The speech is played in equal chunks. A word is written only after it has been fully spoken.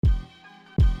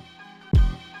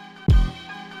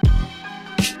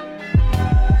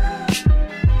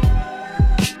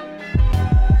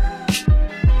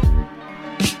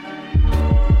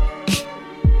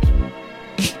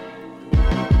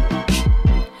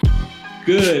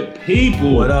good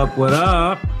people? What up? What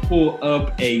up? Pull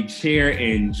up a chair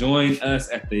and join us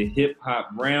at the Hip Hop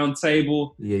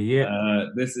Roundtable. Yeah.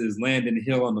 This is Landon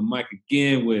Hill on the mic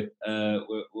again with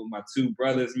my two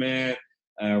brothers, man.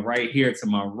 Right here to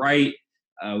my right,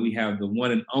 we have the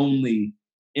one and only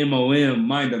MOM,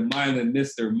 Mind of Mylan,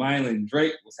 Mr. Mylan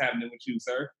Drake. What's happening with you,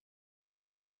 sir?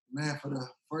 Man, for the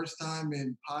first time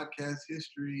in podcast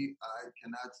history, I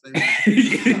cannot say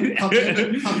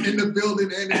I'm in the building.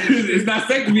 And it's not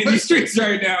safe to be in these streets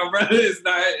right now, brother. It's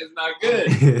not good.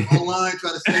 Online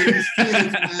trying to save these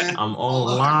kids, man. I'm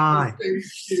online.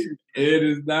 It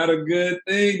is not a good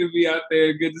thing to be out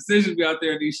there. Good decision to be out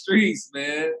there in these streets,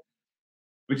 man.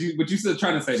 But you still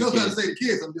trying to say still the kids. Trying to say the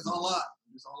kids. I'm just online.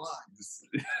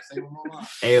 Save them online.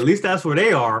 Hey, at least that's where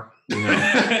they are. You know?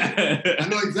 I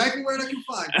know exactly where they can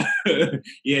find them.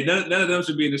 Yeah, none of them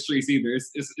should be in the streets either.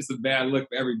 It's a bad look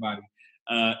for everybody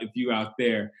if you out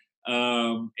there.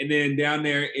 And then down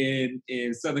there in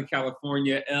Southern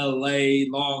California, LA,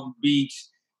 Long Beach,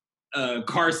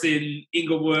 Carson,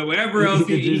 Inglewood, wherever else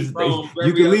you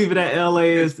can leave it at LA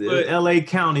is LA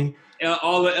County.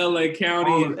 All of LA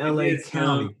County. All of LA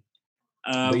County.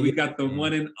 We got the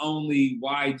one and only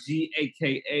YG,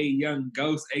 a.k.a. Young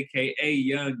Ghost, a.k.a.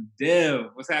 Young Dev.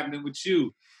 What's happening with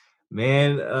you?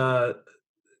 Man, I've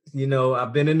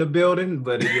been in the building,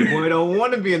 but your boy don't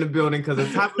want to be in the building because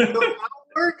the type of building I'm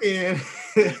working.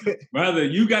 Brother,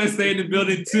 you got to stay in the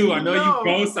building too. I know you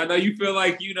Ghost. I know you feel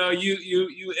like,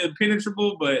 you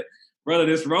impenetrable, but brother,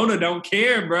 this Rona don't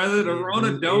care, brother. The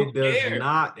Rona don't care.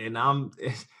 Not,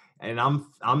 and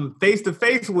I'm face to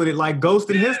face with it, like Ghost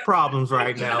and his problems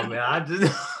right now, man.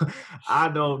 I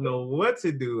don't know what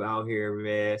to do out here,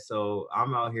 man. So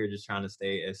I'm out here just trying to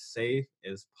stay as safe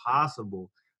as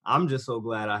possible. I'm just so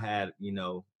glad I had,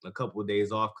 a couple of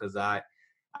days off because I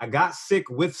got sick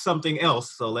with something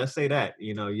else. So let's say that,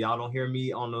 y'all don't hear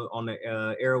me on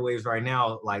the airwaves right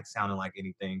now, like sounding like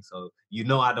anything. So,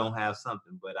 I don't have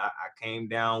something, but I came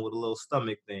down with a little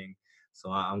stomach thing.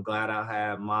 So I'm glad I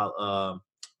had my,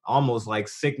 almost like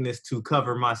sickness to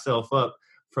cover myself up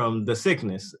from the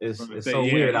sickness. It's so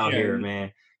weird out here,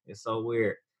 man. It's so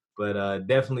weird, but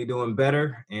definitely doing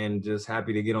better and just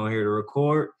happy to get on here to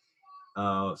record.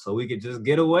 So we could just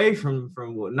get away from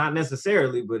not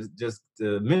necessarily, but just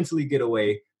to mentally get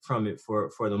away from it for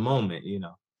the moment,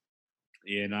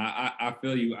 Yeah, no, I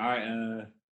feel you.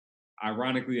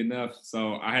 Ironically enough,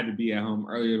 so I had to be at home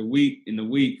earlier in the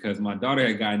week because my daughter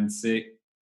had gotten sick.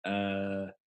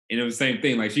 And it was the same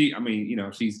thing. Like she's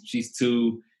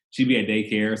 2. She be at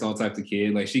daycare. It's all types of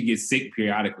kids. Like she gets sick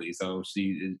periodically. So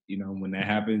she, when that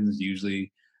happens,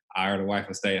 usually I or the wife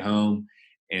will stay at home.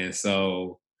 And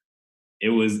so it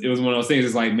was one of those things.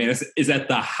 It's like, man, it's at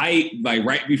the height, like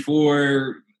right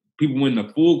before people went in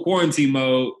the full quarantine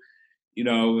mode. It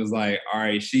was like, all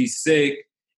right, she's sick.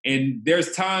 And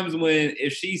there's times when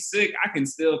if she's sick, I can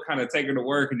still kind of take her to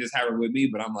work and just have her with me.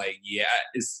 But I'm like, yeah,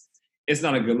 it's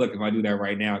not a good look if I do that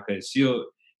right now because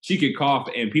she could cough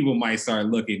and people might start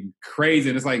looking crazy.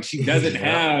 And it's like she doesn't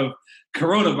have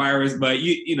coronavirus, but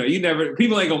you never,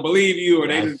 people ain't gonna believe you or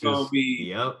they just gonna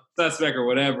be suspect or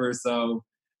whatever. So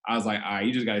I was like, all right,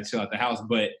 you just gotta chill out the house.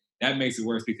 But that makes it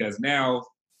worse because now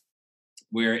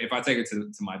where if I take her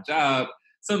to my job,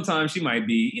 sometimes she might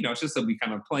be, she'll still be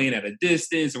kind of playing at a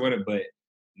distance or whatever. But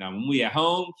now when we at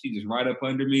home, she just right up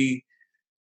under me.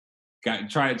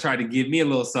 Try to give me a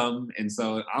little something, and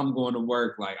so I'm going to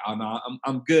work like, oh no,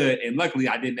 I'm good. And luckily,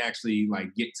 I didn't actually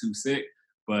like get too sick,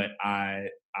 but I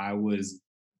was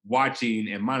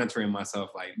watching and monitoring myself.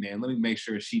 Like, man, let me make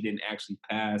sure she didn't actually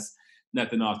pass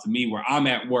nothing off to me. Where I'm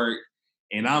at work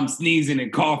and I'm sneezing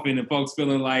and coughing, and folks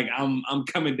feeling like I'm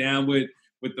coming down with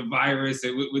the virus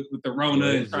and with the Rona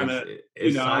and trying to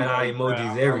side-eye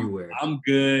emojis everywhere. I'm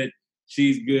good.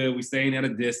 She's good. We staying at a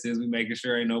distance. We making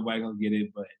sure ain't nobody gonna get it,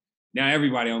 but. Now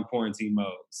everybody on quarantine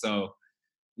mode. So,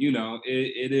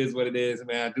 it is what it is,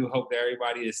 man. I do hope that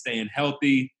everybody is staying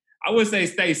healthy. I would say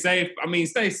stay safe. I mean,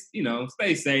 stay safe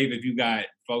if you got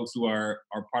folks who are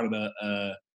part of the,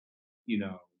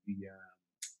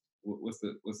 what's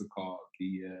it called?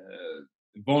 The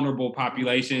vulnerable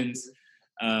populations.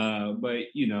 But,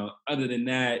 other than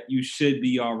that, you should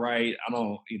be all right. I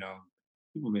don't,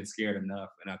 people have been scared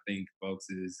enough. And I think folks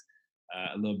is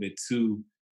a little bit too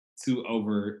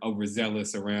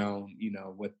overzealous around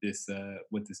what this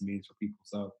means for people.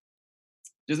 So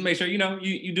just make sure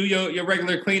you do your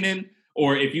regular cleaning,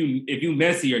 or if you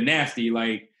messy or nasty,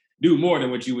 like do more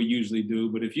than what you would usually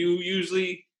do. But if you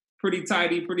usually pretty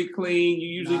tidy, pretty clean. You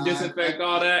usually disinfect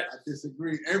all that. I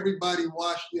disagree. Everybody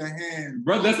wash their hands.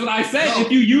 Bro, that's what I said. No,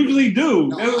 if you usually do.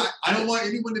 No, I don't want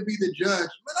anyone to be the judge.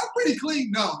 But I'm pretty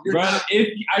clean. No, you're bro, not.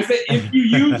 If you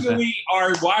usually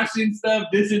are washing stuff,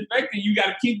 disinfecting, you got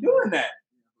to keep doing that.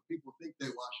 People think they're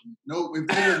washing it. No, if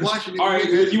they were washing it. All right,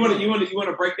 you want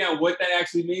to break down what that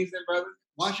actually means then, brother?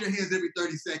 Wash your hands every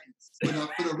 30 seconds for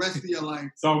the rest of your life.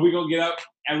 So we're going to get up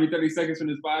every 30 seconds from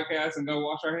this podcast and go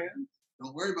wash our hands?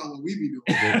 Don't worry about what we be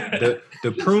doing.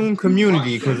 The prune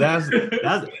community, because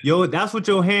that's what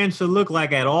your hands should look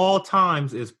like at all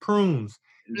times is prunes.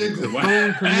 The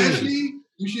prune community. Ashley,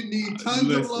 you should need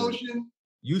tons of lotion.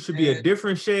 You should be a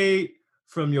different shade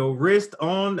from your wrist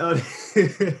on.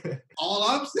 All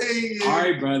I'm saying is, all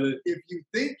right, brother. If you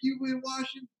think you've been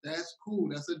washing, that's cool.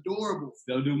 That's adorable.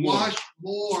 Still do more. Wash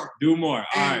more. Do more. All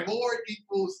and right. More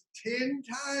equals 10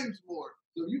 times more.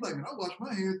 So you like, man, I wash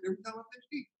my hands every time I finish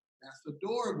eating. That's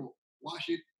adorable. Wash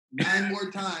it 9 more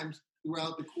times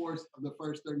throughout the course of the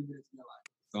first 30 minutes of your life.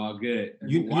 It's all good.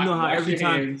 You know how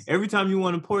every time you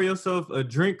want to pour yourself a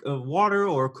drink of water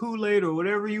or Kool-Aid or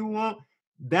whatever you want,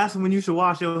 that's when you should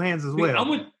wash your hands as well.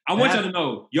 I want y'all to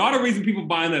know, y'all the reason people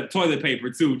buying up toilet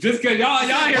paper too. Just because y'all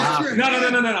here.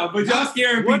 No. But y'all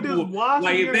scaring people.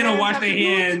 Like if they don't wash their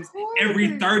hands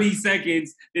every 30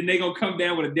 seconds, then they gonna come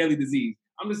down with a deadly disease.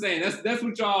 I'm just saying that's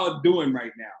what y'all doing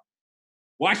right now.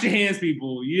 Wash your hands,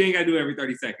 people. You ain't gotta do it every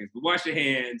 30 seconds, but wash your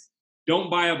hands. Don't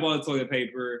buy up all the toilet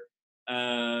paper.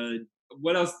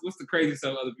 What else? What's the crazy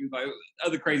stuff other people like?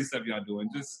 Other crazy stuff y'all doing?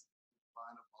 Just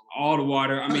all the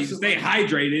water. I mean, stay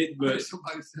hydrated. But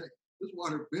somebody said this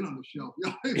water been on the shelf.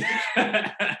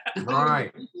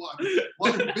 Right.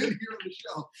 Water been here on the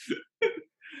shelf.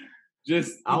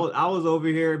 Just I was over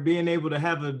here being able to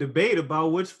have a debate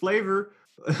about which flavor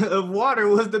of water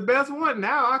was the best one.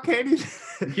 Now I can't even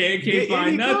can't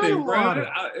find nothing, bro.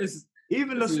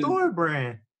 Even the store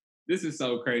brand. This is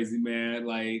so crazy, man.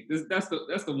 Like that's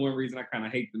the one reason I kind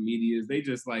of hate the media is they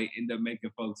just like end up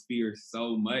making folks fear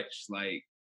so much. Like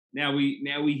now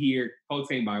we hear folks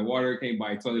can't buy water, can't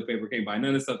buy toilet paper, can't buy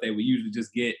none of the stuff they would usually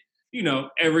just get. You know,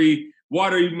 every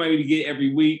water you might get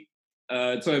every week.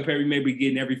 Toilet paper you may be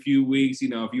getting every few weeks, you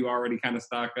know, if you already kind of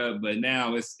stock up, but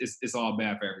now it's all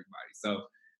bad for everybody. So,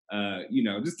 you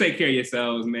know, just take care of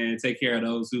yourselves, man. Take care of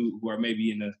those who are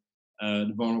maybe in the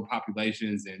vulnerable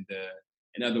populations and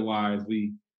otherwise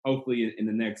we hopefully in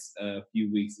the next few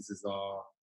weeks, this is all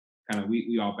kind of,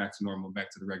 we all back to normal,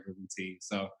 back to the regular routine.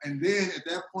 So, and then at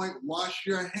that point, wash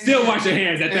your hands. Still wash your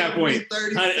hands at that point.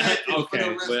 30 seconds okay, for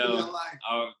the rest of your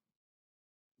life.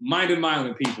 Mind of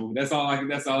Milan, people. That's all I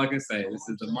can say. This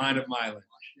is the Mind of Milan.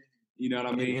 You know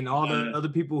what I mean? And all the other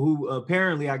people who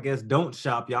apparently, I guess, don't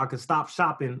shop, y'all can stop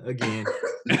shopping again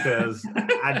because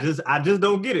I just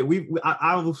don't get it.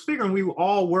 I was figuring we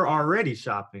all were already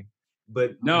shopping,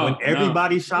 but when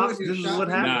everybody shops, this is what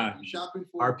happens.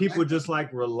 Are people just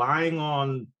like relying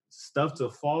on stuff to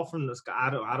fall from the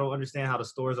sky? I don't understand how the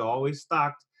stores are always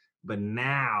stocked, but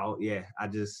now, yeah,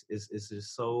 it's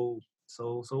just so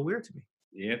weird to me.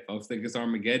 Yeah, folks think it's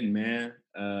Armageddon, man.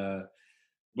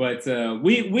 But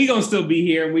we gonna still be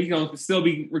here. We gonna still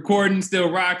be recording, still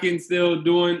rocking, still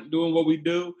doing what we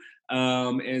do.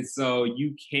 And so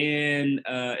you can,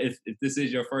 if this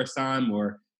is your first time,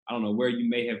 or I don't know where you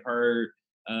may have heard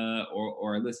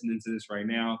or listening to this right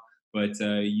now, but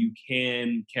you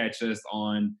can catch us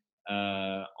on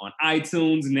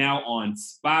iTunes, now on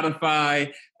Spotify.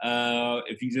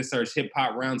 If you just search Hip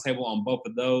Hop Roundtable on both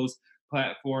of those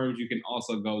platforms, you can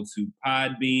also go to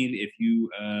Podbean if you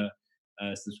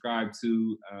subscribe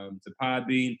to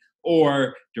Podbean,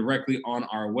 or directly on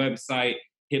our website,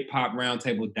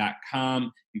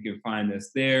 hiphoproundtable.com. You can find us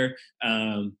there.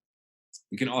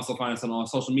 You can also find us on all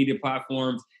social media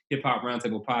platforms, Hip Hop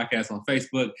Roundtable Podcast on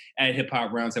Facebook, at Hip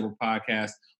Hop Roundtable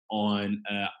Podcast on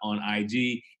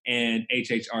IG, and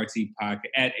HHRT Podcast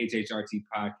at HHRT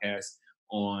Podcast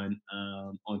on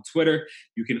Twitter.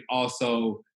 You can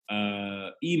also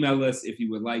email us if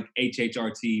you would like,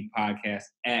 hhrtpodcast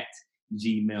at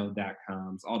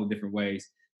gmail.com. So all the different ways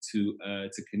to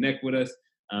connect with us.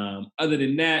 Other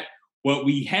than that, what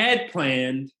we had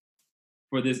planned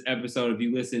for this episode, if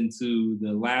you listened to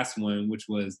the last one, which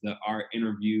was our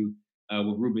interview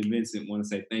with Ruben Vincent, want to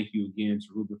say thank you again to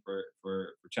Ruben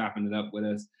for chopping it up with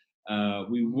us. But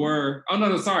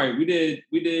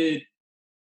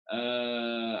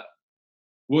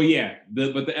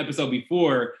the episode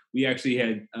before, we actually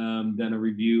had done a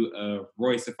review of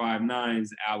Royce da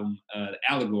 5'9's album,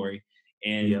 Allegory.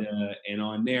 And and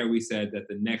on there, we said that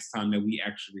the next time that we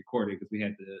actually recorded, because we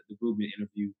had the Ruben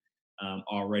interview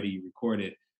already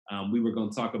recorded, we were going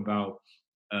to talk about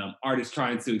artists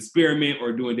trying to experiment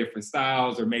or doing different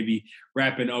styles or maybe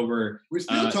rapping over We're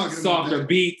still talking softer about that.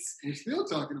 beats. We're still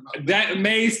talking about that. That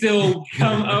may still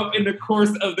come up in the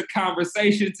course of the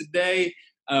conversation today,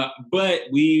 but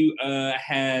we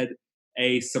had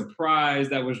a surprise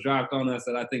that was dropped on us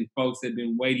that I think folks had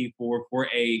been waiting for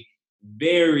a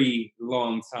very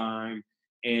long time,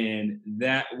 and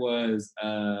that was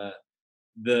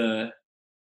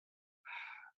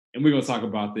and we're going to talk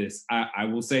about this. I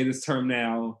will say this term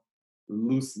now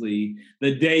loosely,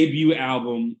 the debut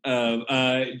album of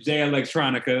Jay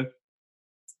Electronica,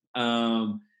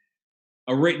 a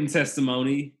written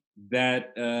testimony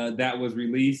that that was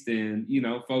released, and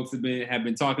folks have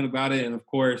been talking about it, and of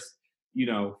course,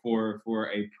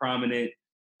 for a prominent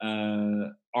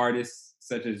artist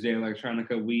such as Jay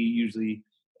Electronica, we usually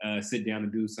sit down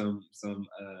and do some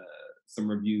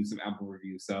reviews, some album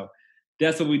reviews. So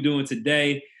that's what we're doing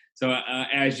today. So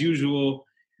as usual,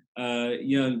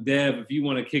 young Dev, if you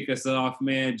want to kick us off,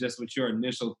 man, just with your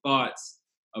initial thoughts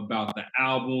about the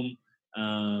album,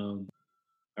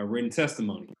 a written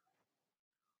testimony.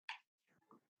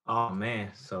 Oh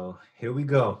man, so here we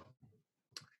go.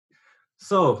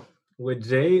 So with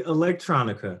Jay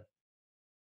Electronica,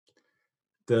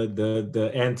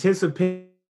 the anticipated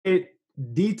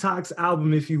Detox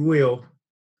album, if you will,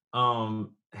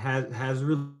 has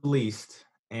released.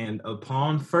 And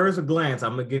upon first glance,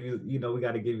 I'm gonna give you, we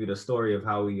got to give you the story of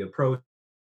how we approach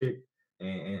it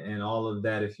and all of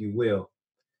that, if you will.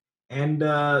 And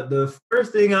the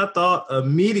first thing I thought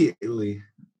immediately,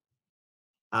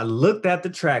 I looked at the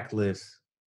track list,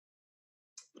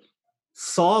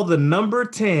 saw the number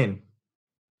 10,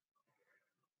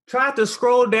 tried to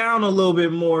scroll down a little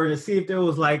bit more to see if there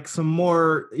was like some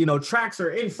more, tracks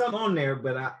or some on there,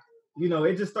 but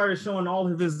it just started showing all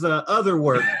of his other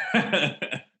work.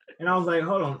 And I was like,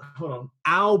 hold on.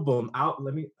 Album.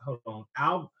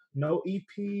 No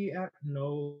EP,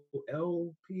 no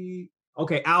LP.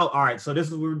 Okay, all right. So this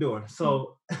is what we're doing.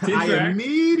 So I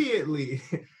immediately,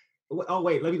 oh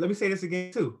wait, let me say this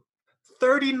again too.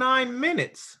 39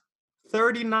 minutes.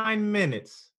 39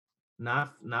 minutes.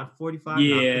 Not 45,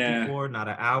 not 54, not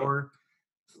an hour.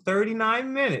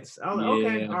 39 minutes. I was like,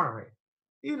 okay, all right.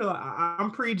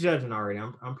 I'm prejudging already.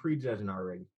 I'm prejudging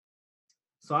already.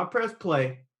 So I pressed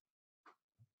play.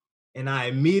 And I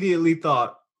immediately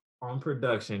thought on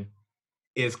production,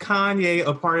 is Kanye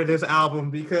a part of this album?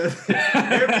 Because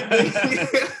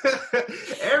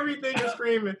everything is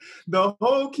screaming. The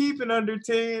whole keeping under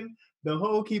 10, the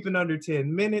whole keeping under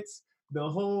 10 minutes, the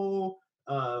whole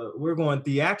we're going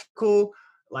theatrical.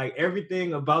 Like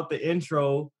everything about the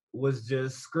intro was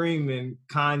just screaming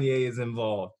Kanye is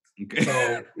involved. Okay.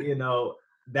 So,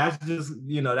 that's just,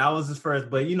 that was his first,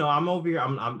 but I'm over here.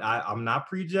 I'm not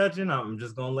prejudging. I'm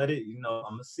just gonna let it, I'm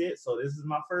gonna sit. So this is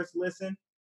my first listen,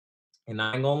 and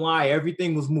I ain't gonna lie,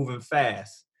 everything was moving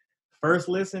fast. First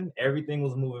listen, everything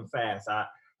was moving fast.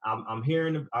 I'm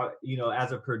hearing,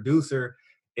 as a producer,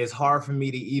 it's hard for me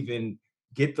to even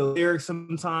get the lyrics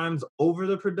sometimes over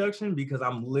the production because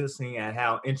I'm listening at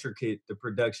how intricate the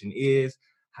production is,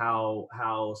 how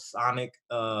sonic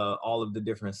all of the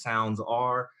different sounds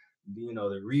are.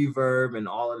 The reverb and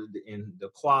all of the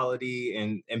quality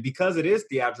and because it is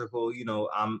theatrical,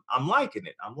 I'm liking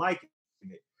it. I'm liking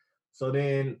it. So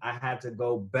then I had to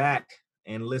go back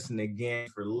and listen again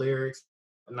for lyrics,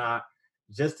 not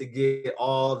just to get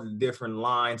all the different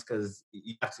lines, because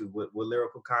you have to with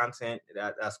lyrical content.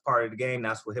 That's part of the game.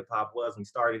 That's what hip hop was when we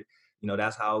started.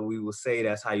 That's how we will say.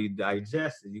 That's how you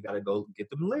digest it. You got to go get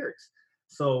them lyrics.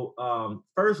 So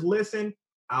first listen,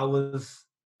 I was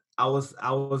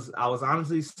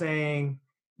honestly saying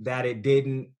that it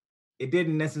didn't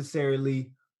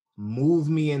necessarily move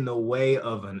me in the way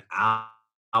of an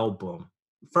album.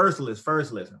 First listen.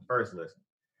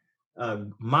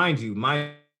 Mind you,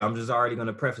 I'm just already going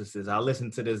to preface this. I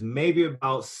listened to this maybe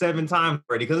about 7 times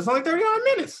already because it's only 39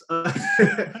 minutes.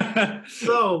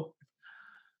 So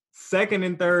second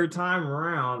and third time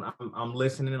around, I'm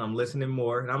listening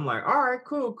more, and I'm like, all right,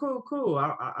 cool.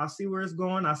 I see where it's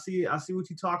going. I see what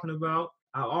you're talking about.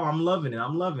 I'm loving it.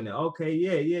 Okay,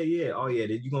 yeah. Oh yeah,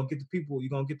 you're gonna get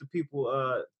the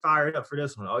people fired up for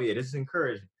this one. Oh yeah, this is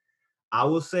encouraging. I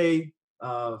will say,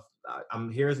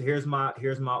 here's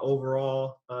my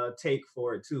overall take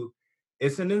for it too.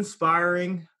 It's an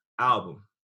inspiring album.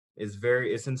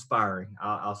 It's inspiring.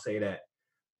 I'll say that.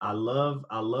 I love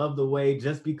the way,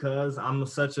 just because I'm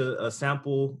such a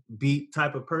sample beat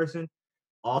type of person,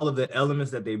 all of the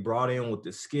elements that they brought in with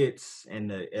the skits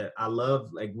and I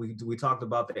love, like we talked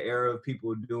about the era of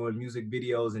people doing music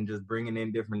videos and just bringing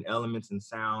in different elements and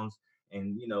sounds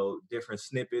and different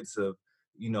snippets of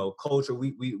culture.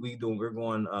 We're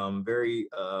going very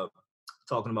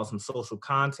talking about some social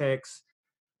context,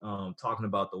 talking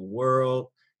about the world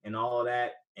and all of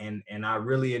that, and I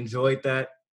really enjoyed that.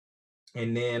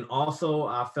 And then also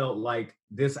I felt like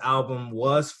this album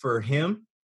was for him,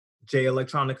 Jay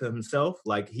Electronica himself.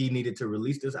 Like he needed to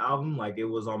release this album. Like it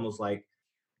was almost like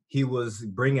he was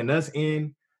bringing us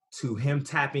in to him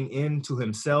tapping into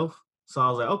himself. So I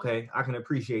was like, okay, I can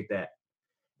appreciate that.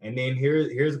 And then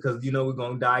here's because we're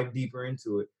gonna dive deeper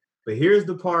into it. But here's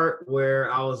the part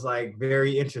where I was like,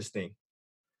 very interesting.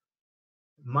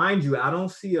 Mind you, I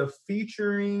don't see a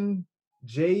featuring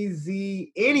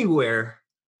Jay-Z anywhere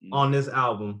on this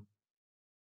album.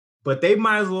 But they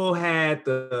might as well had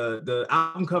the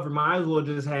album cover might as well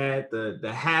just had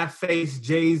the half-faced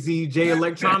Jay-Z, Jay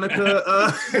Electronica,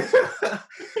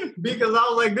 because I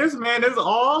was like, this man is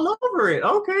all over it.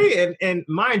 Okay, and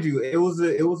mind you, it was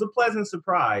a pleasant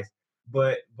surprise.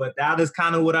 But that is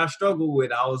kind of what I struggled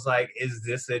with. I was like, is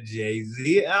this a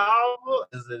Jay-Z album?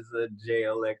 Is this a Jay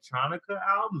Electronica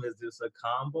album? Is this a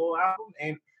combo album?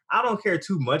 And I don't care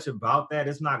too much about that.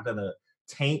 It's not gonna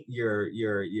taint your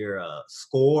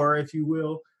score, if you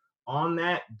will, on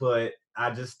that. But I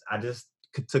just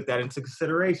took that into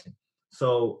consideration.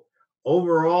 So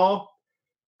overall,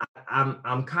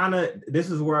 I'm kind of this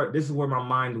is where my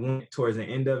mind went towards the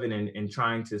end of it, and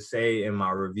trying to say in my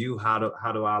review how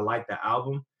do I like the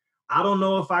album. I don't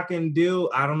know if I could do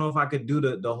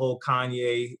the whole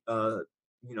Kanye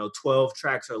 12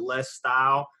 tracks or less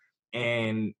style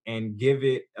and give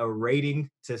it a rating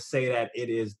to say that it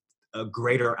is a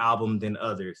greater album than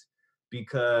others,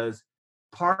 because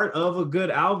part of a good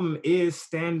album is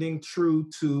standing true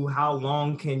to how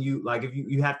long can you, like, if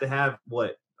you have to have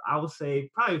what I would say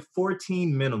probably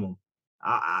 14 minimum.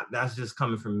 That's just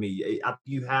coming from me.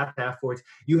 You have to have 14.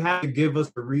 You have to give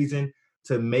us a reason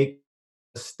to make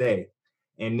us stay.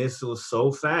 And this was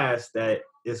so fast that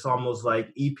it's almost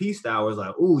like EP style. It's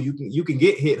like, ooh, you can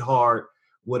get hit hard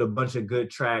with a bunch of good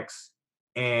tracks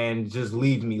and just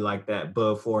leave me like that.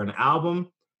 But for an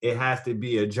album, it has to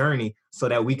be a journey so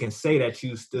that we can say that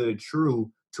you stood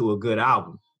true to a good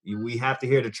album. We have to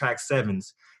hear the track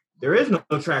sevens. There is no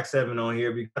track 7 on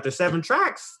here, because after 7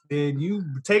 tracks, then you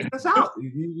taking us out.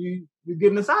 You're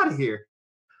getting us out of here.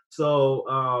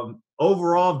 So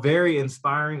overall, very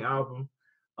inspiring album.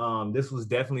 This was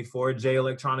definitely for Jay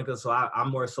Electronica. So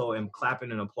I'm more so am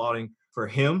clapping and applauding for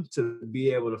him to be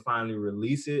able to finally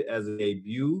release it as a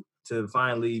debut, to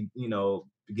finally,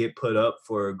 get put up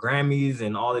for Grammys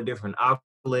and all the different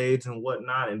accolades and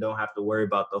whatnot, and don't have to worry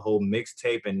about the whole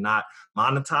mixtape and not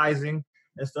monetizing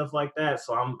and stuff like that.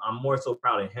 So I'm more so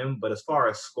proud of him. But as far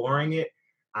as scoring it,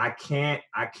 I can't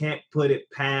put it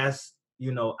past,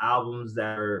 albums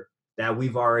that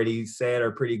we've already said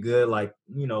are pretty good, like,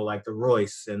 like the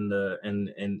Royce and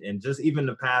and just even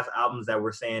the past albums that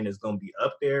we're saying is gonna be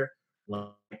up there,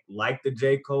 like the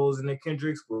J. Cole's and the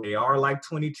Kendricks, where they are like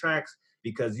 20 tracks,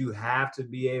 because you have to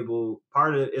be able,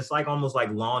 part of it's like almost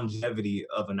like longevity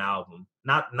of an album.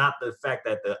 Not the fact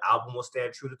that the album will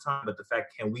stand true to time, but the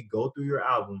fact, can we go through your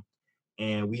album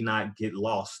and we not get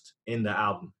lost in the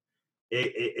album?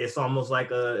 It's almost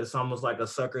like a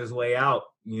Sucker's Way Out,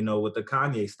 with the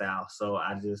Kanye style. So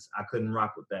I couldn't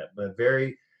rock with that. But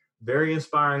very, very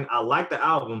inspiring. I like the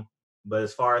album, but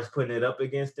as far as putting it up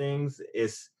against things,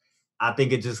 I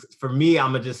think it just, for me,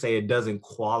 I'm gonna just say it doesn't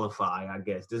qualify. I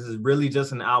guess this is really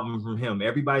just an album from him.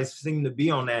 Everybody's seemed to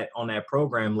be on that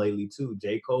program lately too.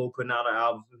 J. Cole putting out an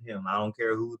album from him. I don't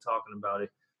care who's talking about it,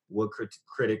 what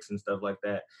critics and stuff like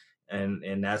that.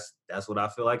 And that's what I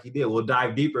feel like he did. We'll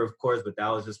dive deeper, of course, but that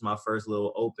was just my first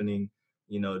little opening,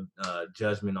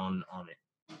 judgment on it.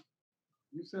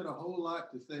 You said a whole lot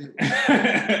to say.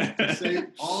 To say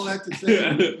all that to say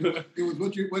it was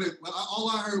all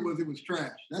I heard was it was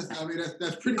trash. That's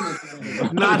pretty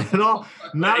much. Not at all.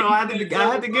 Not at all. I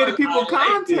had to give people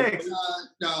context.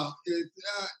 No,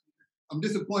 I'm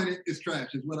disappointed. It's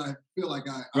trash. Is what I feel like.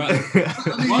 Right.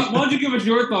 Why don't you give us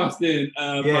your thoughts then?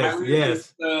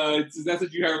 Yes. That's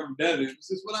what you heard from Devin.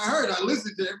 This is what I heard. I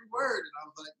listened to every word, and I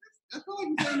was like, "That's all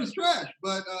I'm saying is trash."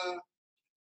 But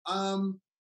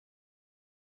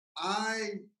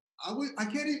I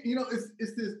can't even,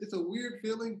 it's a weird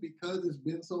feeling, because it's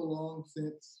been so long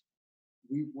since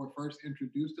we were first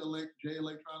introduced to Jay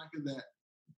Electronica, that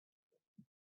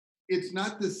it's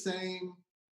not the same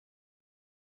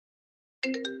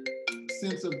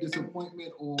sense of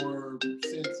disappointment or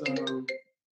sense of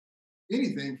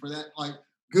anything for that, like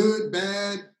good,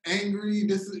 bad, angry,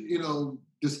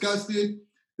 disgusted.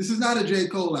 This is not a J.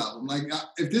 Cole album. Like,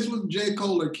 if this was J.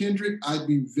 Cole or Kendrick, I'd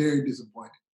be very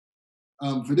disappointed.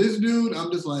 For this dude,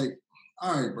 I'm just like,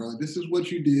 all right, bro, this is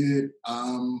what you did.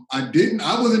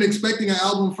 I wasn't expecting an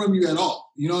album from you at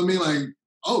all. You know what I mean? Like,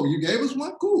 oh, you gave us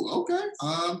one? Cool, okay.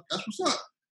 That's what's up.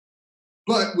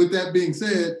 But with that being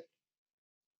said,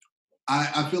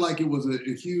 I feel like it was a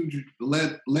huge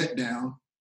letdown.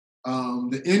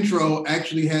 The intro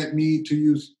actually had me, to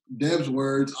use Dev's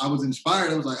words, I was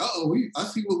inspired. I was like, I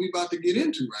see what we about to get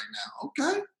into right now.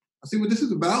 Okay, I see what this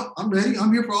is about. I'm ready.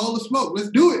 I'm here for all the smoke. Let's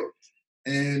do it.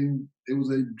 And it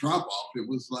was a drop off. It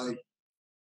was like,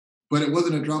 but it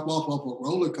wasn't a drop off a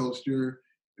roller coaster.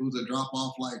 It was a drop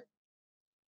off like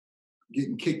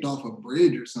getting kicked off a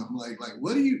bridge or something. Like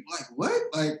what do you like? What?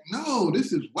 Like, no,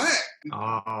 this is whack.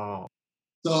 Oh.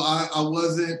 So I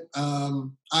wasn't.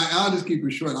 I'll just keep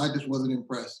it short. I just wasn't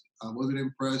impressed. I wasn't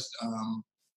impressed.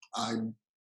 I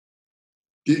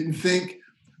didn't think.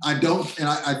 I don't, and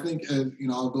I think,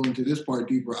 I'll go into this part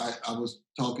deeper. I was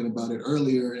talking about it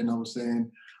earlier, and I was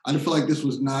saying I feel like this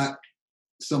was not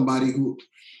somebody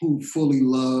who fully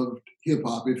loved hip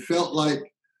hop. It felt like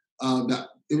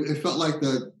it felt like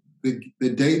the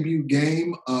debut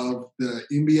game of the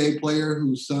NBA player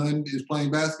whose son is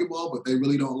playing basketball, but they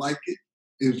really don't like it.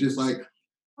 It was just like,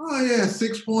 oh yeah,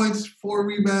 6 points, 4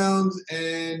 rebounds,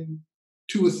 and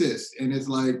 2 assists, and it's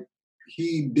like,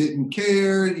 he didn't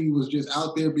care. He was just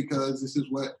out there because this is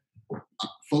what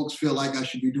folks feel like I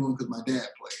should be doing because my dad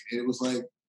played. It was like,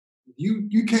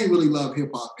 you can't really love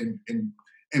hip hop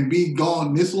and be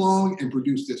gone this long and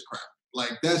produce this crap.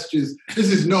 Like, this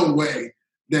is no way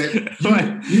that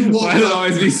you woke up. Why it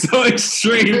always be so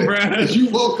extreme, bro? You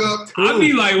woke up. I'd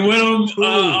be like with him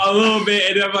a little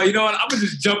bit, and I'm like, you know what? I'm gonna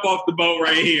just jump off the boat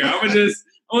right here. I'm gonna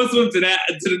swim to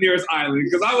the nearest island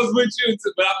because I was with you,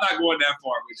 but I'm not going that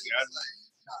far with you. I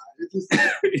was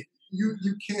like,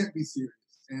 you can't be serious,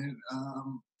 and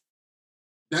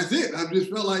that's it. I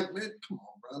just felt like, man, come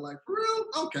on, bro. Like, for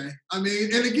real? Okay. I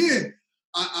mean, and again,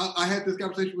 I had this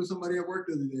conversation with somebody at work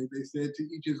the other day. They said, to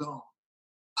each his own.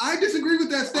 I disagree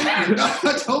with that statement.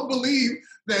 I don't believe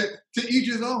that to each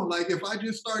his own. Like, if I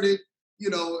just started,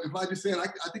 if I just said, I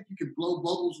think you could blow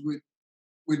bubbles with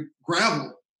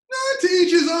gravel. No, to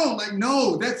each his own. Like,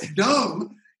 no, that's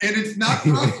dumb, and it's not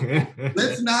possible.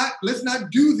 let's not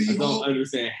do the whole. I don't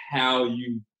understand how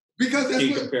you because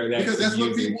that's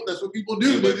what people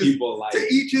do. People like to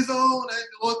each his own.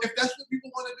 Well, if that's what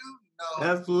people want to do,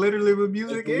 no. That's literally what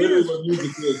music is. Literally what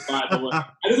music is, by the way.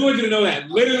 I just want you to know that.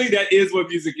 Literally, that is what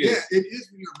music is. Yeah, it is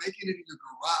when you're making it in your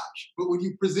garage. But when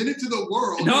you present it to the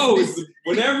world, no,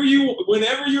 whenever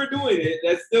you're doing it,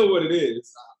 that's still what it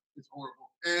is. It's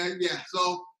horrible. And yeah,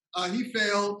 so he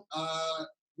failed.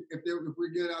 If we're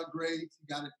giving out grades, he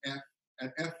got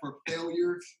an F for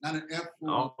failure, not an F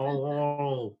for.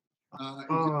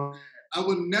 I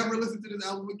would never listen to this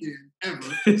album again,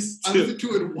 ever. I listened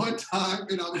to it one time,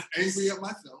 and I was angry at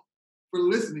myself for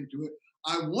listening to it.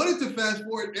 I wanted to fast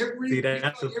forward every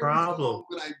problem, song,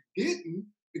 but I didn't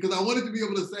because I wanted to be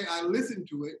able to say I listened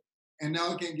to it, and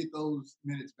now I can't get those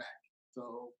minutes back.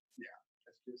 So yeah,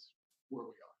 that's just where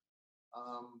we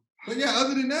are. But yeah,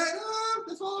 other than that,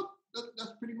 that's all.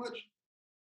 That's pretty much.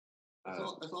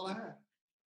 That's all I have.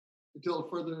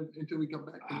 Until we come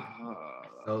back.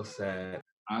 So sad.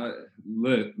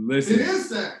 Listen. It is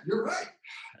sad. You're right.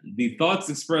 The thoughts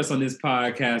expressed on this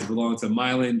podcast belong to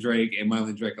Mylan Drake and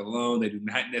Mylan Drake alone. They do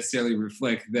not necessarily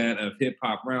reflect that of Hip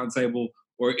Hop Roundtable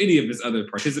or any of its other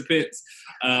participants.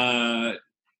 And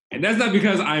that's not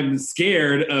because I'm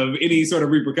scared of any sort of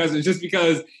repercussions. It's just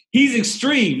because he's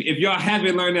extreme, if y'all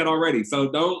haven't learned that already.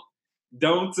 So don't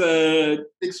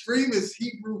extreme is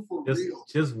Hebrew for real.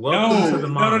 Just welcome to the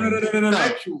mind.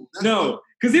 No,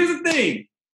 because here's the thing.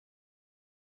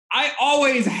 I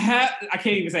always I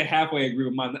can't even say halfway agree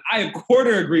with Mylan. I a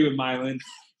quarter agree with Mylan.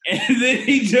 And then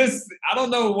I don't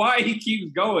know why he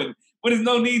keeps going, but there's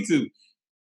no need to.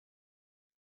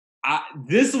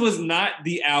 This was not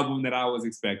the album that I was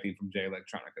expecting from Jay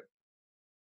Electronica.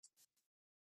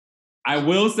 I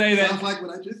will say that. Sounds like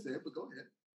what I just said, but go ahead.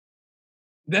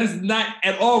 That's not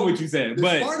at all what you said.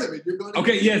 That's part of it. You're going to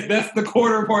okay, yes, that's the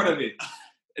quarter part of it.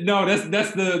 No, that's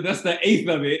the eighth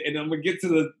of it, and I'm gonna get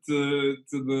to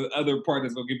the other part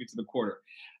that's gonna get me to the quarter.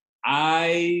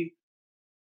 I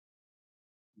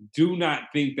do not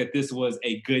think that this was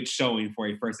a good showing for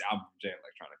a first album from Jay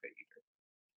Electronica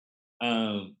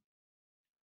either.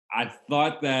 I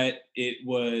thought that it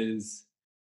was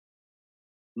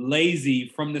lazy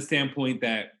from the standpoint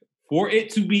that for it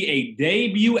to be a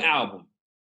debut album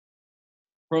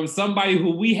from somebody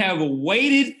who we have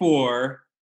waited for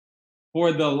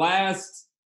the last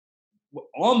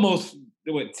almost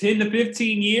 10 to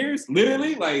 15 years,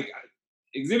 literally. Like,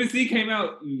 Exhibit C came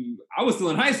out, I was still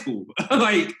in high school.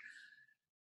 Like,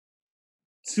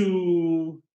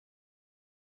 to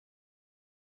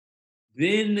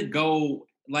then go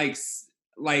like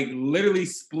literally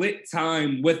split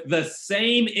time with the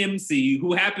same MC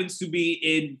who happens to be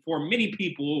in for many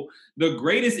people the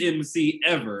greatest MC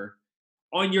ever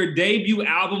on your debut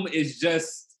album is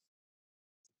just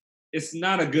it's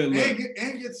not a good look.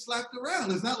 And get slapped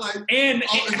around. It's not like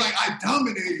it's like I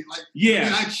dominated. Like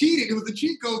I cheated. It was a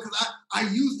cheat code because I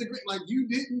used the great like you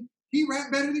didn't. He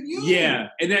rapped better than you. Yeah,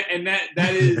 and that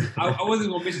is I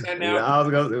wasn't gonna mention that now. Yeah, I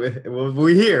was gonna. Well,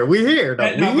 we here.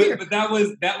 But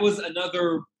that was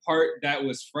another part that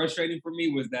was frustrating for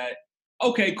me was that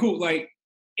okay, cool. Like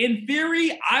in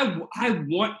theory, I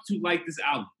want to like this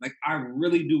album. Like I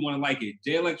really do want to like it.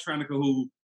 Jay Electronica, who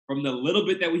from the little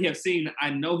bit that we have seen, I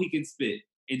know he can spit.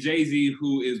 And Jay-Z,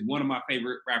 who is one of my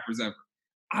favorite rappers ever.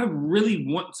 I really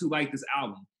want to like this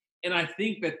album. And I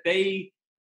think that they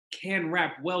can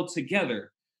rap well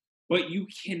together. But you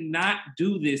cannot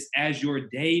do this as your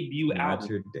debut album. Not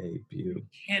your debut. You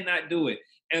cannot do it.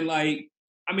 And like,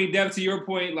 I mean, Dev, to your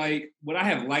point, like, would I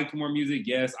have liked more music?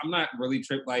 Yes. I'm not really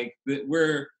tripped. Like,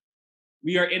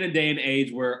 we are in a day and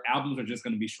age where albums are just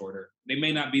going to be shorter. They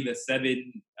may not be the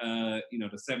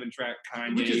 7-track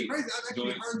Kanye. Which is crazy. I've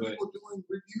actually heard people doing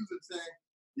reviews and saying,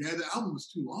 "Yeah, the album was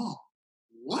too long."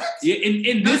 What? Yeah,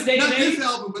 in this day and age. Not this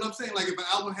album, but I'm saying like if an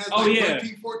album has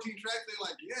 13, 14 tracks, they're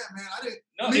like, "Yeah, man, I didn't."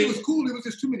 No, it was cool. It was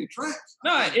just too many tracks.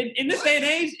 No, in this day and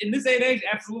age,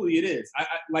 absolutely it is. I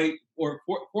like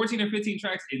 14 or 15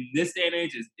 tracks in this day and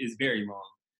age is very long.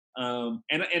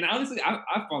 And honestly,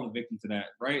 I've fallen victim to that.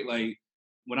 Right, like.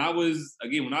 When I was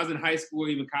in high school or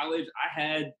even college, I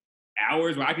had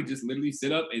hours where I could just literally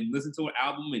sit up and listen to an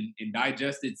album and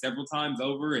digest it several times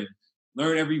over and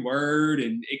learn every word.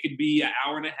 And it could be an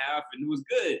hour and a half and it was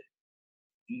good.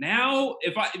 Now,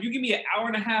 if you give me an hour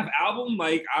and a half album,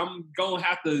 like I'm going to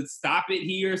have to stop it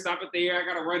here, stop it there. I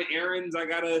got to run errands. I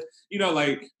got to,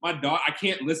 like my dog, I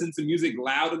can't listen to music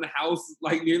loud in the house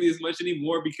like nearly as much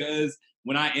anymore because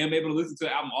when I am able to listen to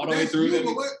an album all the way through.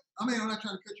 I'm not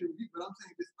trying to cut your review, but I'm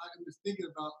saying this. I'm just thinking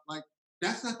about like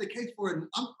that's not the case for it.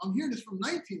 I'm hearing this from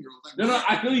 19-year-olds. Like, no,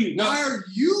 I feel you. Why are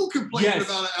you complaining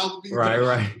about an album being right?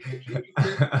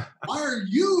 Why are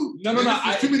you? No.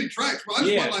 Too many tracks, bro. I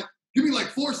just want like give me like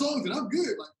 4 songs and I'm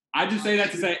good. Like I just say that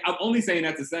to say I'm only saying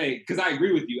that to say because I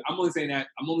agree with you. I'm only saying that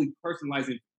I'm only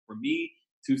personalizing for me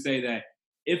to say that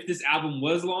if this album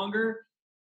was longer.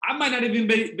 I might not even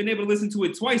been able to listen to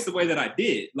it twice the way that I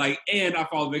did. Like, and I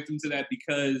fall victim to that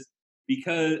because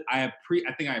I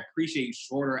think I appreciate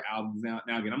shorter albums now.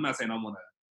 Now again, I'm not saying I want a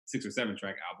 6 or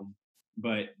 7-track album,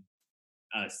 but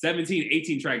a 17,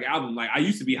 18-track album. Like I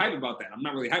used to be hyped about that. I'm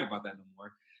not really hyped about that no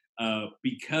more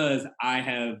because I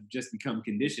have just become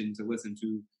conditioned to listen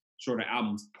to shorter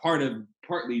albums.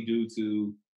 Partly due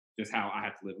to just how I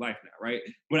have to live life now, right?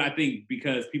 But I think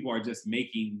because people are just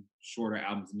making shorter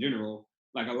albums in general.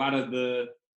 Like a lot of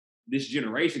this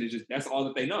generation is just that's all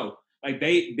that they know. Like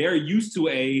they're used to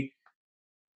a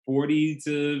 40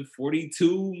 to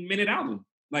 42 minute album.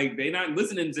 Like they're not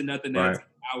listening to nothing that's an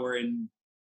hour and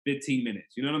 15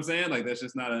 minutes. You know what I'm saying? Like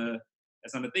that's not a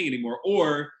thing anymore.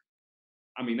 Or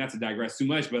I mean, not to digress too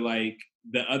much, but like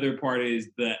the other part is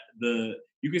the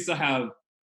you can still have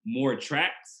more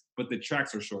tracks, but the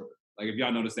tracks are shorter. Like if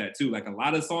y'all notice that too. Like a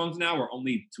lot of songs now are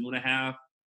only 2.5 to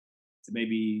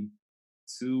maybe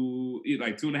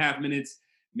 2.5 minutes,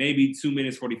 maybe 2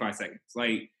 minutes 45 seconds.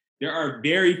 Like there are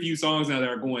very few songs now that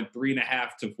are going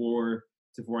 3.5 to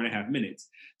 4.5 minutes.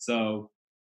 So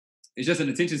it's just an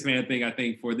attention span thing, I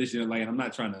think, for this year. Like, I'm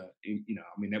not trying to, I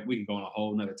mean, that we can go on a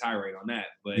whole nother tirade on that,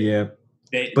 but yeah,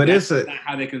 that's not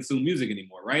how they consume music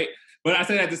anymore, right? But I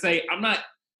say that to say I'm not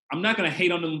gonna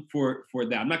hate on him for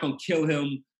that. I'm not gonna kill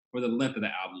him for the length of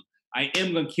the album. I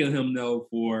am gonna kill him though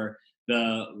for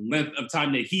the length of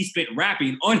time that he spent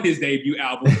rapping on his debut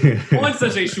album, on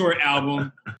such a short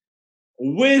album,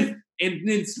 and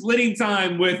then splitting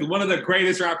time with one of the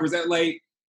greatest rappers that like,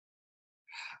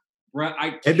 bro,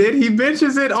 and then he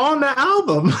mentions it on the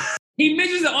album. He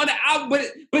mentions it on the album,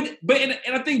 but and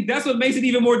I think that's what makes it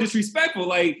even more disrespectful.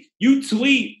 Like you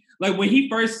tweet, like when he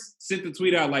first sent the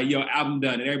tweet out, like, yo, album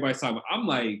done, and everybody's talking about, I'm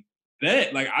like,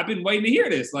 bet, like I've been waiting to hear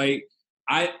this. Like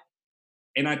I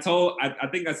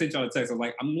think I sent y'all a text. I was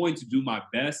like, I'm going to do my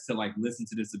best to like listen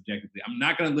to this objectively. I'm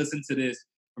not going to listen to this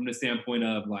from the standpoint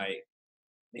of like,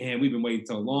 man, we've been waiting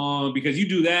so long because you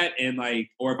do that. And like,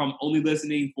 or if I'm only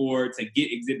listening to get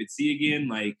Exhibit C again,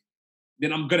 like,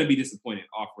 then I'm going to be disappointed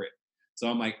off rip. So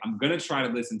I'm like, I'm going to try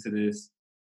to listen to this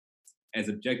as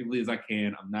objectively as I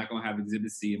can. I'm not going to have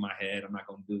Exhibit C in my head. I'm not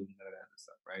going to do none of that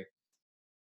stuff, right?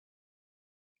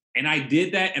 And I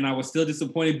did that, and I was still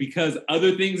disappointed because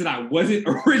other things that I wasn't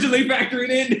originally factoring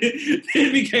in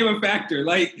then became a factor.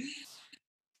 Like,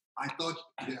 I thought,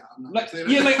 yeah, I'm not like, gonna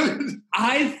say that. yeah, like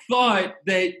I thought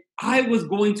that I was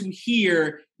going to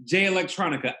hear Jay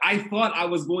Electronica. I thought I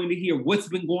was going to hear what's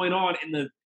been going on in the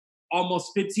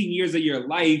almost 15 years of your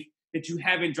life that you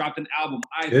haven't dropped an album.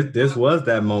 This was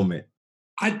that moment.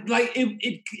 I like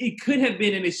it could have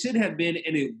been and it should have been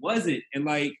and it wasn't. And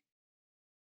like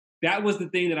that was the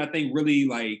thing that I think really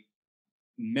like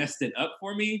messed it up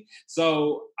for me.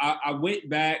 So I went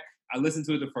back, I listened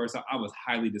to it the first time. I was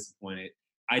highly disappointed.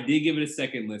 I did give it a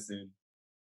second listen.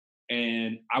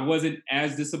 And I wasn't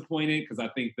as disappointed because I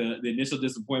think the initial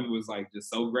disappointment was like just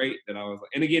so great that I was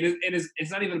like, and again,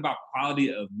 it's not even about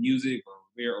quality of music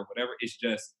or whatever. It's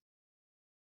just,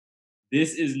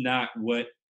 this is not what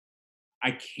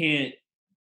I can't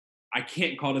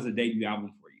call this a debut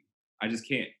album for you. I just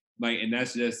can't. Like, and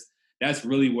that's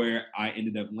really where I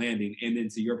ended up landing. And then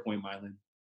to your point, Mylan,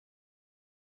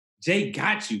 Jay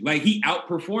got you. Like, he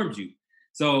outperformed you.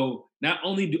 So not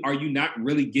only are you not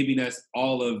really giving us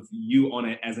all of you on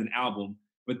it as an album,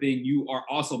 but then you are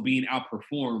also being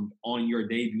outperformed on your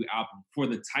debut album for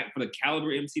the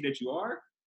caliber MC that you are.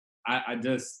 I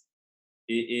just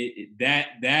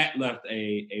that left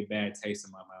a bad taste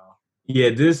in my mouth.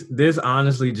 Yeah, this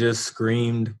honestly just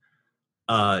screamed,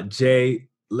 Jay,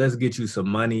 let's get you some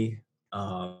money.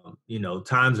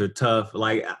 Times are tough.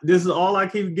 Like, this is all I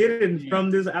keep getting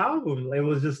from this album. It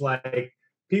was just like,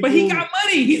 people, but he got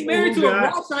money. He's married to a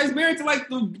Rothschild. He's married to like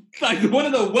one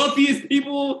of the wealthiest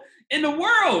people in the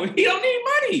world. He don't need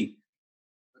money.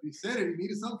 But he said it. He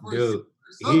needed something for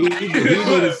Dude, he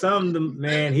needed something,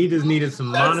 man. He just needed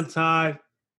some monetized.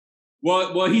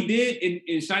 Well, he did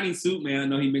in Shining Suit, man. I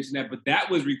know he mentioned that, but that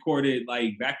was recorded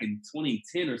like back in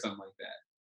 2010 or something like that.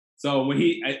 So when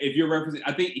if you're referencing,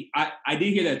 I think I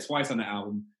did hear that twice on the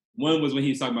album. One was when he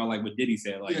was talking about like what Diddy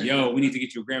said, like, "Yo, we need to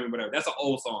get you a Grammy," whatever. That's an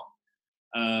old song.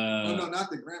 No, not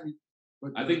the Grammy.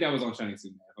 But I think that was on Shining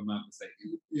Suit, man, if I'm not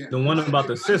mistaken. Yeah, the one about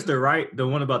the sister, right? The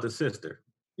one about the sister.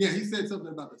 Yeah, he said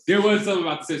something about the sister. There was something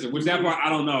about the sister, which that part I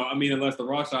don't know. I mean, unless the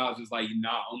Rothschilds just like,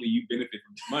 only you benefit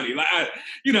from the money.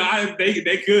 Like,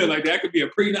 they could, like, that could be a I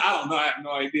don't know. I have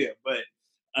no idea, but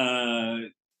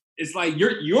it's like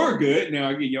you're good now.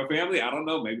 Again, your family, I don't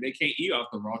know. Maybe they can't eat off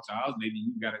the Rothschilds. Maybe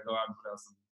you got to go out and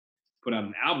put out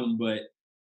an album. But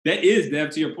that is,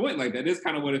 Dev, to your point. Like, that is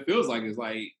kind of what it feels like. It's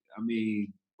like, I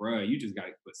mean, bruh, you just got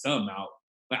to put something out.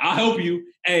 Like, I'll help you.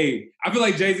 Hey, I feel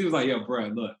like Jay-Z was like, yo,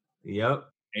 bruh, look. Yep.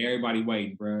 Hey, everybody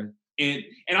waiting, bruh. And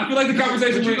I feel like the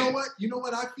conversation. You know what? You know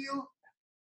what I feel?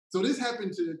 So this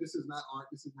happened to. This is not art.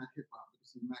 This is not hip hop.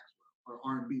 This is Maxwell or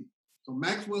R&B. So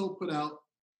Maxwell put out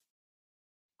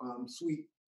Sweet,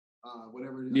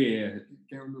 whatever it is. Yeah.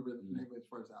 Can't remember the name of his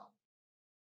first album.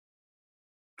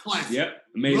 Classic. Yep.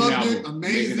 Amazing album.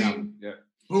 Amazing album. Yep.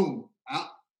 Boom. Out.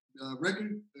 The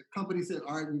record company said,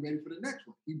 "All right, we're ready for the next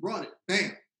one." He brought it.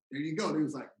 Bam. There you go. He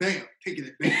was like, bam, taking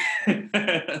it, bam.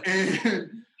 And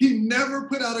he never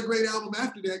put out a great album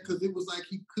after that because it was like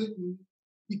he couldn't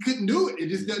do it. He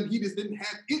just didn't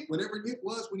have it, whatever it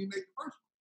was when he made the first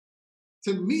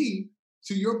one. To me,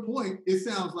 to your point, it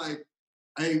sounds like,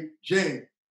 hey, Jay,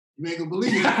 you ain't gonna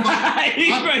believe it.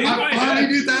 I finally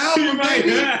did the album,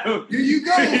 baby. Here you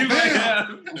go,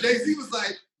 bam. And Jay-Z was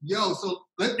like, yo, so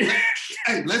let's do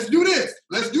this.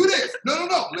 Let's do this.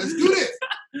 No, let's do this.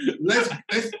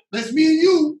 Let's me and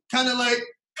you kind of like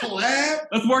collab.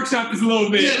 Let's workshop this a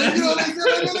little bit. Yeah,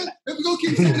 if we gonna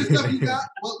keep some of the stuff you got,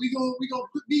 well, we gonna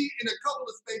put me in a couple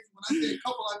of spaces. When I say a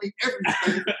couple, I mean every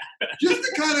space. Just to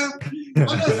kind of,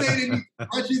 I'm not saying any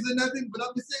crutches or nothing, but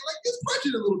I'm just saying like just crutch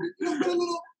it a little bit.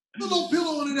 Put a little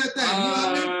pillow under that thing. You know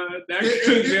what I mean? That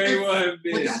could very well have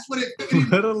been. But that's what it.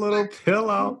 Put a little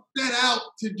pillow. Set out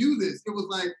to do this. It was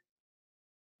like,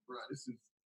 bro, this is.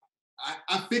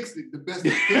 I fixed it the best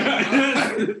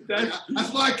I could.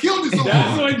 That's why I killed it so hard.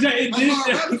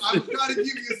 I was trying to give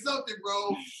you something, bro.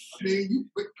 I mean,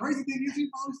 but crazy thing is, you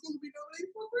probably still be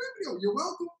nominated for a Grammy. You're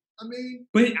welcome.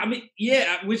 I mean,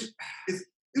 yeah, which it's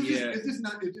just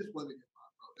not. It just wasn't hip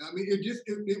hop, bro. I mean,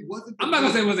 it wasn't. I'm not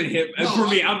gonna say it wasn't hip for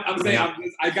me. I'm saying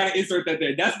I gotta insert that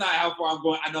there. That's not how far I'm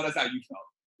going. I know that's how you felt.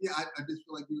 Yeah, I just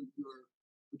feel like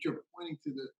you're pointing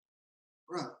to the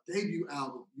debut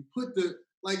album. You put the.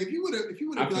 Like if you would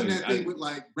have done that thing with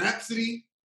like Rhapsody,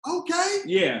 okay.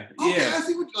 Yeah. Okay, yeah. I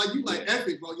see what you like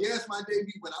epic, bro. Yeah, it's my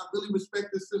debut, but I really respect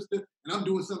this sister and I'm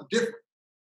doing something different.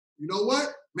 You know what?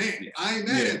 Man, I ain't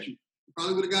mad at you. You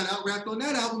probably would have got out-rapped on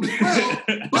that album as well.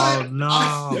 But oh no.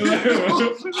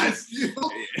 I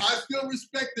still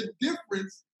respect the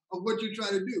difference of what you're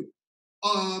trying to do.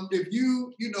 if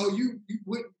you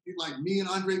wouldn't be like me and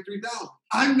Andre 3000.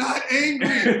 I'm not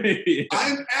angry. Yeah.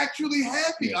 I'm actually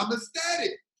happy. Yeah. I'm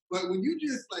ecstatic. But when you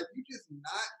just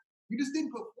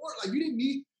didn't put forth, like you didn't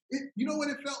need it. You know what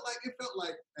it felt like? It felt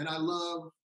like, and I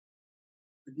love,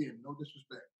 again, no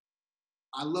disrespect,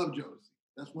 I love Jodeci.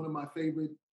 That's one of my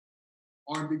favorite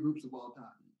R&B groups of all time.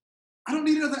 I don't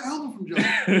need another album from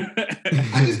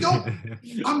Jodeci. I just don't.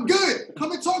 I'm good.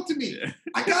 Come and talk to me.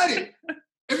 I got it.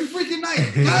 Every freaking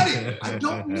night. Got it. I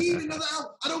don't need another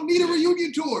album. I don't need a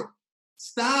reunion tour.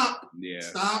 Stop. Yeah.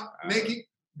 Stop making.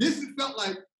 This felt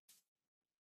like,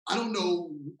 I don't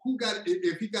know who got it,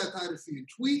 if he got tired of seeing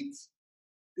tweets,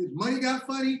 his money got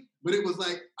funny, but it was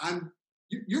like,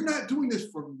 you're not doing this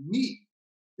for me.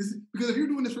 Because if you're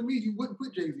doing this for me, you wouldn't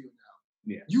put Jay-Z on the album.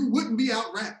 Yeah. You wouldn't be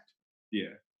out-rapped.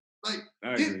 Yeah. Like,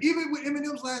 I agree. even with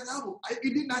Eminem's last album,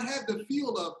 it did not have the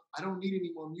feel of, I don't need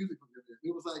any more music from this.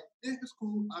 It was like, it's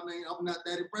cool. I mean, I'm not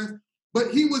that impressed. But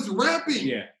he was rapping.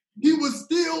 Yeah. He was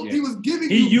still, he was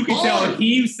giving you can bars. tell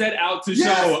he set out to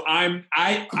show I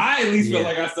at least feel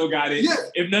like I still got it. Yes.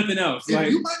 If nothing else. And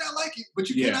Like, you might not like it, but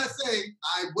you cannot say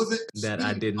I wasn't that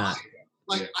I did not.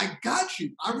 Like, I got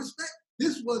you. I respect.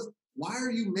 This was, why are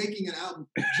you making an album?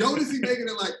 Jodeci making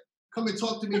it like, come and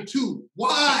talk to me too.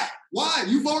 Why? Why?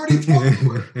 You've already talked to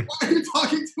her. Why are you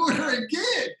talking to her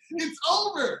again? It's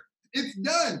over. It's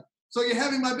done. So you're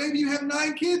having my baby. You have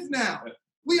 9 kids now.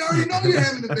 We already know you're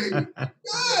having a baby.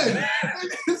 Good.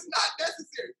 It's not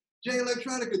necessary. Jay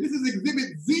Electronica, this is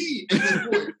Exhibit Z at this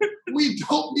point. We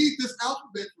don't need this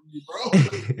alphabet from you, bro.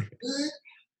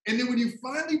 And then when you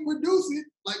finally produce it,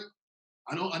 like,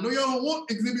 I know y'all don't want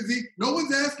Exhibit Z. No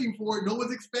one's asking for it. No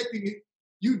one's expecting it.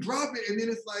 You drop it, and then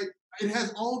it's like, it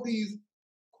has all these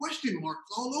question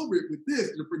marks all over it with this,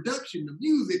 the production, the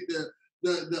music,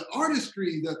 the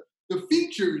artistry, the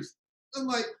features. I'm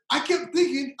like, I kept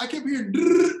hearing,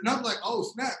 and I'm like, oh,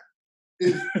 snap.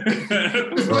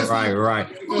 Right.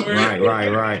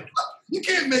 You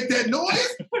can't make that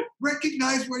noise.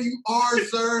 Recognize where you are,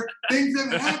 sir. Things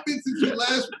have happened since you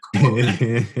last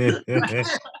recorded.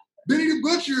 Benny the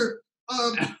Butcher.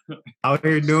 Out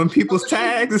here doing people's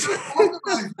tags. You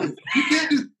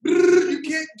can't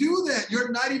do that.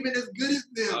 You're not even as good as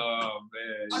them. oh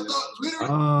man. I thought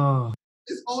literally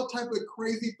it's all type of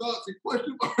crazy thoughts and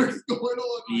question marks going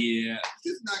on. Yeah. It's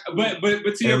just not cool.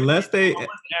 But to your unless they, I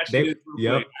did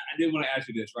want to ask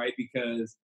you this, right?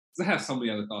 Because I have so many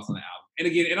other thoughts on the album. And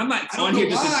again, and I'm not on here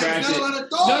just to trash it.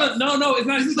 No, it's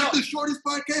not. This is like the shortest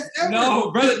podcast ever.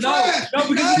 No, brother, no,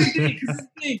 because it's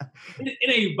in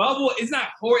a bubble, it's not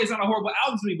horror. It's not a horrible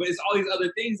album to me, but it's all these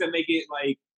other things that make it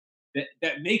like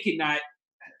that make it not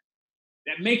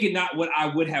what I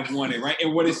would have wanted, right?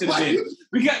 And what it should have been.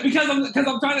 Because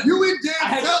I'm trying to. You and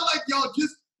Dan felt like y'all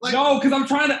just like no, because I'm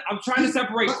trying to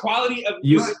separate quality of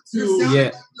music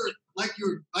to like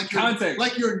your context.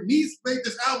 Like your niece made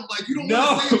this album. Like you don't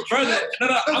want to say brother.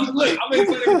 No. I'm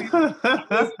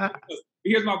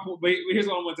here's my point. Here's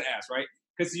what I want to ask, right?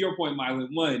 Because to your point, Mylan,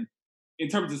 one, in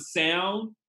terms of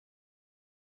sound,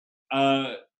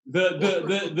 the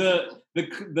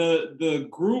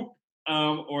group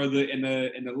or the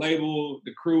label,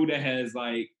 the crew that has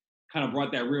like kind of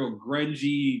brought that real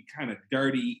grungy, kind of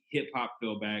dirty hip hop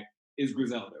feel back is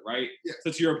Griselda, right? Yeah.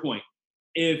 So to your point,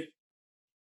 if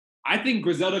I think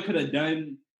Griselda could have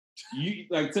done,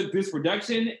 took this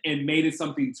production and made it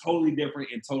something totally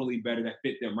different and totally better that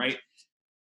fit them, right?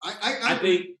 I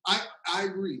think I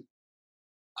agree.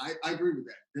 I agree with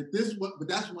that.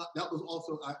 That was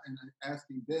also and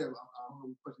asking Dev. I don't know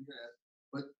what question you asked,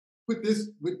 but put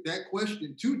this with that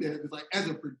question to Dev is like, as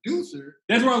a producer,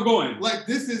 that's where I'm going. Like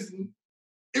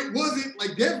it wasn't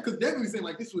like Dev, because Dev was saying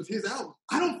like this was his album.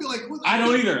 I don't feel like it was. I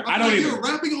don't either. You're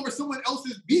rapping over someone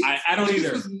else's beat. I don't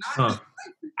either. This was not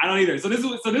I don't either. So this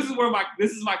is where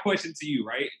this is my question to you,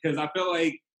 right? Because I feel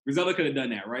like Griselda could have done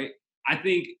that, right? I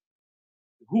think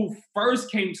who first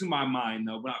came to my mind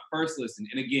though when I first listened,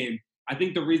 and again, I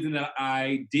think the reason that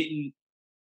I didn't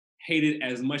hate it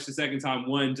as much the second time,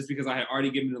 one, just because I had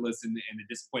already given it a listen and the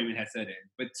disappointment had set in,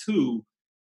 but two,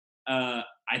 I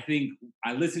think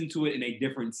I listened to it in a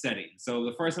different setting. So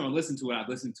the first time I listened to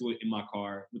it in my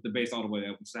car with the bass all the way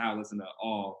up, which is how I listen to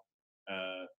all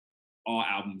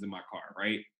albums in my car,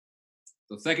 right?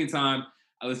 So second time,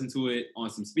 I listened to it on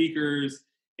some speakers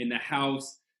in the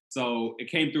house, so it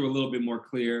came through a little bit more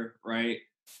clear, right?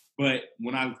 But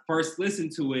when I first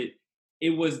listened to it, it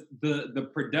was the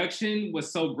production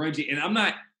was so grungy, and I'm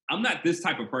not this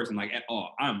type of person like at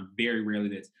all. I'm very rarely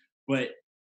this, but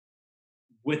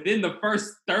within the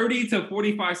first 30 to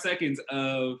 45 seconds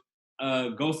of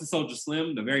Ghost of Soulja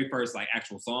Slim, the very first like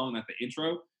actual song, not the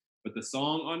intro, but the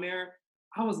song on there,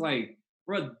 I was like,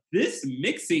 bro, this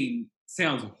mixing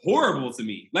sounds horrible to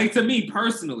me. Like to me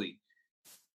personally.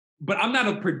 But I'm not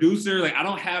a producer. Like I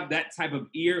don't have that type of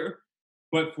ear.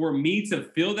 But for me to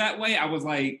feel that way, I was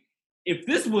like, if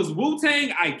this was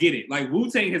Wu-Tang, I get it. Like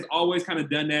Wu-Tang has always kind of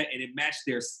done that and it matched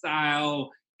their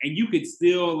style. And you could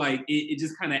still like it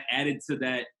just kind of added to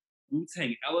that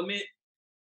Wu-Tang element.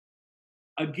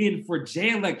 Again, for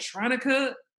Jay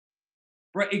Electronica,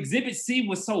 bro, Exhibit C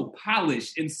was so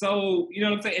polished and so, you know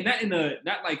what I'm saying? And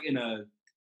not like in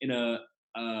a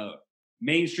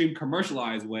mainstream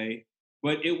commercialized way,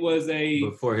 but it was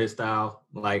But for his style,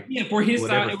 like for his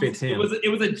whatever style, fits him. it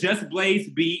was a Just Blaze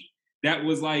beat that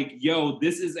was like, yo,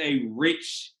 this is a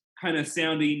rich kind of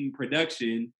sounding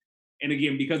production. And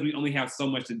again, because we only have so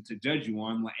much to judge you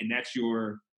on, like, and that's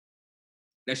your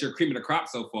cream of the crop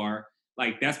so far.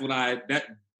 Like that's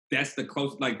the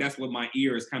close, like that's what my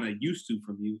ear is kind of used to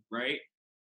from you, right?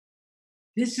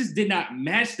 This just did not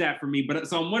match that for me. But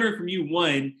so I'm wondering from you,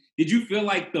 one, did you feel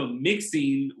like the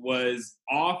mixing was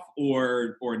off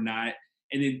or not?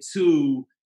 And then two,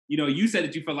 you know, you said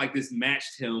that you felt like this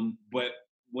matched him, but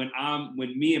when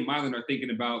me and Mylan are thinking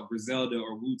about Griselda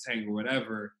or Wu-Tang or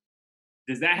whatever,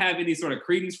 does that have any sort of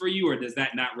credence for you, or does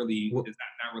that not really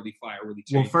fly or really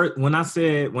change? Well, first, when I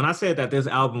said that this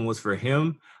album was for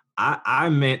him, I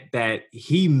meant that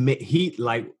he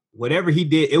like whatever he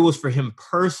did, it was for him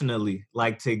personally,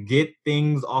 like to get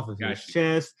things off of his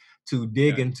chest, to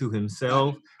dig into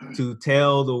himself, to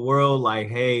tell the world like,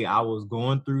 hey, I was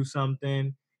going through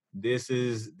something. This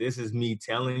is me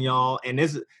telling y'all, and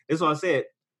this is what I said.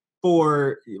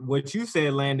 For what you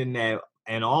said, Landon, that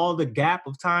and all the gap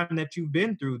of time that you've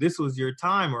been through, this was your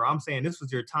time, or I'm saying this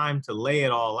was your time to lay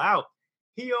it all out.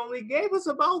 He only gave us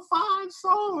about 5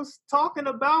 songs talking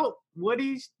about what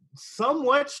he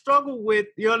somewhat struggled with.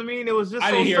 You know what I mean? It was just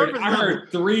I heard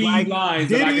 3 lines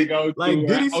that I could go like, through.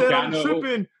 Diddy said, I'm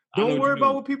tripping. Don't worry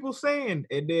about what people saying.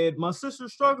 And then my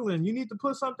sister's struggling. You need to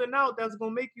put something out that's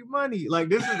going to make you money. Like,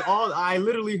 this is all, I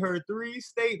literally heard 3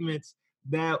 statements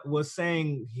that was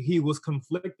saying he was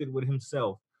conflicted with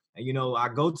himself. And, you know, I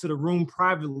go to the room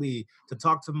privately to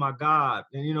talk to my God,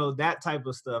 and, you know, that type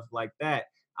of stuff like that.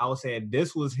 I was saying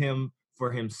this was him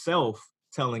for himself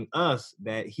telling us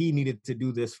that he needed to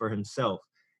do this for himself.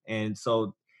 And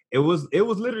so it was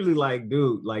literally like,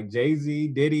 dude, like Jay-Z,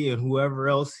 Diddy, and whoever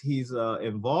else he's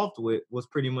involved with was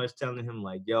pretty much telling him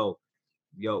like, yo,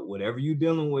 whatever you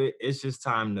dealing with, it's just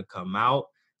time to come out.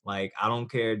 Like, I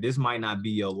don't care. This might not be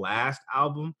your last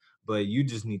album, but you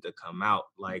just need to come out.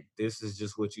 Like, this is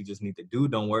just what you just need to do.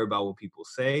 Don't worry about what people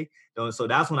say. So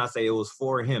that's when I say it was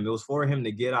for him. It was for him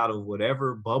to get out of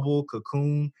whatever bubble,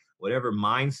 cocoon, whatever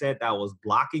mindset that was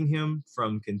blocking him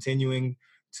from continuing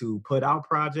to put out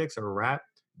projects or rap.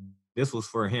 This was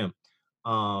for him.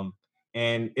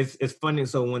 And it's funny.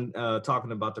 So when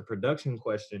talking about the production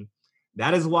question,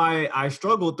 that is why I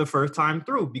struggled the first time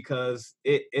through, because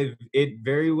it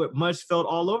very much felt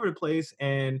all over the place.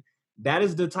 And that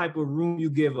is the type of room you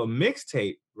give a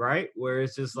mixtape, right? Where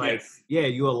it's just like, yeah,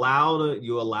 you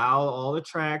allow all the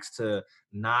tracks to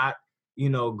not, you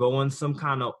know, go in some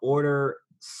kind of order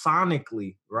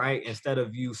sonically, right? Instead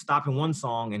of you stopping one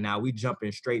song and now we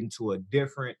jumping straight into a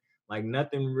different, like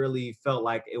nothing really felt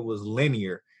like it was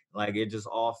linear. Like it just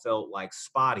all felt like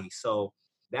spotty. So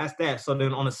that's that. So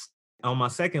then on my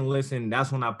second listen,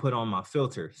 that's when I put on my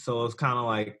filter. So it's kind of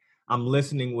like I'm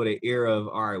listening with an ear of,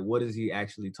 all right, what is he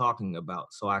actually talking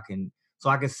about? So I can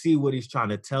see what he's trying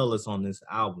to tell us on this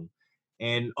album.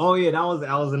 And oh yeah, that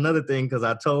was another thing, because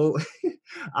I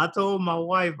told my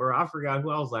wife, or I forgot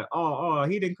who, I was like, oh,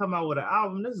 he didn't come out with an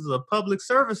album. This is a public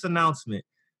service announcement.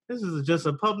 This is just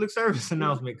a public service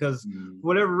announcement, because for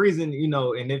whatever reason, you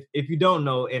know, and if you don't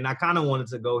know, and I kind of wanted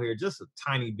to go here just a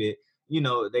tiny bit, you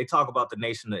know, they talk about the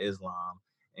Nation of Islam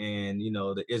and, you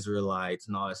know, the Israelites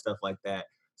and all that stuff like that.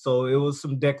 So it was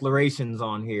some declarations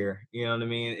on here, you know what I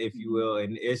mean, if you will.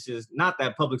 And it's just not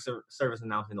that public service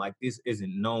announcement, like this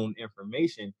isn't known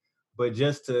information, but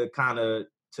just to kind of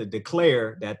to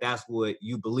declare that that's what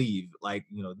you believe. Like,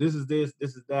 you know, this is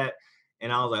that.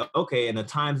 And I was like, okay, and the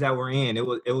times that we're in, it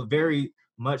was very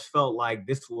much felt like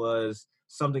this was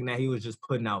something that he was just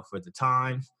putting out for the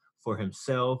times, for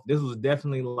himself. This was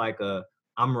definitely like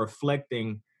I'm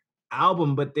reflecting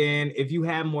album. But then if you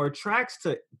had more tracks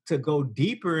to go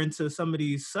deeper into some of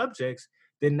these subjects,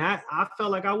 then that I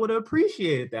felt like I would have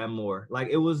appreciated that more. Like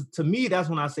it was, to me, that's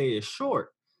when I say it's short.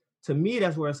 To me,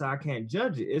 that's where I say I can't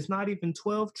judge it. It's not even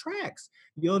 12 tracks.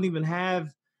 You don't even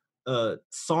have a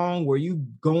song where you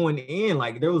going in.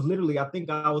 Like there was literally, I think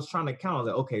I was trying to count. I was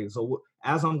like, okay, so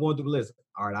as I'm going through the list,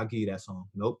 all right, I'll give you that song.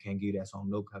 Nope, can't give you that song.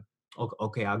 Nope.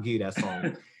 Okay, I'll give you that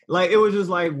song. Like, it was just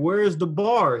like, where's the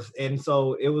bars? And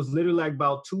so it was literally like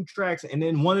about 2 tracks. And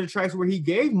then one of the tracks where he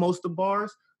gave most of the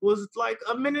bars was like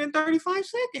 1 minute and 35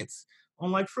 seconds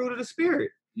on like Fruit of the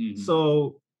Spirit. Mhm.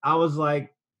 So I was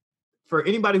like, for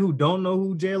anybody who don't know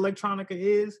who Jay Electronica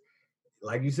is,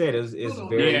 like you said, it's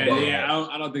very bad. Yeah,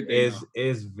 I don't think they know.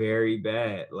 It's very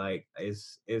bad. Like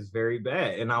it's very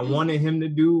bad. And I wanted him to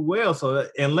do well. So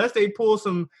unless they pull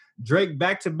some Drake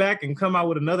back to back and come out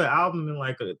with another album in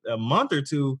like a month or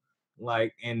two,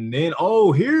 like, and then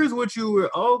here's what you were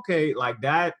okay, like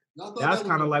that. That's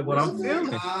kind of like what I'm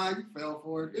feeling. You fell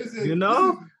for it. You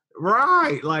know,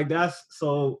 right? Like that's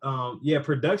so. Yeah,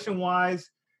 production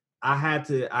wise, I had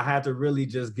to really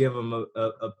just give him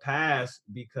a pass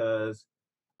because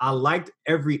I liked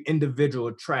every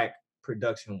individual track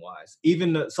production wise.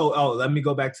 Even let me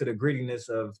go back to the grittiness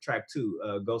of track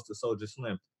 2, Ghost of Soulja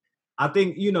Slim. I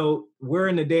think, we're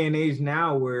in a day and age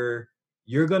now where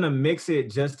you're going to mix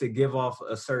it just to give off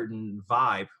a certain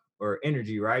vibe or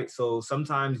energy, right? So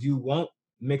sometimes you won't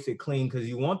mix it clean because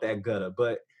you want that gutter.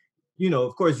 But,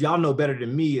 of course, y'all know better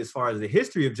than me as far as the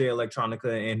history of Jay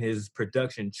Electronica and his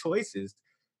production choices.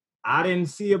 I didn't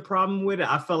see a problem with it.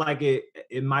 I felt like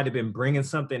it might have been bringing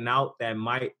something out that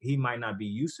he might not be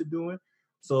used to doing.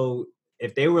 So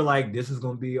if they were like, this is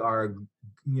going to be our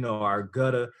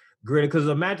gutter grid, because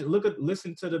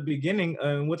listen to the beginning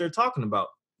and what they're talking about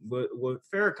with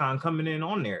Farrakhan coming in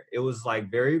on there. It was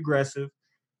like very aggressive,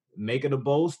 making a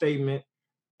bold statement,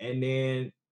 and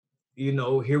then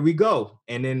here we go.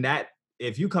 And then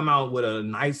if you come out with a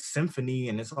nice symphony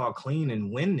and it's all clean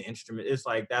and wind instrument, it's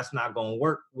like, that's not going to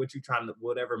work.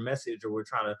 Whatever message or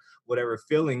whatever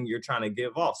feeling you're trying to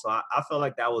give off. So I felt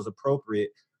like that was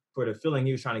appropriate for the feeling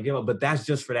he was trying to give off, but that's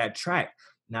just for that track.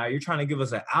 Now you're trying to give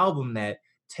us an album that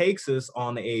takes us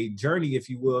on a journey, if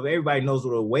you will. Everybody knows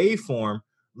what a waveform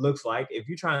looks like. If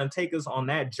you're trying to take us on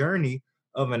that journey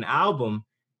of an album,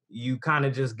 you kind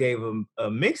of just gave them a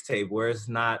mixtape where it's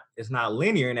not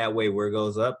linear in that way, where it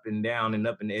goes up and down and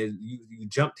up, and you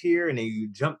jumped here and then you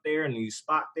jump there and you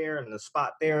spot there and the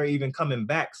spot there, even coming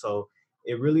back. So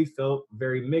it really felt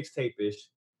very mixtape-ish,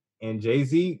 and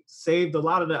Jay-Z saved a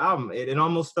lot of the album. It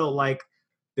almost felt like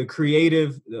the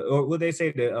creative, or what they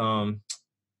say, the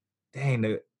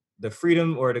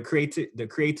freedom or the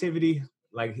creativity.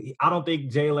 Like, I don't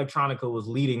think Jay Electronica was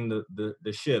leading the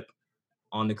ship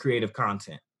on the creative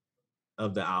content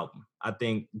of the album. I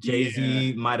think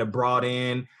Jay-Z might have brought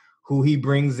in who he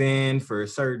brings in for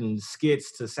certain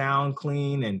skits to sound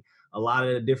clean, and a lot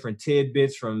of the different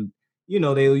tidbits from,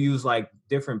 they'll use like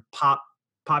different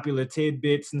popular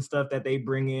tidbits and stuff that they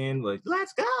bring in, like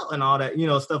let's go and all that,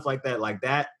 stuff like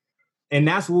that. And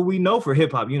that's what we know for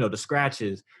hip hop, the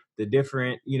scratches, the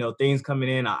different, things coming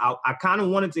in. I kind of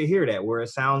wanted to hear that, where it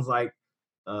sounds like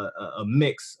a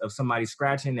mix of somebody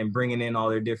scratching and bringing in all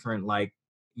their different, like,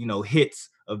 hits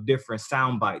of different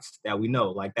sound bites that we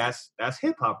know. Like that's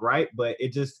hip hop, right? But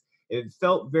it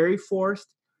felt very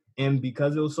forced, and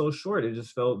because it was so short, it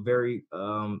just felt very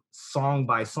song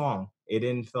by song. It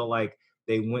didn't feel like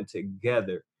they went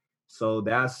together. So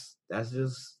that's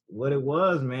just what it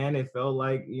was, man. It felt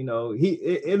like,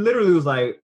 it literally was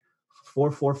like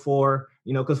 444,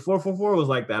 because 444 was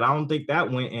like that. I don't think that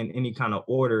went in any kind of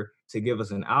order to give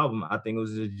us an album. I think it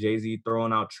was just Jay-Z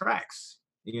throwing out tracks,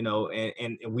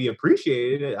 and we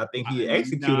appreciated it. I think he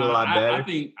executed a lot better.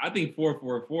 I think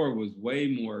 444 was way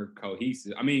more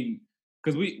cohesive. I mean,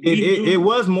 because it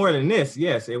was more than this.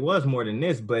 Yes, it was more than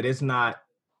this, but it's not.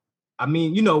 I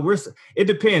mean, it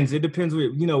depends. It depends.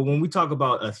 When we talk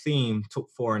about a theme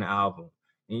for an album,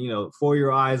 and For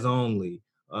Your Eyes Only,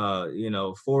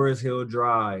 Forest Hill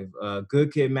Drive,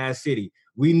 Good Kid, Mad City.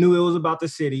 We knew it was about the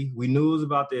city. We knew it was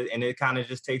about this, and it kind of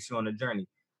just takes you on a journey.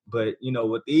 But,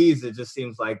 with these, it just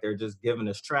seems like they're just giving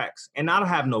us tracks. And I don't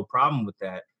have no problem with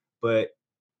that. But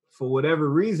for whatever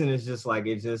reason, it's just like,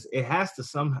 it has to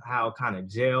somehow kind of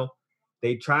gel.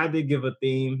 They tried to give a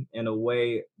theme in a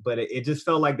way, but it just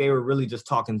felt like they were really just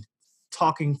talking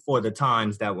for the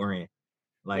times that we're in.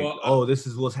 Like, this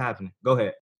is what's happening. Go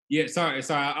ahead. Yeah, sorry.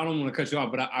 I don't want to cut you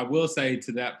off, but I will say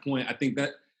to that point, I think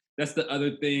that's the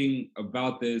other thing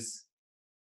about this.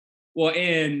 Well,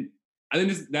 and I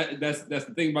think that's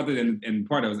the thing about it, and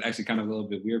part that was actually kind of a little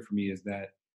bit weird for me is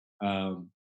that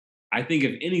I think,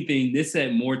 if anything, this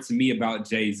said more to me about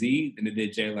Jay-Z than it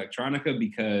did Jay Electronica,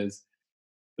 because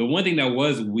the one thing that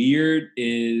was weird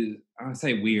is, I don't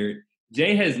say weird,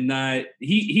 Jay has not,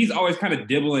 he's always kind of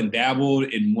dibble and dabbled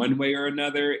in one way or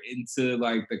another into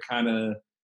like the kind of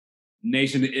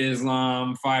Nation of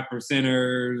Islam,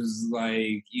 5%ers,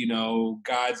 like,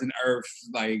 gods and earth,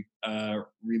 like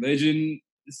religion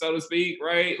so to speak,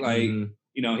 right? Like, Mhm.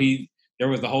 you know, there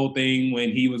was the whole thing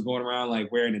when he was going around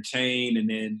like wearing a chain, and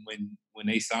then when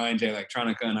they signed Jay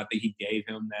Electronica, and I think he gave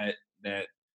him that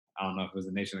I don't know if it was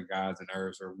the Nation of Gods and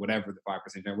Earths or whatever, the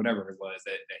 5%, whatever it was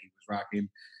that he was rocking.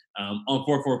 On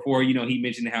 444, you know, he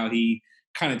mentioned how he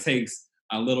kind of takes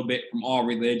a little bit from all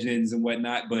religions and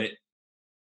whatnot, but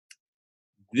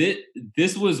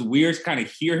this was weird to kind of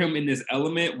hear him in this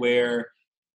element where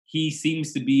he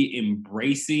seems to be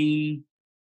embracing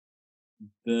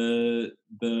the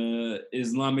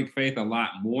Islamic faith a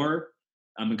lot more,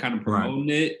 and kind of Right. promoting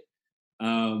it,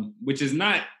 which is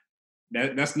not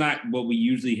that's not what we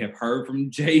usually have heard from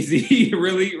Jay-Z,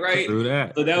 really, right? True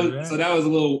that. So True that. that was a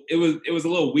little it was a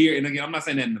little weird. And again, I'm not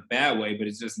saying that in a bad way, but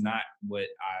it's just not what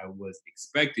I was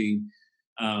expecting.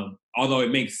 Although it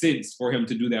makes sense for him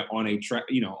to do that on a track,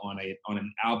 you know, on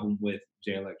an album with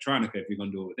Jay Electronica if you're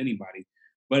gonna do it with anybody.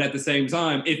 But at the same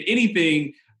time, if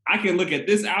anything, I can look at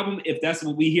this album, if that's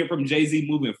what we hear from Jay-Z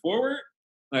moving forward.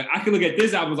 Like I can look at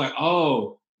this album like,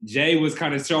 oh, Jay was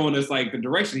kind of showing us like the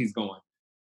direction he's going.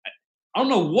 I don't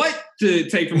know what to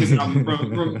take from this album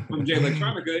from Jay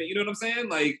Electronica. You know what I'm saying?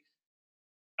 Like,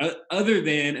 other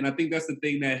than, and I think that's the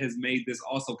thing that has made this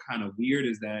also kind of weird,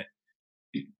 is that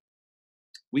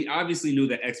we obviously knew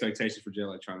that expectations for Jay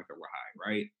Electronica were high,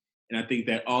 right? And I think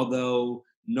that although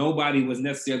nobody was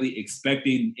necessarily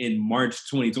expecting in March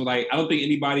 2020, like I don't think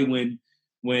anybody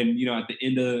when you know at the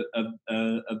end of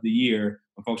the year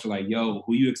when folks are like, "Yo,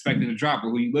 who you expecting to drop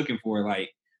or who you looking for?" Like,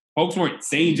 folks weren't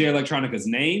saying Jay Electronica's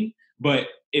name. But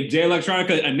if Jay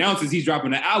Electronica announces he's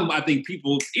dropping an album, I think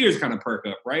people's ears kind of perk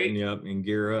up, right? Yep, and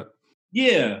gear up.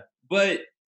 Yeah, but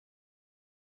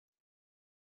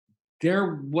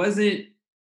there wasn't.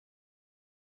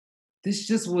 This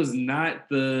just was not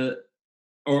the,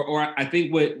 or I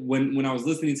think when I was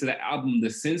listening to the album,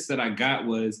 the sense that I got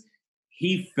was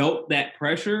he felt that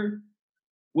pressure,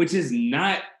 which is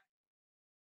not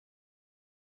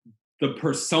the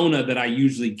persona that I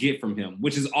usually get from him,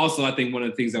 which is also, I think, one of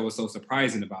the things that was so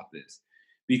surprising about this.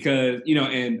 Because, you know,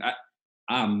 and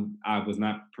I was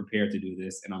not prepared to do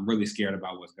this, and I'm really scared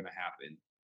about what's going to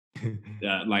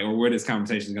happen, like, or where this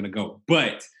conversation is going to go.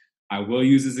 But I will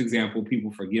use this example.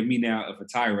 People forgive me now if a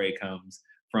tirade comes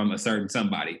from a certain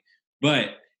somebody.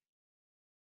 But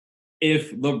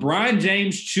if LeBron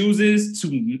James chooses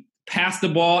to pass the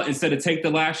ball instead of take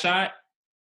the last shot,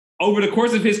 over the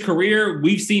course of his career,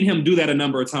 we've seen him do that a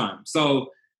number of times.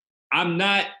 So I'm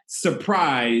not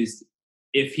surprised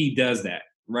if he does that,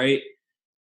 right?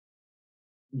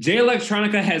 Jay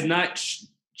Electronica has not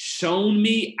shown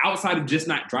me, outside of just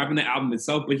not dropping the album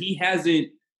itself, but he hasn't,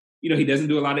 you know, he doesn't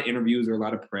do a lot of interviews or a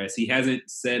lot of press. He hasn't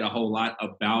said a whole lot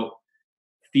about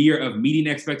fear of meeting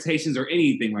expectations or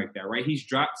anything like that, right? He's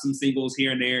dropped some singles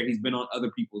here and there. He's been on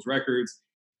other people's records.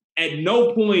 At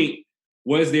no point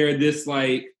was there this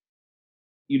like,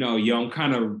 you know, yo, I'm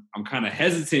kind of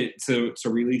hesitant to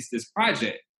release this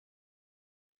project.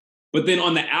 But then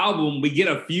on the album, we get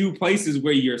a few places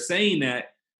where you're saying that,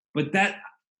 but that,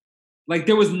 like,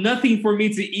 there was nothing for me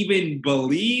to even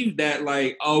believe that,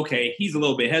 like, okay, he's a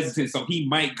little bit hesitant, so he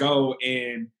might go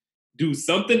and do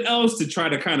something else to try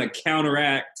to kind of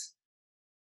counteract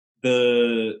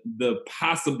the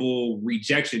possible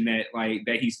rejection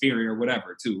that he's fearing or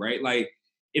whatever, too, right? Like,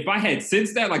 if I had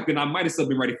sensed that, like, then I might have still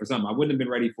been ready for something. I wouldn't have been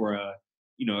ready for a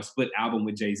split album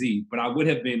with Jay-Z, but I would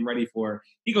have been ready for,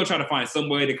 he gonna try to find some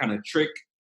way to kind of trick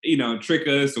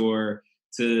us, or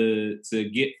to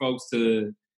get folks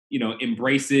to,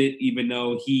 embrace it, even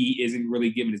though he isn't really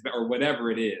giving his best, or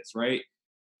whatever it is, right?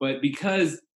 But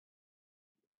because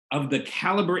of the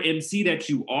caliber MC that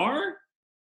you are,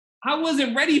 I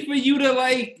wasn't ready for you to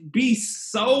like be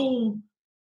so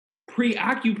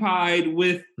preoccupied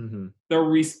with the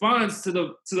response to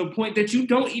the point that you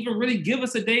don't even really give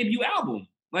us a debut album.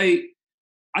 Like,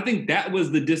 I think that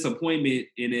was the disappointment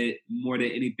in it more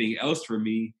than anything else for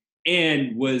me,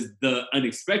 and was the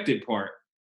unexpected part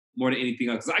more than anything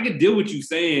else. Because I could deal with you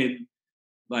saying,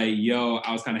 like, yo,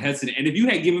 I was kind of hesitant. And if you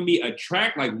had given me a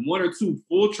track, like one or two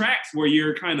full tracks where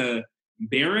you're kind of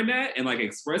bearing that and like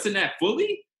expressing that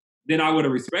fully, then I would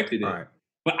have respected it. Right.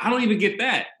 But I don't even get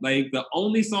that. Like, the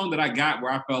only song that I got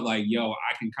where I felt like, yo,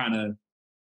 I can kind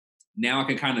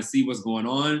of see what's going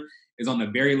on is on the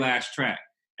very last track.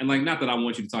 And like, not that I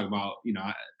want you to talk about,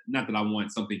 not that I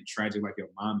want something tragic like your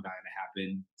mom dying to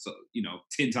happen, so,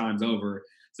 10 times over,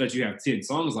 so that you have 10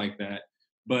 songs like that.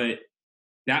 But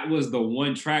that was the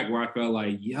one track where I felt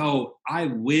like, yo, I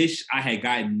wish I had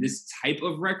gotten this type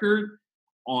of record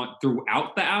on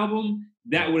throughout the album.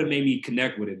 That would have made me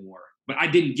connect with it more. But I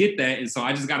didn't get that, and so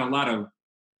I just got a lot of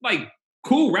like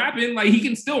cool rapping. Like, he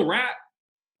can still rap,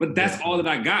 But that's all that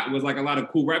I got was like a lot of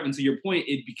cool rap. And to your point,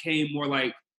 it became more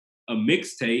like a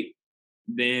mixtape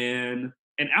than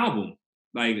an album,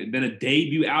 like than a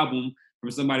debut album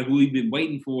from somebody who we've been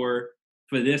waiting for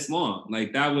this long.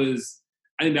 Like I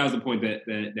think that was the point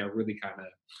that really kind of,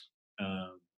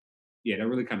 that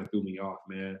really kind of threw me off,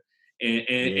 man.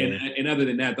 And other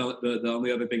than that, the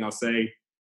only other thing I'll say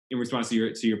in response to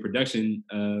your production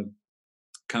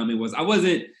comment was I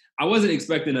wasn't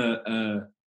expecting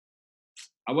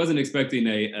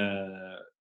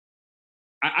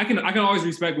I can always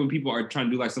respect when people are trying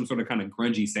to do like some sort of kind of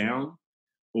grungy sound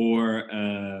or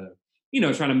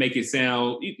trying to make it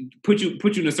sound put you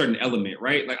in a certain element,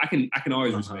 right? Like I can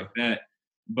always respect that.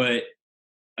 But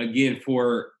again,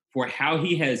 for how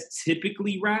he has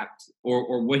typically rapped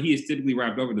or what he has typically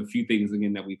rapped over the few things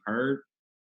again that we've heard,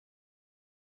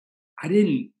 I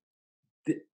didn't.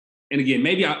 And again,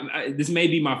 maybe this may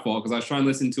be my fault because I was trying to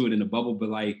listen to it in a bubble, but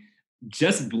like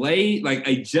Just Blaze, like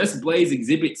a Just Blaze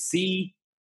Exhibit C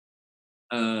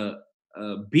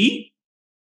beat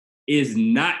is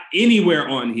not anywhere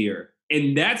on here.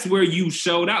 And that's where you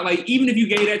showed out. Like, even if you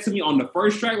gave that to me on the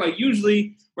first track, like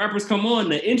usually rappers come on,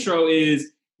 the intro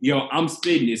is, yo, I'm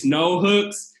spitting. It's no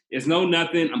hooks. It's no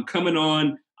nothing. I'm coming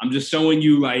on. I'm just showing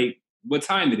you like what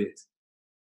time it is.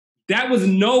 That was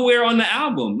nowhere on the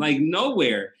album, like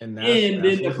nowhere. And then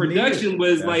the production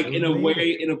was like in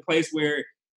a place where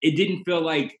it didn't feel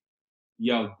like,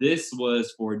 yo, this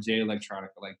was for Jay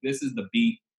Electronica. Like this is the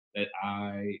beat that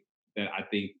I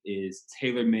think is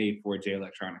tailor-made for Jay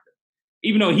Electronica.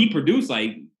 Even though he produced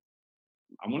like,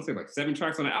 I want to say like 7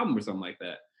 tracks on the album or something like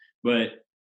that. But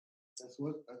that's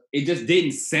what it just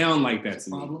didn't sound like that to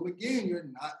me. Problem again, you're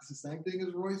not. It's the same thing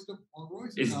as Royce on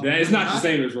Royce. It's not the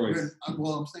same as Royce.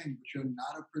 Well, I'm saying, but you're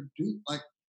not a producer. Like,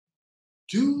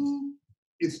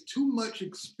 it's too much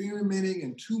experimenting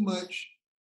and too much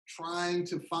trying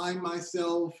to find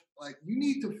myself. Like, you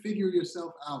need to figure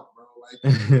yourself out, bro. Like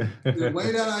the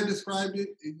way that I described it,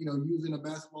 using a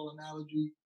basketball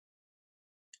analogy,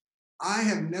 I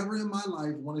have never in my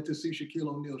life wanted to see Shaquille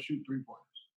O'Neal shoot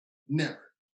 3-pointers.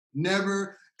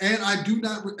 Never. And I do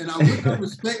not, and I would not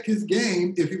respect his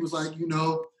game if he was like,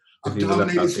 I've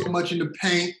dominated so much in the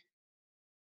paint,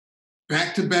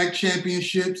 back-to-back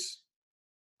championships.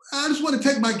 I just want to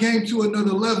take my game to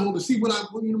another level to see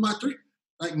my three.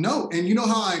 Like, no. And you know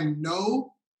how I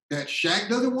know that Shaq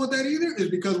doesn't want that either? Is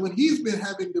because when he's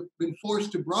been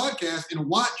forced to broadcast and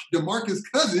watch DeMarcus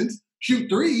Cousins shoot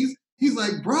threes, he's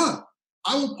like, bruh,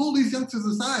 I will pull these youngsters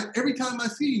aside every time I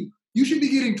see you. You should be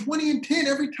getting 20 and 10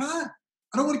 every time.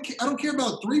 I don't care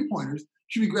about 3-pointers. You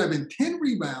should be grabbing 10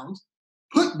 rebounds,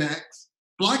 putbacks,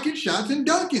 blocking shots, and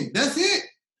dunking. That's it.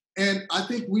 And I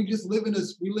think we live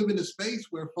in a space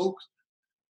where folks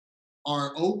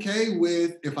are okay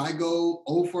with, if I go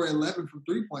 0 for 11 from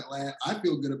 3-point land, I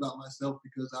feel good about myself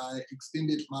because I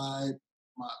extended my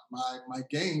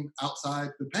game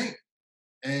outside the paint.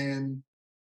 And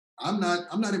I'm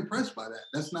not impressed by that.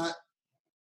 That's not.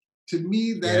 To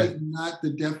me, that is not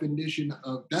the definition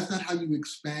of, that's not how you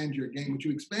expand your game. What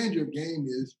you expand your game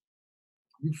is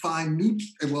you find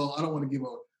I don't want to give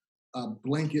a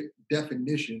blanket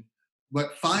definition,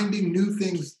 but finding new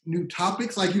things, new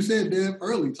topics, like you said, Dev,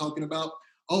 early, talking about,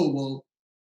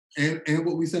 and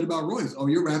what we said about Royce. Oh,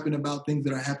 you're rapping about things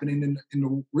that are happening in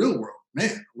the real world.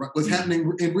 Man, what's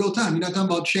happening in real time. You're not talking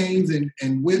about chains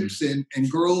and whips and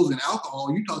girls and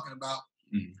alcohol. You're talking about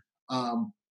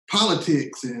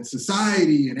politics and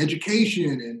society and education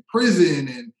and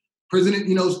prison,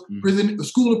 the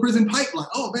school to prison pipeline.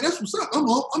 Oh man, that's what's up.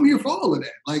 I'm here for all of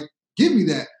that. Like, give me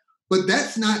that. But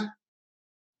that's not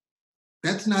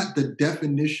the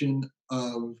definition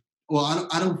of. Well,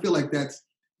 I don't feel like that's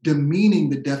demeaning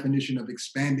the definition of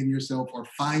expanding yourself or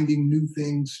finding new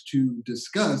things to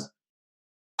discuss.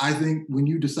 I think when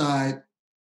you decide,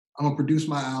 I'm gonna produce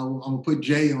my album, I'm gonna put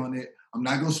Jay on it, I'm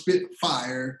not gonna spit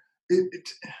fire.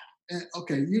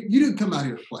 Okay, you didn't come out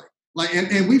here to play. Like,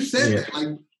 and we've said that. Like,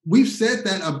 we've said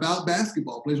that about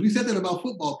basketball players. We said that about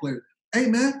football players. Hey,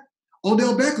 man,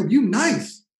 Odell Beckham, you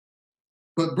nice.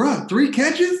 But, bruh, 3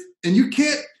 catches and you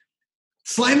can't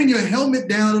slamming your helmet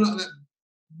down and all that.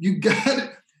 You got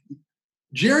it.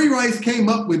 Jerry Rice came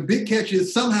up with big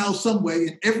catches somehow, some way.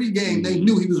 In every game, they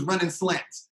knew he was running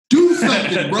slants. Do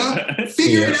something, bruh.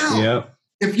 Figure it out. Yep.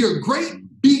 If you're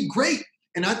great, be great.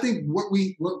 And I think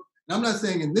and I'm not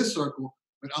saying in this circle,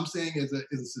 but I'm saying as a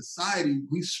society,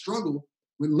 we struggle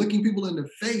with looking people in the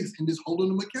face and just holding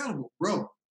them accountable. Bro,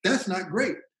 that's not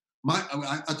great.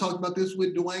 I talked about this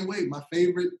with Dwayne Wade,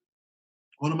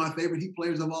 one of my favorite Heat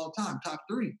players of all time, top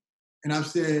 3. And I've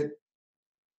said,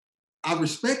 I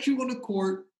respect you on the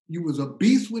court. You was a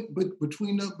beast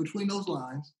between those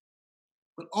lines.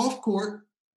 But off court,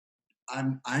 I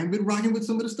ain't been rocking with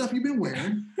some of the stuff you've been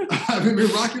wearing. I've been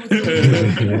rocking with some of the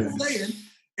stuff you've been saying.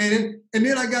 And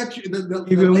then I got you. You've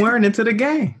been wearing it to the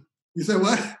game. You said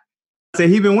what? I said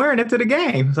he been wearing it to the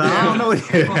game. So I don't know.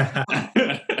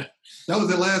 That was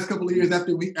the last couple of years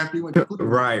after he went to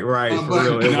Cleveland. Right. That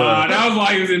was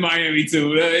why he was in Miami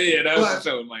too. That was the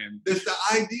show in Miami. It's the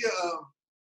idea of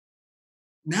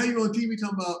now you're on TV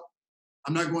talking about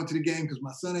I'm not going to the game because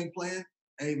my son ain't playing.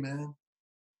 Hey man,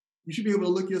 you should be able to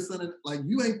look your son like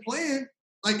you ain't playing.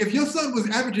 Like if your son was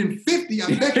averaging 50,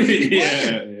 I bet you he'd be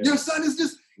playing. Yeah. Your son is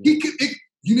just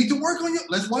you need to work on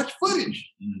let's watch footage.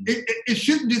 Mm-hmm. It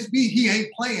shouldn't just be he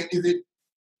ain't playing. Is it?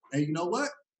 Hey, you know what?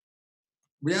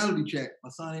 Reality check. My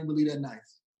son ain't really that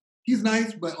nice. He's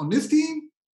nice, but on this team,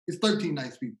 it's 13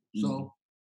 nice people. Mm-hmm. So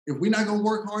if we're not gonna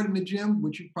work hard in the gym,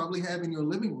 which you probably have in your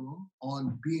living room,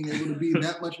 on being able to be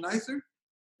that much nicer,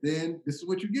 then this is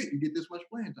what you get. You get this much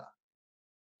playing time.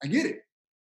 I get it.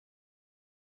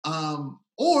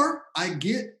 Or I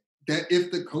get that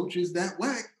if the coach is that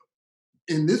whack,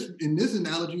 in this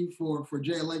analogy for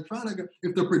Jay Electronica,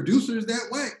 if the producer is that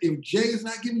whack, if Jay is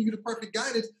not giving you the perfect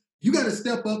guidance, you got to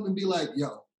step up and be like,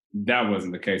 yo. That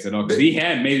wasn't the case at all. Because he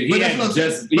had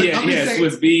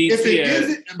Swiss Beats, he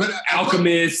had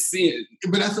Alchemist.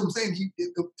 But that's what I'm saying.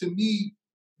 To me,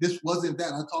 this wasn't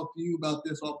that. I talked to you about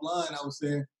this offline. I was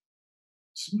saying,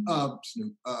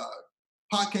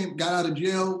 Pac got out of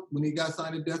jail when he got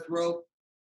signed to Death Row.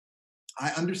 I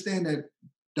understand that,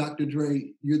 Dr.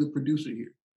 Dre, you're the producer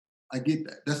here. I get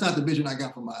that. That's not the vision I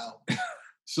got for my album.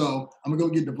 So I'm going to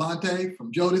go get Devontae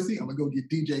from Jodeci. I'm going to go get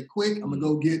DJ Quick. I'm going to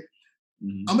go get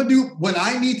I'm going to do what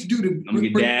I need to do to I'm going to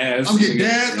get Daz. I'm going to get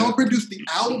Daz. I'm going to produce the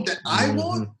album that I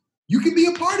want. You can be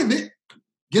a part of it.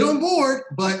 Get on board,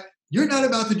 but you're not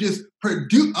about to just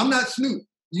produce. I'm not Snoop.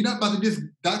 You're not about to just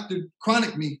Dr.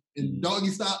 Chronic me and doggy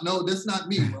style. No, that's not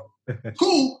me, bro.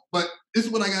 Cool, but this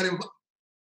is what I got involved.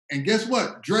 And guess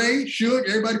what? Dre, Suge,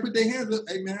 everybody put their hands up.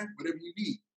 Hey, man, whatever you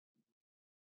need.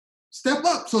 Step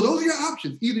up. So those are your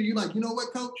options. Either you're like, you know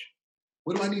what, coach?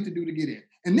 What do I need to do to get in?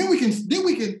 And then we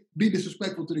can be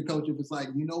disrespectful to the coach if it's like,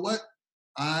 you know what?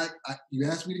 You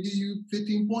asked me to give you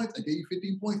 15 points. I gave you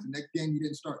 15 points. The next game you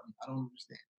didn't start me. I don't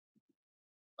understand.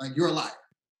 Like, you're a liar.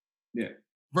 Yeah.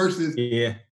 Versus,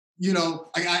 you know,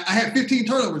 I had 15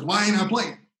 turnovers. Why ain't I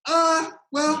playing?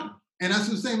 Well, and that's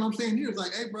the same I'm saying here. It's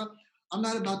like, hey, bro, I'm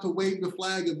not about to wave the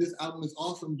flag of this album is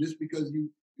awesome just because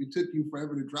it took you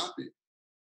forever to drop it.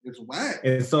 It's whack.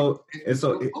 And so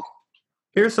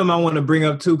here's something I want to bring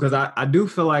up too, because I do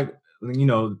feel like, you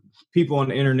know, people on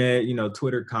the internet, you know,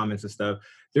 Twitter comments and stuff,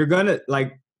 they're gonna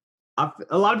like.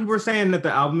 A lot of people are saying that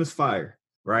the album is fire,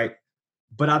 right?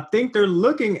 But I think they're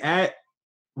looking at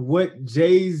what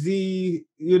Jay-Z,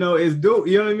 you know, is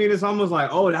doing. You know what I mean? It's almost like,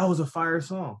 oh, that was a fire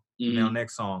song. Mm-hmm. Now,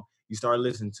 next song, you start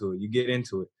listening to it, you get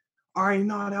into it. All right,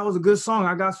 no, that was a good song.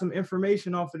 I got some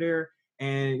information off of there,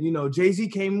 and you know, Jay-Z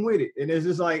came with it, and it's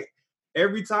just like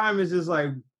every time it's just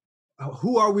like,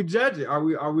 who are we judging?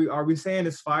 Are we saying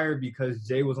it's fire because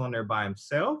Jay was on there by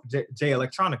himself? Jay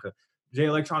Electronica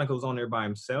was on there by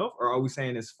himself, or are we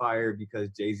saying it's fire because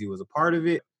Jay-Z was a part of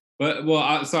it? But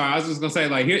I was just gonna say,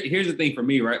 like, here's the thing for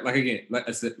me, right? Like again, like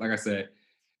I said,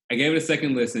 I gave it a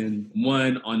second listen.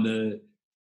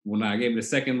 When I gave it a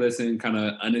second listen, kind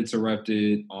of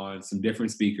uninterrupted on some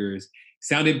different speakers,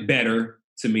 sounded better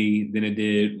to me than it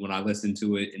did when I listened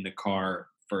to it in the car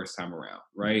first time around,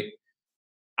 right?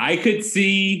 I could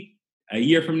see a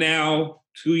year from now,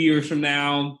 2 years from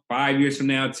now, 5 years from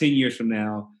now, 10 years from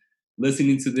now,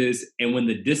 listening to this, and when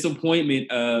the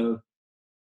disappointment of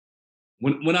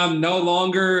when I'm no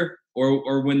longer,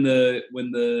 or when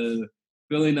the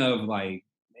feeling of like,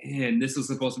 man, this was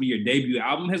supposed to be your debut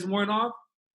album has worn off.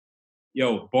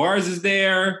 Yo, Bars is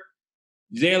there,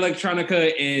 Jay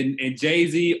Electronica and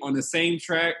Jay-Z on the same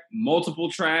track, multiple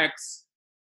tracks.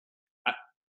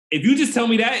 If you just tell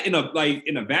me that in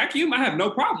a vacuum, I have no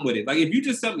problem with it. Like if you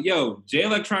just tell me, yo, Jay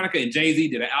Electronica and Jay-Z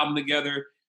did an album together.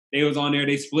 They was on there,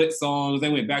 they split songs, they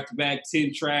went back to back,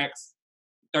 10 tracks,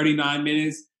 39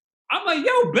 minutes. I'm like,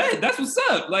 yo, bet, that's what's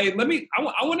up. Like, I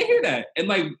want to hear that. And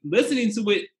like listening to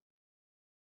it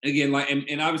again, like,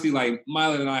 and obviously like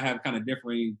Milo and I have kind of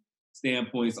differing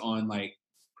standpoints on like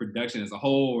production as a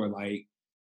whole, or like,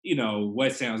 you know,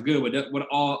 what sounds good, what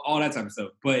all that type of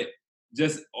stuff. But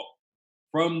just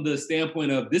from the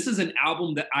standpoint of, this is an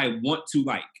album that I want to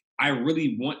like. I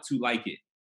really want to like it.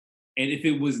 And if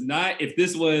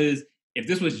this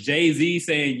was Jay-Z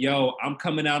saying, yo, I'm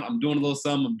coming out, I'm doing a little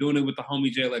something, I'm doing it with the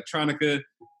homie Jay Electronica,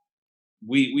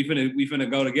 we finna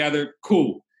go together,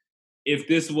 cool. if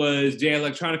this was Jay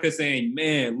Electronica saying,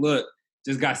 man, look,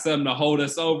 just got something to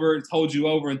hold you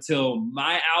over until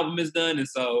my album is done. And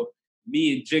so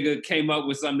me and Jigga came up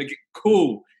with something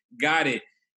cool, got it.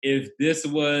 If this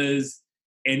was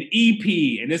an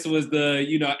EP and this was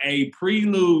a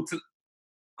prelude to,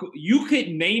 you could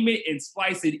name it and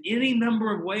splice it any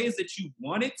number of ways that you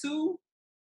wanted to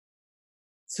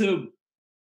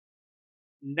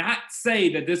not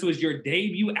say that this was your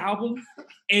debut album,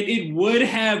 and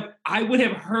I would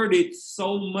have heard it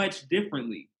so much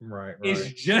differently. Right.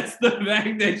 It's just the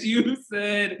fact that you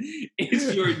said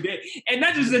it's your and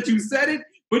not just that you said it,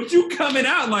 but you coming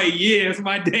out like, yeah, it's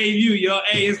my debut, yo.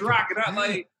 Hey, it's rocking out.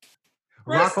 Like,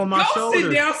 rock on my shoulder.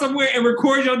 Sit down somewhere and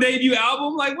record your debut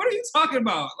album. Like, what are you talking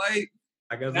about? Like,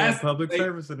 I guess that's a public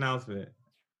service announcement.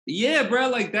 Yeah, bro.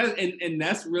 Like that, and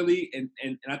that's really, and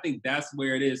I think that's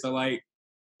where it is. So like,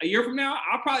 a year from now,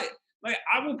 I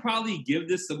will probably give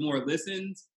this some more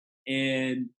listens,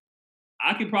 and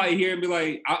I could probably hear and be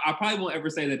like, I probably won't ever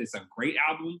say that it's a great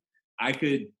album. I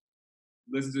could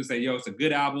listen to it and say, yo, it's a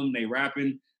good album. They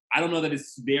rapping. I don't know that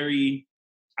it's I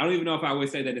don't even know if I would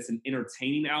say that it's an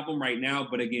entertaining album right now,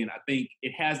 but again, I think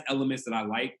it has elements that I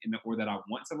like or that I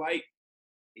want to like.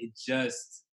 It's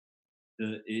just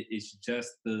the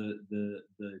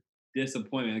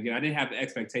disappointment. Again, I didn't have the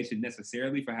expectation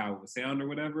necessarily for how it would sound or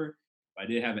whatever, but I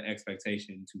did have an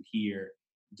expectation to hear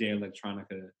Jay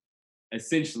Electronica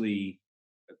essentially,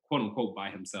 quote unquote, by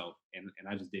himself, and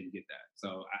I just didn't get that.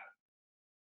 So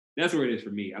that's where it is for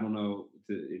me. I don't know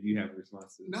if you have a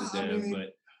response to that,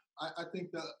 but I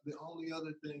think the only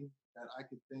other thing that I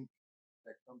could think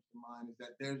that comes to mind is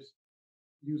that there's,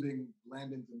 using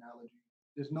Landon's analogy,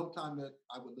 there's no time that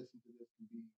I would listen to this and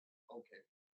be okay.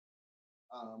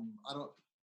 I don't,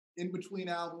 in between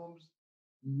albums,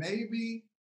 maybe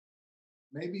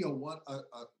a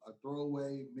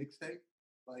throwaway mixtape.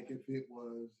 Like if it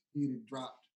was, he had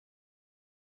dropped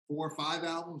 4 or 5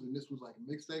 albums and this was like a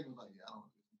mixtape, I was like, yeah, I don't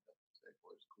want to listen to that mixtape,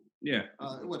 or it's cool. Yeah.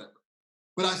 Whatever.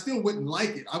 But I still wouldn't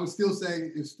like it. I would still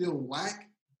say it's still whack.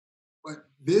 But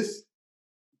this,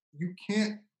 you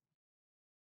can't,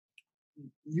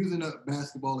 using up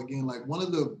basketball again, like one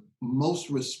of the most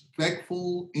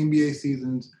respectful NBA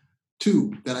seasons,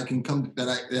 2 that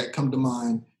come to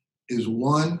mind is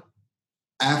one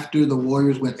after the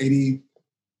Warriors went 73-9.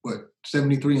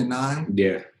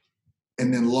 Yeah.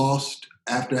 And then lost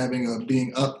after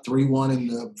being up 3-1 in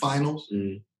the finals.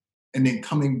 Mm. And then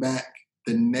coming back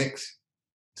the next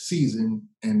season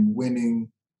and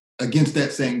winning against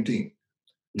that same team.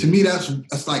 To me,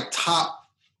 that's like top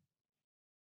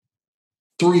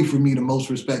 3 for me, the most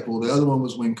respectful. The other one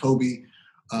was when Kobe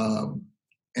and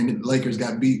the Lakers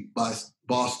got beat by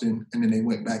Boston, and then they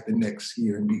went back the next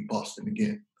year and beat Boston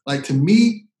again. Like, to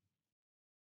me,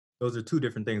 those are 2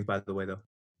 different things, by the way, though.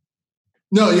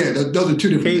 No, yeah, those are 2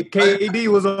 different things. KD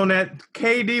was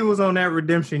on that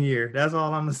redemption year. That's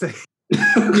all I'm gonna say.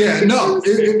 Yeah, no,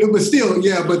 it was still,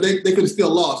 yeah, but they could have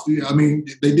still lost. I mean,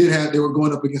 they were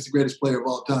going up against the greatest player of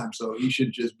all time, so he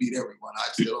should just beat everyone. I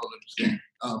still don't understand,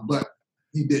 but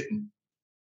he didn't,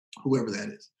 whoever that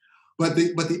is. But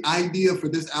the idea for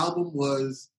this album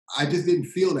was, I just didn't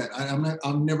feel that.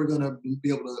 I'm never gonna be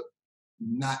able to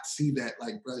not see that.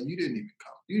 Like, brother, you didn't even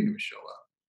come. You didn't even show up.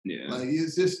 Yeah. Like,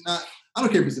 it's just not. I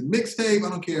don't care if it's a mixtape. I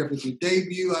don't care if it's a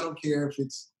debut. I don't care if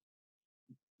it's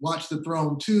Watch the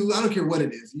Throne 2. I don't care what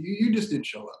it is. You just didn't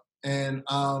show up. And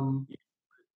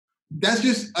that's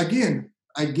just, again,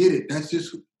 I get it. That's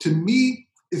just, to me,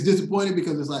 it's disappointing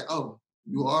because it's like, oh,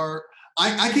 you are,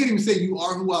 I can't even say you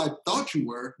are who I thought you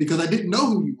were because I didn't know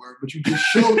who you were, but you just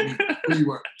showed me who you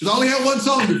were. Because I only had one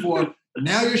song before.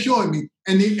 Now you're showing me.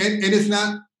 And it's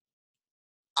not,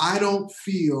 I don't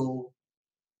feel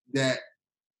that,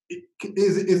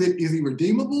 is he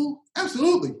redeemable?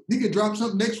 Absolutely. He could drop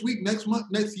something next week, next month,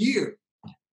 next year.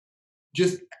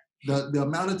 Just the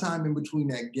amount of time in between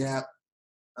that gap.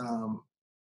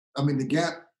 The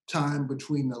gap time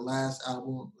between the last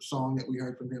album song that we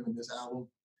heard from him and this album.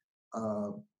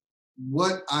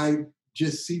 What I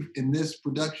just see in this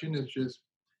production is just,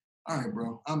 all right,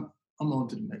 bro. I'm on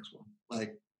to the next one.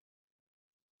 Like,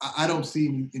 I don't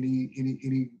see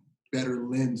any better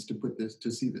lens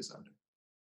to see this under.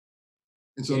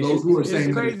 And so those who are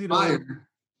saying that it's fire,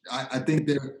 I think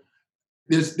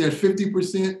there's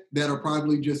 50% that are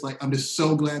probably just like, I'm just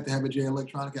so glad to have a Jay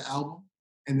Electronica album.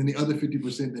 And then the other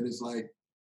 50% that is like,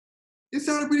 it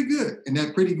sounded pretty good. And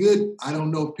that pretty good, I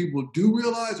don't know if people do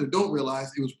realize or don't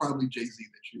realize it was probably Jay-Z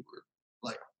that you were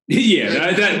like.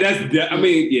 Yeah, that's I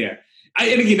mean, yeah.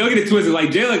 And again, don't get it twisted.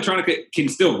 Like, Jay Electronica can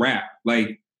still rap.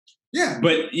 Like, yeah.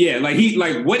 But yeah, like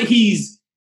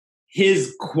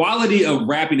his quality of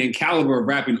rapping and caliber of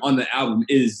rapping on the album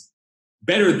is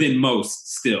better than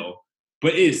most still,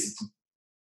 but and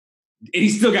he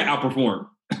still got outperformed,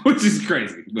 which is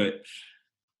crazy. But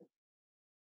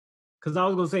because I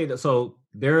was gonna say that, so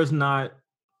there's not,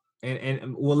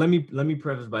 and well, let me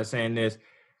preface by saying this.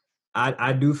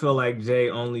 I do feel like Jay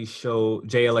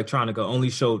Electronica only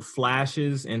showed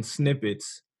flashes and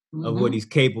snippets of what he's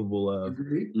capable of.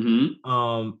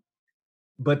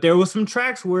 But there was some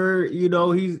tracks where, you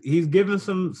know, he's given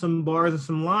some bars and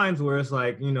some lines where it's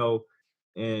like, you know,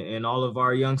 and all of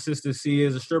our young sisters see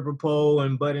is a stripper pole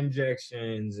and butt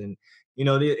injections, and you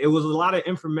know, it was a lot of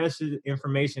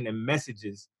information and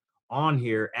messages on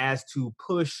here as to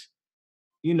push,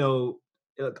 you know,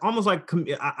 almost like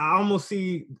I almost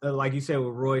see, like you said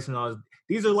with Royce and all.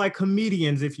 These are like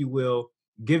comedians, if you will,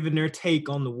 giving their take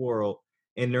on the world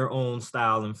in their own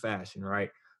style and fashion, right?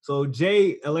 So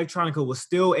Jay Electronica was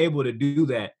still able to do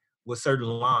that with certain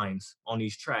lines on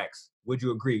these tracks. Would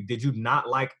you agree? Did you not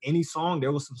like any song?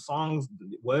 There was some songs.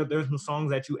 Well, there's some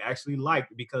songs that you actually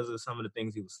liked because of some of the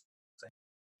things he was saying.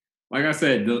 Like I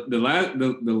said,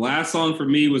 the last song for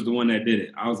me was the one that did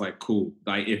it. I was like, cool.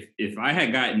 Like if I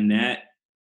had gotten that,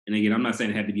 and again, I'm not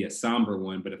saying it had to be a somber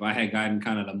one, but if I had gotten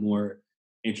kind of the more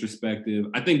introspective,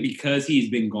 I think because he's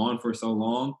been gone for so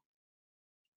long,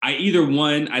 I either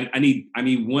I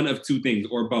need one of two things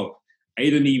or both. I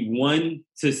either need one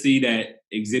to see that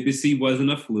Exhibit C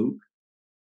wasn't a fluke,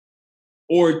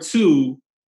 or two,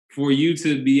 for you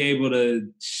to be able to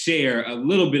share a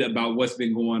little bit about what's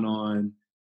been going on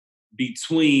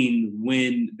between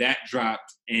when that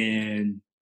dropped and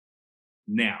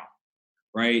now,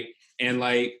 right? And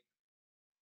like,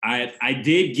 I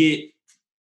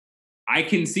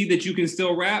can see that you can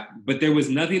still rap, but there was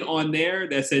nothing on there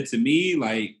that said to me,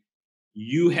 like,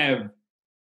 you have,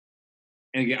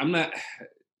 and again, I'm not,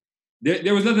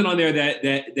 there was nothing on there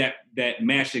that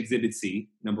matched Exhibit C,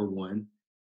 number one.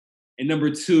 And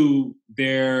number two,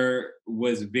 there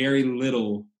was very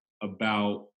little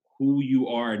about who you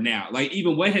are now. Like,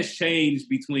 even what has changed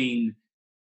between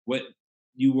who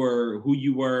you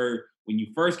were when you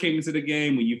first came into the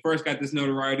game, when you first got this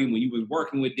notoriety, when you was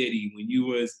working with Diddy, when you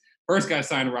was first got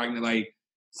signed to Rock, like,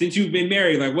 since you've been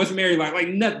married, like, what's married like? Like,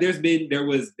 no, there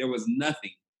was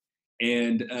nothing.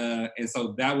 And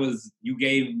so that was, you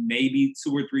gave maybe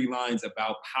 2 or 3 lines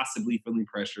about possibly feeling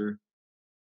pressure.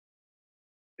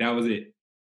 That was it.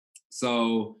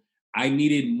 So I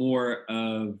needed more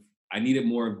of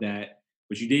that,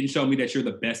 but you didn't show me that you're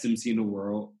the best MC in the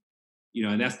world. You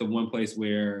know, and that's the one place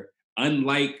where,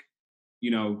 unlike, you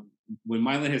know, when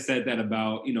Mylan has said that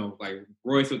about, you know, like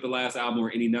Royce with the last album or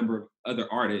any number of other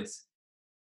artists,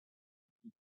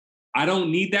 I don't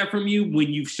need that from you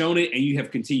when you've shown it and you have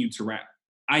continued to rap.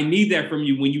 I need that from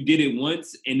you when you did it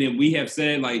once and then we have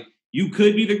said, like, you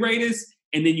could be the greatest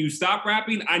and then you stop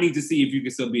rapping. I need to see if you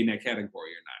can still be in that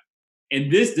category or not.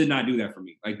 And this did not do that for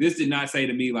me. Like, this did not say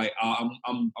to me, like, oh,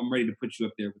 I'm ready to put you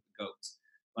up there with the GOATs.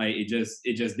 Like, it just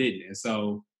didn't. And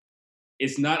so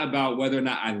it's not about whether or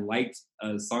not I liked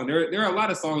a song. There are a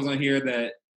lot of songs on here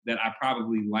that I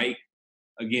probably like.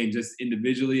 Again, just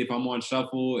individually, if I'm on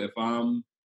shuffle, if I'm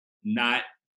not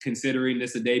considering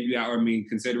this a debut album, I mean,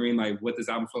 considering like what this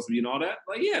album's supposed to be and all that,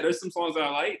 like, yeah, there's some songs that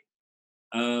I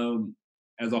like.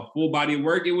 As a full body of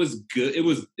work, it was good. It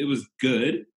was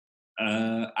good.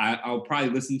 I'll probably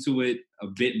listen to it a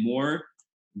bit more,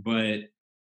 but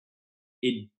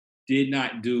it did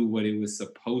not do what it was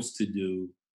supposed to do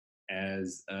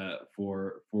as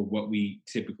for what we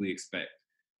typically expect.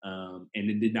 And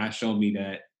it did not show me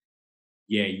that,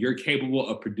 yeah, you're capable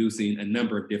of producing a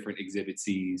number of different Exhibit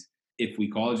Cs. If we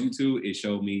called you to, it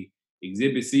showed me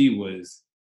Exhibit C was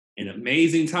an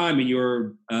amazing time in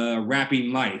your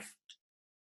rapping life.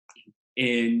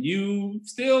 And you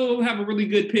still have a really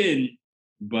good pen,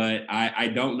 but I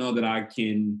don't know that I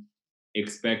can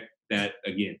expect that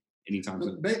again anytime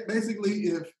soon.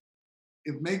 Basically,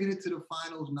 if making it to the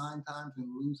finals 9 times and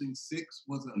losing 6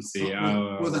 was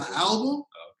an album,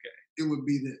 okay, it would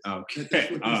be this. Okay,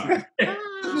 that's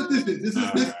what this is.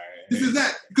 This is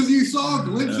that, because you saw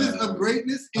glimpses of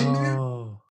greatness in there,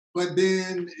 but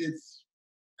then it's,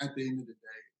 at the end of the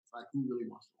day, it's like, who really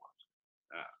wants to watch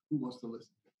it? Who wants to listen?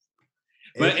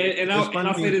 But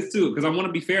I'll say this too, because I want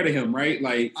to be fair to him, right?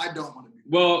 Like, I don't want to be.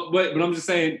 Well, but I'm just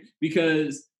saying,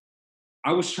 because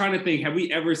I was trying to think, have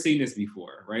we ever seen this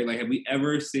before, right? Like, have we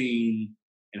ever seen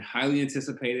a highly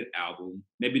anticipated album?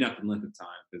 Maybe not the length of time,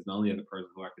 because the only other person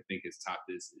who I could think has topped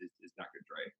this is Dr.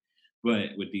 Dre,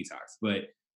 but with Detox.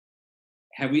 But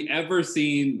have we ever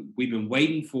seen? We've been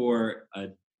waiting for a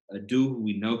dude who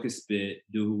we know could spit,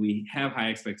 dude who we have high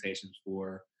expectations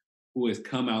for, who has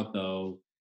come out though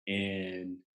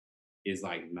and is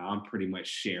like, nah, I'm pretty much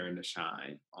sharing the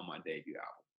shine on my debut album.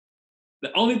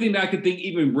 The only thing that I could think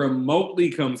even remotely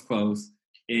comes close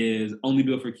is Only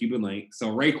Do It for Cuban Link.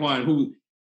 So Raekwon, who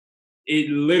it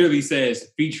literally says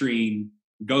featuring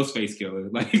Ghostface Killer.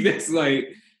 Like that's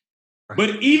like,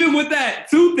 but even with that,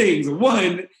 two things.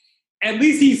 One, at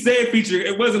least he said feature.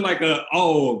 It wasn't like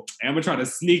I'm gonna try to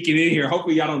sneak it in here.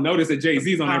 Hopefully y'all don't notice that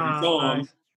Jay-Z's on every song.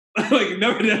 Like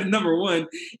that's number one.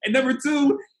 And number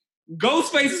two,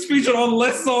 Ghostface is featured on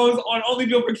less songs on Only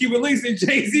Do It for Cuban Links than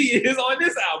Jay-Z is on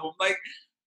this album. Like,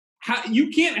 you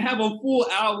can't have a full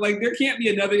album. Like, there can't be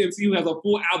another MC who has a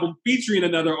full album featuring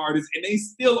another artist and they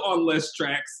still on less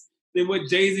tracks than what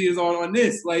Jay-Z is on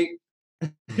this. Like,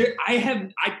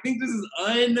 I think this is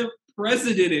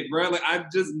unprecedented, bro. Like, I've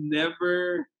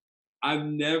never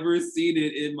seen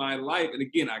it in my life. And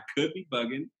again, I could be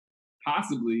bugging,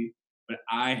 possibly, but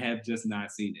I have just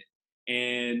not seen it.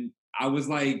 And I was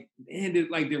like, man, did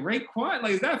Raekwon,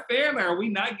 like, is that fair? Like, are we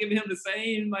not giving him the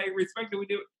same, like, respect that we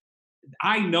do?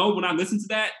 I know when I listen to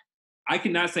that, I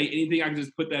cannot say anything. I can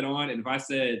just put that on. And if I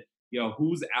said, yo,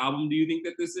 whose album do you think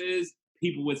that this is?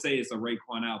 People would say it's a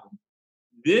Raekwon album.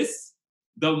 This,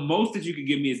 the most that you could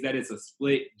give me is that it's a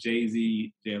split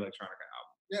Jay-Z, Jay Electronica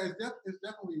album. Yeah, it's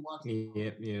definitely Watch the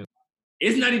Throne. Yeah.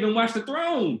 It's not even Watch the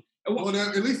Throne. Well,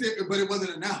 at least, but it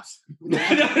wasn't announced.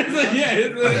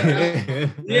 It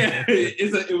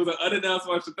was an unannounced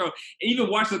Watch the Throne. And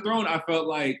even Watch the Throne, I felt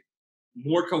like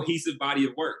more cohesive body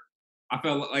of work. I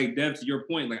felt like, Dev, to your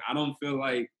point, like, I don't feel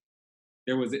like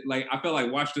there was, like, I felt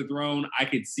like Watch the Throne, I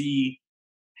could see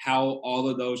how all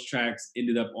of those tracks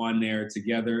ended up on there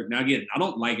together. Now, again, I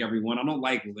don't like everyone. I don't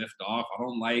like Lift Off. I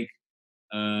don't like,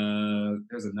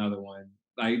 there's another one.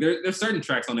 Like, there's certain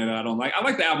tracks on there that I don't like. I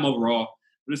like the album overall,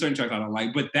 but there's certain tracks I don't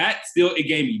like. But that still, it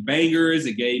gave me bangers.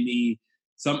 It gave me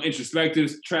some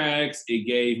introspective tracks. It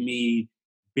gave me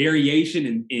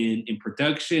variation in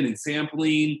production and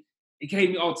sampling. It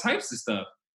gave me all types of stuff.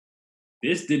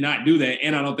 This did not do that,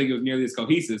 and I don't think it was nearly as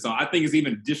cohesive. So I think it's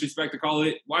even disrespect to call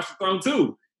it Watch the Throne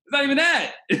 2. It's not even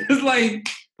that. It's like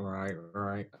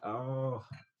right. Oh,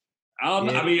 I don't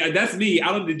know. I mean, that's me.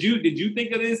 Did you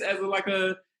think of this as like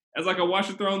a Watch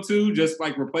the Throne 2, just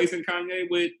like replacing Kanye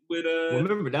with Well,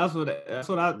 remember, that's what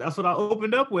I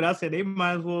opened up with. I said they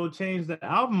might as well change the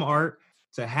album art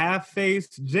to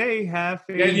half-faced Jay,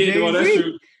 half-faced Jay-Z. Well, that's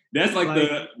true. That's like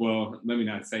let me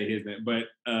not say his name, but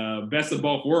Best of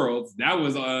Both Worlds. That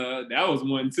was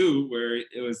one too, where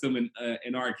it was some in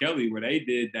R. Kelly where they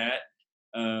did that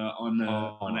on the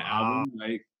album.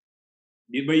 Like,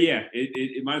 but yeah,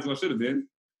 it might as well should have been.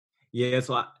 Yeah,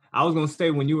 so I was gonna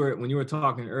say when you were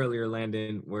talking earlier,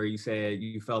 Landon, where you said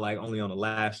you felt like only on the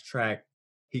last track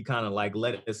he kind of like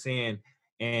let us in,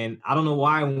 and I don't know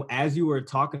why. As you were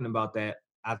talking about that,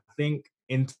 I think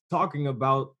in talking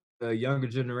about the younger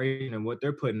generation and what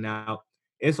they're putting out,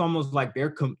 it's almost like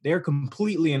they're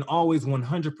completely and always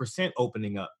 100%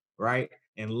 opening up, right?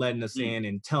 And letting us in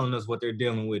and telling us what they're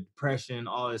dealing with, depression,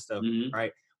 all this stuff,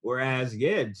 right? Whereas,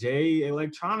 Jay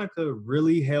Electronica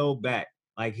really held back.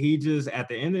 Like, he just, at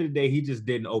the end of the day, he just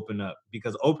didn't open up,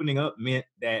 because opening up meant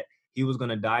that he was going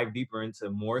to dive deeper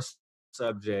into more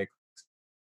subjects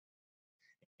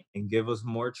and give us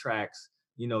more tracks,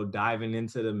 diving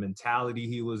into the mentality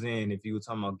he was in. If he was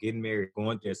talking about getting married,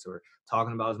 going through this, or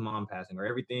talking about his mom passing, or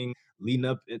everything leading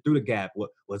up through the gap.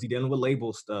 What was he dealing with?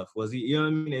 Label stuff? Was he, you know what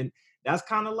I mean? And that's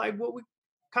kind of like what we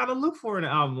kind of look for in an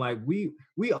album. Like, we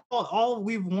all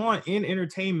we want in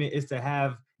entertainment is to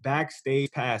have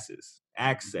backstage passes,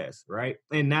 access, right?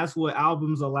 And that's what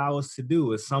albums allow us to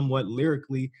do, is somewhat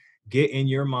lyrically get in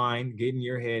your mind, get in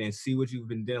your head, and see what you've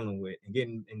been dealing with, and get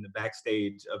in the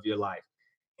backstage of your life.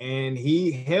 And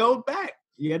he held back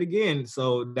yet again.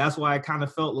 So that's why I kind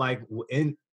of felt like,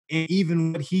 and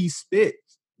even what he spit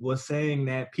was saying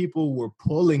that people were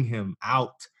pulling him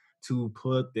out to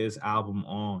put this album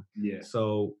on. Yeah.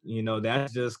 So,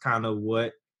 that's just kind of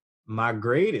what my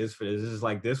grade is for this. It's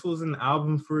like, this was an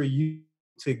album for you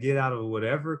to get out of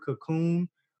whatever cocoon,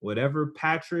 whatever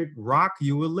Patrick rock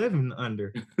you were living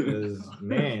under. Because,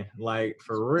 man, like,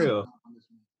 for real.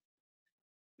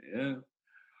 Yeah.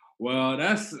 Well,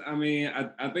 I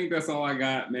think that's all I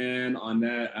got, man, on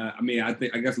that.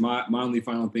 I guess my only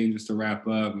final thing, just to wrap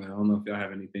up, man, I don't know if y'all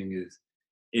have anything, is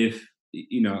if,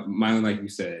 Mylan, like you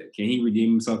said, can he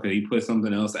redeem himself? Could he put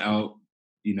something else out,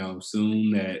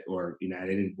 soon at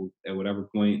whatever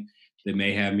point that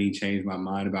may have me change my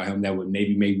mind about him, that would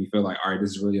maybe make me feel like, all right, this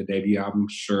is really a debut album?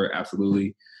 Sure,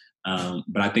 absolutely.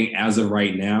 But I think as of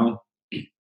right now,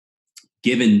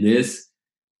 given this,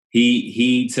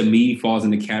 he to me falls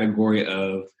in the category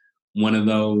of one of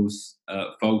those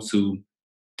folks who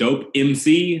dope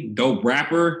MC, dope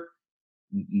rapper,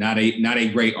 not a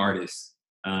great artist.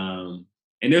 And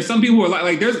there's some people who are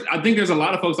I think there's a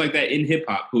lot of folks like that in hip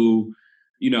hop who,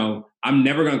 I'm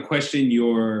never gonna question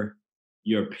your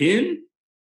pen,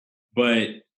 but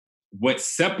what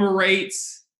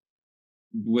separates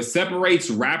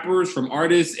rappers from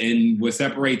artists and what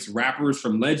separates rappers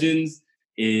from legends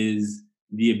is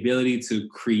the ability to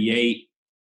create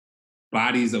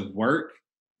bodies of work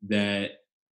that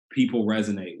people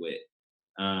resonate with.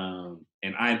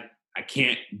 And I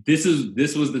can't. This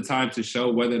was the time to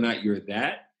show whether or not you're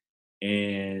that.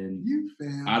 And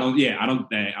I don't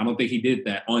think he did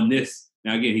that on this.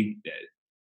 Now again,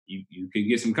 you could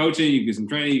get some coaching, you could get some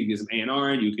training, you could get some A&R,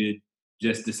 and you could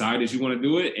just decide that you want to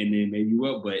do it, and then maybe you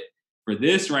will. But for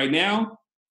this right now,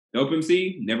 Dope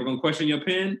MC, never gonna question your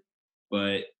pen,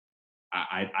 but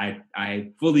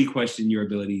I fully question your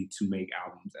ability to make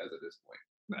albums as of this point.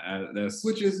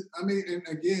 Which is, I mean, and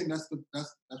again, that's what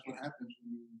happens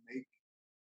when you make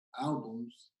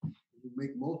albums. When you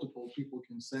make multiple, people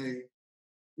can say,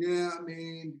 yeah, I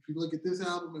mean, if you look at this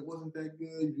album, it wasn't that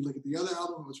good. If you look at the other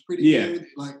album, it was pretty good.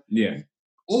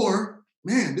 Or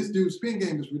man, this dude's spin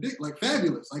game is ridiculous, like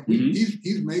fabulous. Like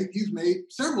he's made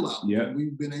several albums. Yeah.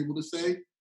 We've been able to say,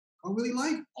 I really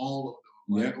like all of them.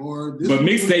 Like, but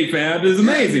Mixtape Fab is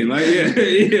amazing. But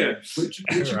you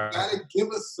gotta give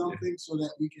us something so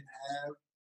that we can have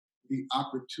the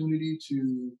opportunity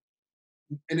to.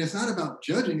 And it's not about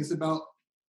judging; it's about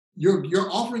you're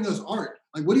offering us art.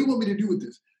 Like, what do you want me to do with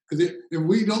this? Because if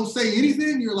we don't say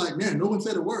anything, you're like, man, no one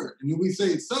said a word. And when we say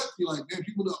it sucks, you're like, man,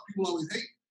 people always hate.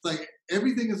 It's like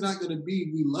everything is not going to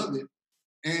be we love it.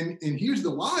 And here's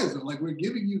the whys. Like, we're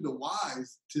giving you the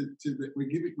whys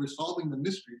we're solving the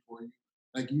mystery for you.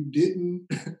 Like, you didn't,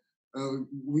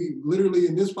 we literally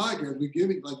in this podcast, we're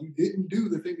giving, like, you didn't do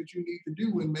the thing that you need to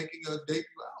do when making a debut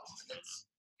album.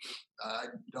 I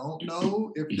don't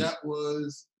know if that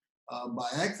was by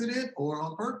accident or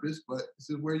on purpose, but this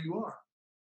is where you are.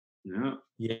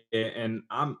 Yeah, and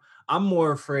I'm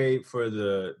more afraid for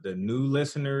the new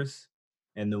listeners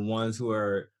and the ones who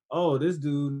are, oh, this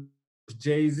dude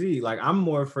Jay-Z. Like, I'm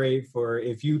more afraid for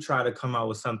if you try to come out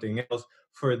with something else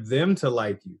for them to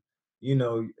like you.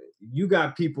 You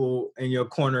got people in your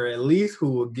corner at least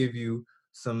who will give you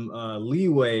some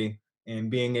leeway in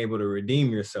being able to redeem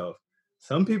yourself.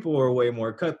 Some people are way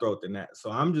more cutthroat than that.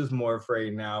 So I'm just more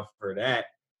afraid now for that.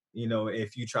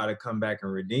 If you try to come back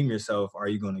and redeem yourself, are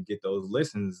you going to get those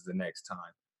listens the next time?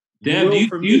 Deb,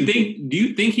 do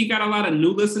you think he got a lot of new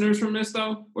listeners from this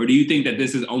though, or do you think that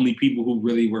this is only people who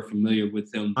really were familiar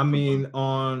with him? I mean,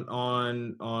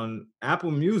 on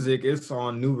Apple Music, it's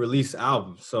on new release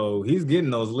albums, so he's getting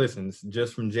those listens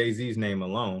just from Jay-Z's name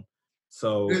alone.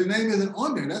 So his name isn't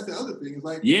on there. That's the other thing. It's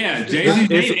like Jay-Z's name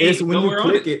it's when you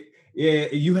click it. Yeah,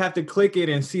 you have to click it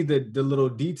and see the little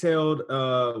detailed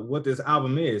what this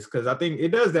album is, because I think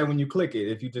it does that when you click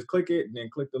it. If you just click it and then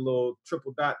click the little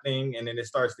triple dot thing, and then it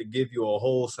starts to give you a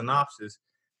whole synopsis.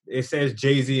 It says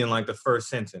Jay-Z in like the first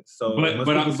sentence. So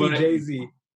but Jay-Z.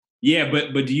 Yeah,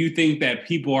 but do you think that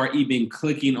people are even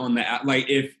clicking on that? Like,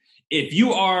 if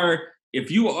you are,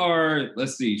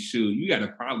 let's see, shoot, you got to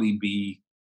probably be,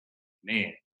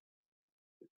 man.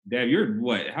 Dad, you're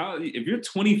what? If you're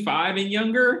 25 and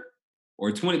younger?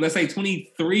 Or 20, let's say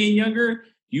 23 and younger,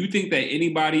 do you think that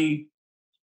anybody,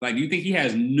 like, do you think he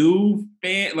has new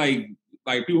fan, like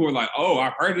people who are like, oh,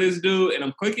 I've heard of this dude and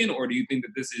I'm clicking, or do you think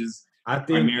that this is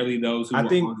primarily those who are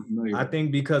unfamiliar? I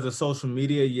think because of social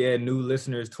media, new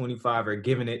listeners 25 are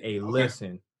giving it a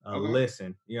listen.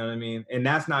 Listen, you know what I mean? And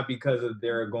that's not because of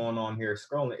they're going on here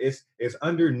scrolling. It's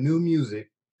under new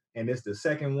music, and it's the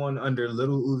second one under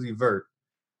Lil Uzi Vert.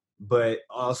 But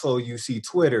also you see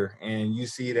Twitter and you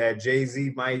see that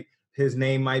Jay-Z his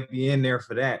name might be in there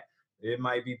for that. It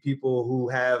might be people who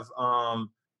have,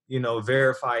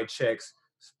 verified checks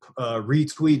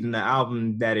retweeting the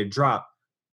album that it dropped.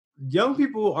 Young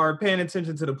people are paying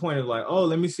attention to the point of like, oh,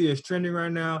 let me see, it's trending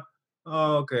right now.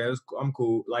 Oh, okay, I'm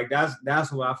cool. Like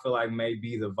that's what I feel like may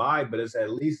be the vibe, but it's at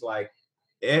least like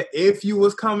if you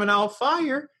was coming out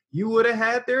fire, you would have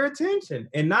had their attention.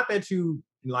 And not that you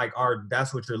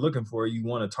that's what you're looking for. You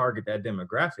want to target that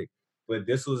demographic, but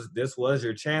this was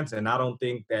your chance. And I don't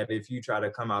think that if you try to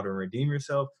come out and redeem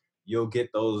yourself, you'll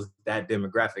get that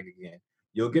demographic again.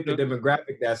 You'll get the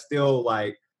demographic that's still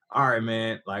like, all right,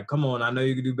 man, like, come on, I know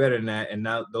you can do better than that. And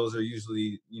now those are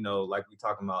usually, like we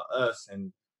talking about us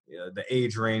and the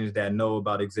age range that know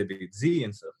about Exhibit Z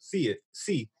and stuff, C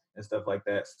and stuff like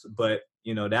that. But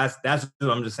that's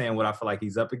what I'm just saying. What I feel like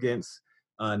he's up against.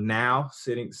 Now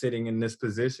sitting in this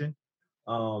position,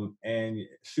 And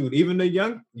shoot, even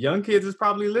the young kids is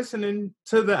probably listening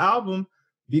to the album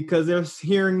because they're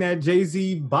hearing that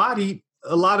Jay-Z bodied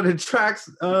a lot of the tracks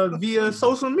via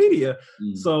social media.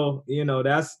 So, you know,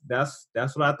 that's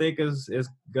what I think is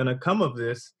gonna come of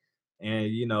this. And,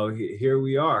 you know, here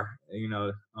we are. You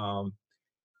know,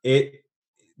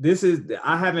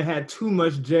 I haven't had too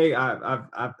much Jay.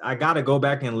 I gotta go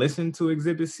back and listen to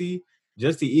Exhibit C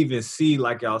just to even see,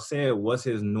 like y'all said, what's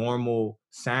his normal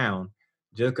sound.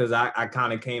 Just because I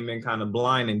kind of came in kind of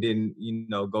blind and didn't, you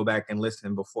know, go back and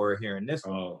listen before hearing this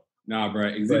one. Oh, nah, bro.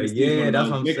 Exhibit C is one of that's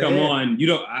those. what I'm It saying. come on,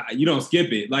 you don't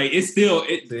skip it. Like it's still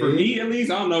for me at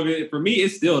least. I don't know if for me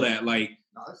it's still that like.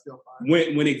 No, it's still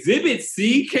fine. When Exhibit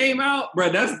C came out, bro,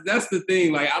 that's the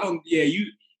thing. Like I don't, you.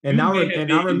 And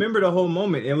I remember the whole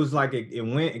moment. It was like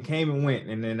it came and went,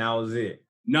 and then that was it.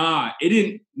 Nah, it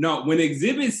didn't. No, when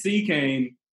Exhibit C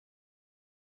came,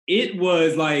 it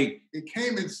was like it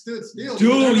came and stood still.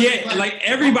 Dude, yeah, like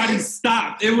everybody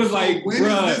stopped. It was so like, when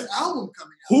bruh, is this album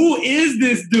coming out? Who is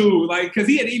this dude? Like, because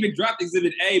he had even dropped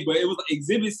Exhibit A, but it was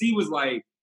Exhibit C was like,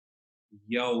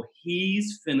 yo,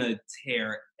 he's finna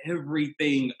tear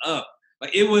everything up.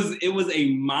 Like it was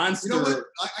a monster. You know what?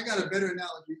 I got a better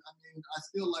analogy. I mean, I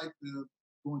still like the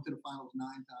going to the finals 9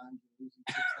 times and losing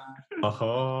 6 times.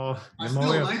 Oh, I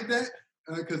still like that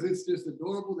because it's just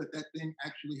adorable that thing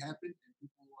actually happened and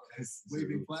people are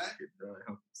waving flags.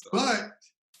 But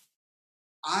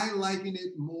I liken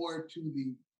it more to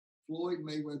the Floyd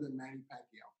Mayweather-Manny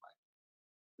Pacquiao fight,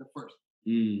 the first.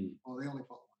 Oh, they only fought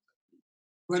one.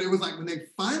 But it was like when they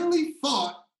finally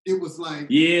fought. It was like,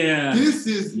 this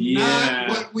is not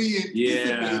what we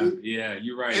anticipated. Yeah,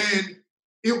 you're right. And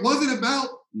it wasn't about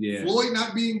Floyd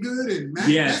not being good and Matt.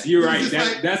 Yes, you're right.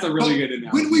 That's a really good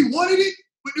analogy. When we wanted it,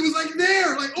 but it was like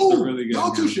there, like, oh, really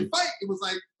y'all two should fight. It was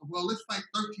like, well, let's fight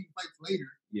 13 fights later.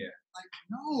 Yeah. Like,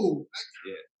 no.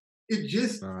 It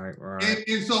just, right.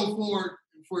 And so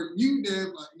for you, Dev,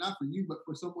 like not for you, but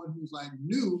for someone who's like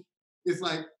new, it's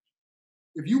like,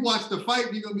 if you watch the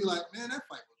fight, you're going to be like, man, that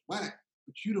fight was whack.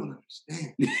 But you don't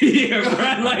understand.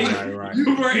 Right. You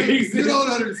don't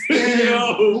understand.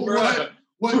 Yo, bro.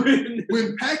 When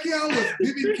Pacquiao was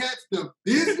giving cats the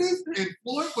business and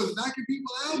Floyd was knocking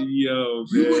people out,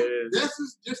 this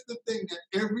is just the thing that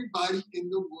everybody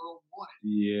in the world wanted.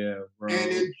 Yeah, bro.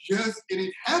 And it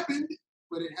happened,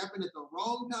 but it happened at the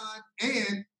wrong time.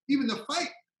 And even the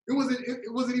fight, it wasn't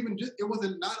even just, it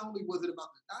wasn't, not only was it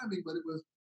about the timing, but it was,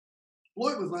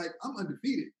 Floyd was like, I'm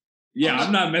undefeated. Yeah,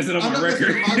 I'm not messing up my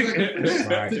record.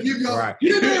 To give y'all,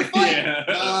 you didn't fight.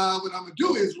 What I'm gonna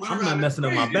do is I'm not messing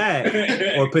up my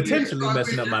bag, or potentially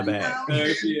messing up my bag.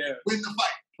 Win the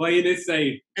fight. Playing it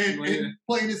safe. And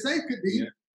playing it safe could be,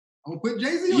 I'm gonna put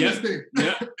Jay-Z on this thing.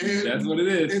 Yeah, that's what it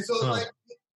is. And so it's like,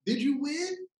 did you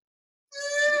win?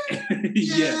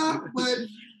 But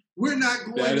we're not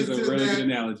going that is into a really that. Good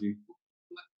analogy.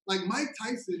 Like Mike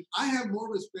Tyson, I have more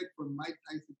respect for Mike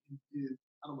Tyson in his,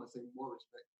 I don't want to say more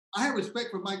respect. I have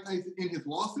respect for Mike Tyson in his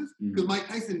losses because Mike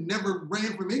Tyson never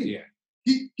ran from anything.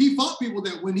 Yeah. He fought people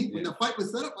that when the fight was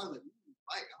set up, I was like,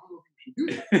 Mike, I don't know if you should do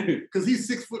that because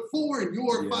he's 6'4" and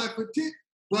you're 5'10".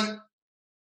 But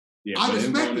I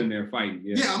respect him. In there fighting.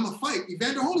 Yeah, I'm a fight.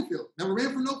 Evander Holyfield never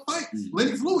ran for no fights.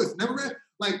 Lennox Lewis never ran.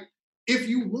 Like, if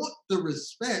you want the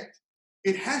respect,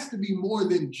 it has to be more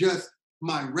than just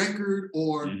my record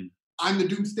or I'm the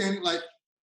dude standing. Like,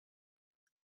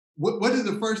 what is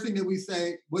the first thing that we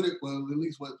say? At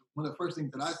least one of the first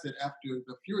things that I said after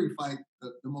the Fury fight,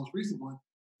 the most recent one,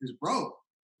 is, bro,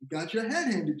 you got your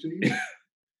head handed to you.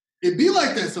 It be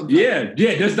like that sometimes.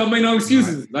 Yeah, just don't make no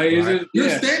excuses. Like you're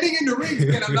standing in the ring,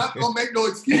 and I'm not gonna make no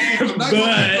excuses. I'm not gonna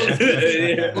make no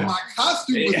excuses. But my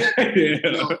costume was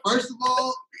that. First of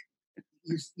all,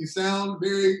 you sound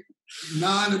very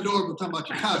non-adorable talking about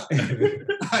your costume.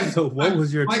 So what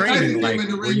was your training like?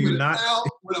 In the ring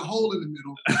with a hole in the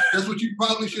middle. That's what you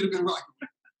probably should have been rocking with.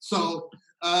 So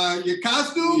your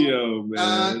costume,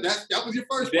 that was your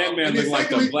first That man looked like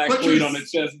the Black Queen on the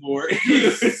chessboard.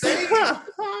 You're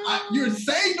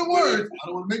saying the words. I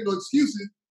don't want to make no excuses.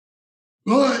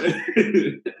 But,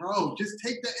 bro, just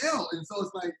take the L. And so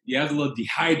it's like... Yeah, I was a little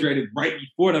dehydrated right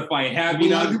before the fight happened. A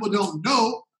lot of people don't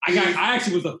know. I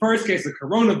actually was the first case of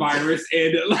coronavirus,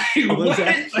 and what? I was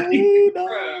like,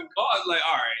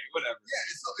 all right, whatever. Yeah,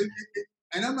 so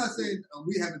and I'm not saying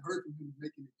we haven't heard from him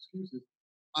making excuses.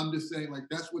 I'm just saying, like,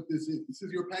 that's what this is. This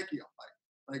is your Pacquiao fight.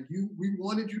 Like, we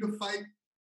wanted you to fight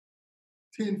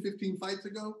 10, 15 fights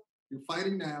ago. You're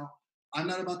fighting now. I'm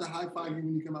not about to high-five you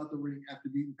when you come out the ring after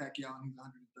beating Pacquiao, and he's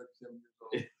 137 years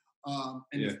old.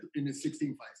 And it's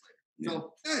 16 fights later.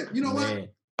 So, hey, you know what?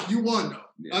 You won though.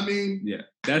 Yeah. I mean, yeah,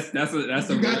 that's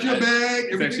you got your bag.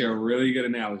 It's actually a really good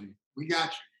analogy. We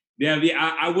got you.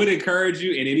 Yeah, I would encourage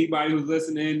you and anybody who's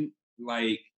listening,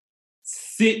 like,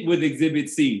 sit with Exhibit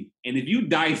C. And if you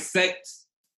dissect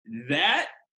that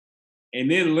and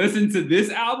then listen to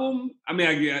this album, I mean,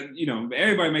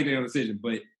 everybody make their own decision,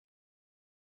 but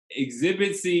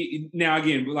Exhibit C, now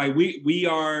again, like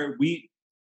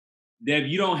Dev,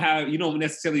 you don't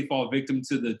necessarily fall victim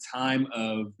to the time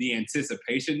of the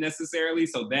anticipation necessarily.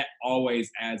 So that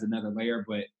always adds another layer.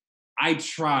 But I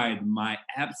tried my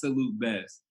absolute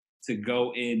best to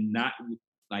go in not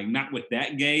with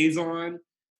that gaze on.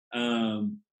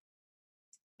 And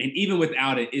even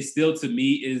without it, it still to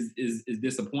me is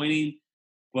disappointing.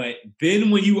 But then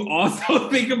when you also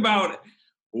think about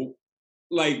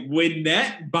like when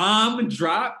that bomb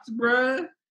dropped, bruh,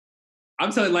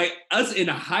 I'm telling you, like, us in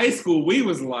high school, we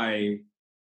was like,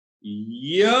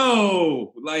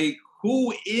 yo, like,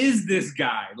 who is this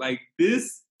guy? Like,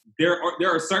 there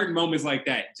are certain moments like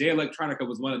that. Jay Electronica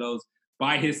was one of those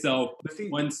by himself,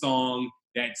 one song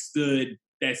that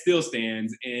still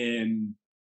stands. And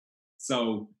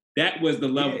so that was the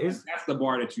level. That's the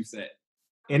bar that you set.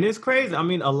 And it's crazy. I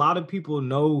mean, a lot of people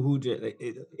know who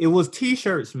it was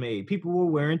T-shirts made. People were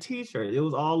wearing T-shirts. It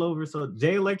was all over. So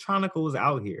Jay Electronica was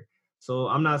out here. So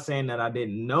I'm not saying that I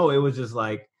didn't know. It was just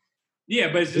like,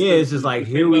 yeah, but it's just like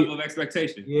here level of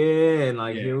expectation. Yeah, and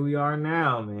like here we are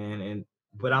now, man.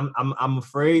 But I'm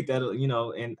afraid that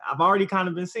and I've already kind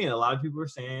of been seeing a lot of people are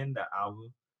saying the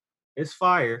album is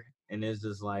fire, and it's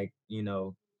just like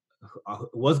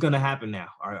what's gonna happen now?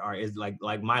 Are is like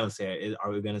Mila said,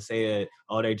 are we gonna say that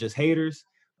they're just haters,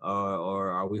 or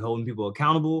are we holding people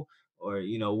accountable, or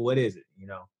what is it?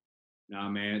 Nah,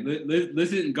 man.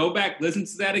 Listen, go back, listen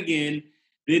to that again.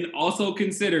 Then also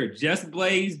consider Just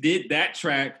Blaze did that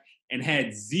track and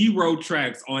had 0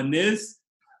 tracks on this.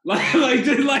 Bro, and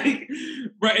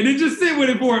then just sit with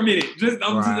it for a minute. That's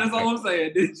all I'm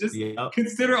saying. Just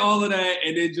consider all of that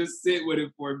and then just sit with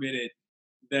it for a minute.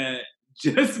 That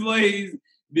Just Blaze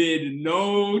did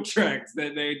no tracks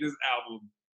that made this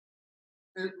album.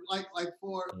 And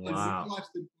wow. you watch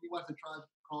the Tribe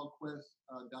Called Quest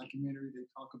documentary. They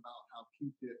talk about how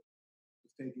Q-Tip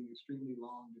was taking extremely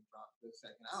long to drop the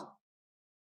second album,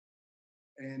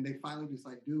 and they finally just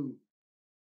like, dude,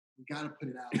 we gotta put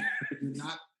it out. You're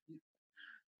not.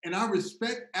 And I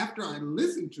respect. After I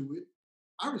listened to it,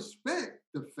 I respect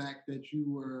the fact that you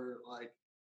were like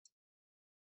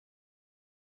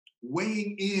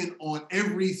weighing in on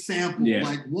every sample,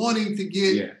 like wanting to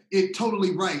get it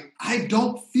totally right. I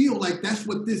don't feel like that's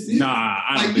what this is. Nah,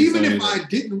 I don't like think even so if either. I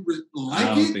didn't like I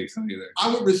don't it, think so either.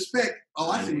 I would respect.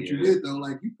 Oh, I see what you did though.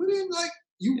 Like you put in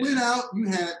you went out. You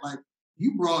had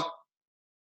you brought.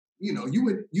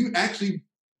 You actually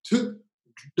took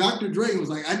Dr. Dre and was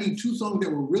like, I need 2 songs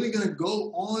that were really gonna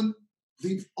go on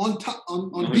B-Top. Put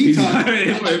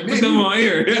them on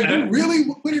here. You really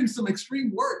put in some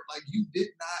extreme work. Like you did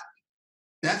not.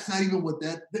 That's not even what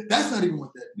this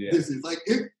is. Like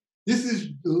this is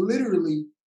literally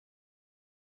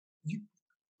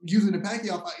using the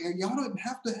Pacquiao fight, and y'all don't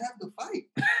have to have the fight.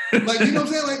 Like, you know what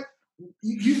I'm saying? Like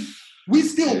we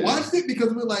still watched it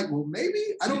because we're like, well,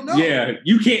 maybe, I don't know. Yeah,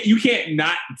 you can't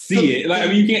not see it. Like, I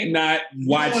mean, you can't not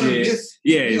watch it.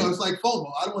 It's like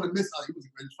FOMO. I don't want to miss. He was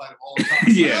the greatest fight of all time.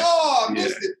 I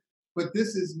missed it. But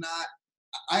this is not.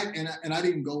 I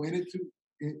didn't go in it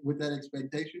with that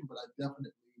expectation, but I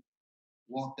definitely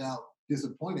walked out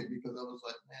disappointed because I was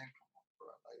like, man, come on, bro.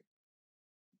 Like,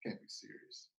 you can't be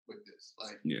serious with this.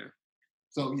 Like,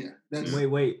 So that's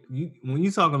wait. When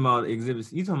you talking about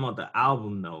exhibits, you talking about the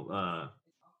album though?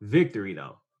 Victory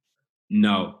though?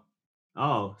 No.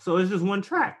 Oh, so it's just one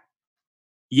track.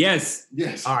 Yes.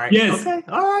 All right. Yes. Okay.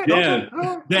 All right. Yeah.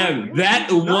 Okay.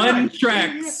 That one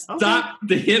track stopped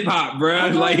the hip hop, bro.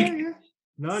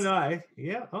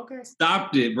 Okay.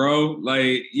 Stopped it, bro.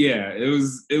 Like,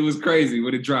 it was crazy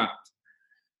when it dropped.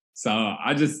 So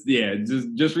I just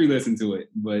re-listen to it.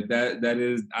 But that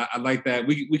is I like that.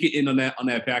 We could end on that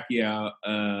Pacquiao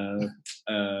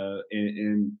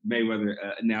and Mayweather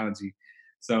analogy.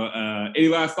 So any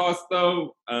last thoughts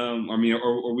though? Or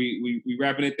we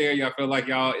wrapping it there? Y'all feel like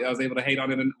y'all was able to hate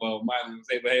on it? Well, Miley was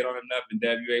able to hate on it enough, and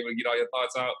Dev, you were able to get all your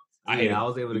thoughts out. I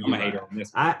was able to get it. On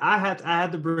this. I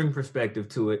had to bring perspective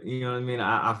to it. You know what I mean?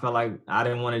 I felt like I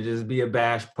didn't want to just be a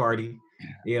bash party.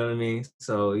 You know what I mean?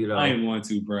 So I didn't want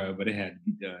to, bro, but it had to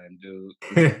be done, dude.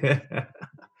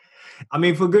 I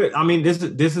mean, for good. I mean, this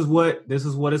is what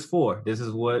it's for. This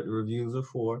is what reviews are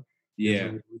for. Yeah, this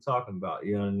is what we're talking about.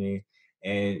 You know what I mean?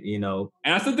 And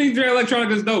and I still think Jay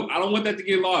Electronica is dope. I don't want that to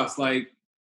get lost. Like,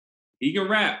 he can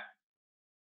rap.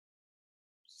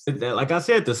 Like I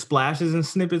said, the splashes and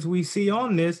snippets we see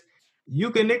on this,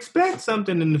 you can expect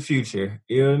something in the future.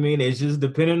 You know what I mean? It's just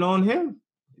depending on him.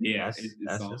 Yeah,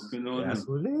 it's all depending on him. That's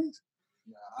what it is.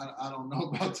 Yeah, I don't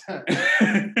know about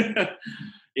that.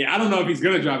 Yeah, I don't know if he's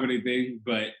gonna drop anything,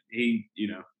 but he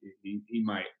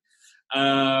might.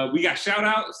 We got shout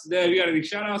outs. We got any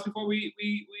shout outs before we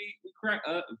crack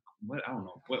up? What, I don't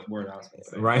know what word I was gonna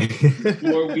say. Right.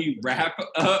 Before we wrap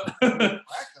up. I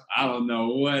don't know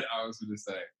what I was gonna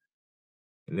say.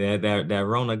 That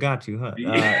Rona got you, huh?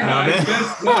 It's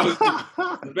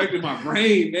affecting my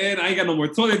brain, man. I ain't got no more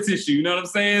toilet tissue. You know what I'm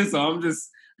saying? So I'm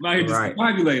just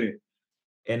discombobulated.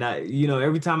 And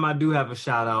every time I do have a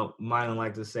shout out, mine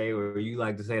like to say, or you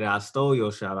like to say that I stole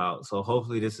your shout out. So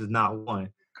hopefully this is not one.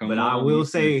 I will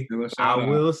say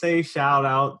shout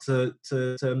out to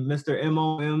Mr.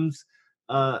 MOM's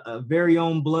very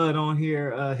own blood on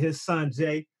here. His son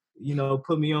Jay,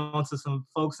 put me on to some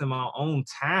folks in my own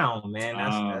town, man.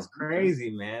 That's crazy,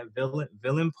 man.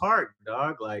 Villain Park,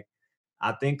 dog. Like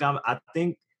I feel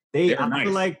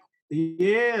like,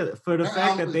 yeah, for the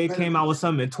fact that they came out with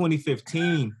something in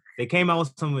 2015. They came out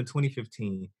with something in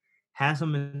 2015, had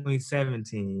something in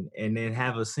 2017, and then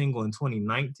have a single in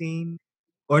 2019.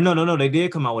 Or no, they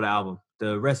did come out with an album,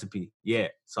 The Recipe. Yeah.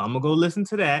 So I'm gonna go listen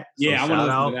to that. Yeah, so I want to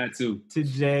listen to that too. To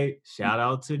Jay. Shout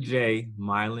out to Jay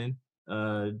Mylan,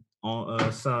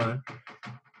 son,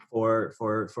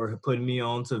 for putting me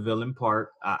on to Villain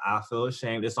Park. I feel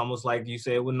ashamed. It's almost like you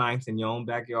said with Ninth in your own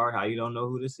backyard, how you don't know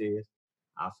who this is.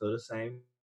 I feel the same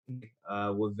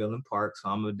with Villain Park. So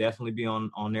I'm gonna definitely be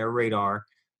on their radar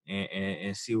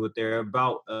and see what they're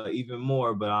about even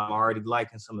more. But I'm already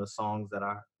liking some of the songs that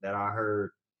I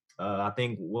heard. I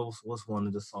think what's one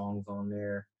of the songs on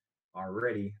there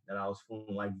already that I was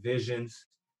feeling like Visions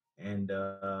and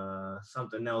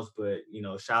something else. But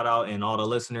shout out, and all the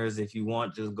listeners, if you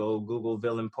want, just go Google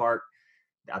Villain Park.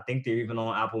 I think they're even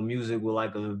on Apple Music with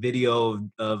like a video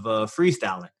of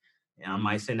freestyling. And I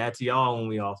might send that to y'all when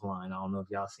we offline. I don't know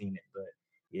if y'all seen it, but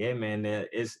yeah, man,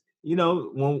 it's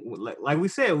when like we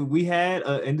said, we had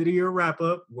an end of the year wrap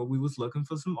up where we was looking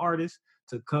for some artists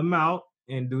to come out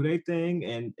and do their thing,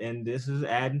 and this is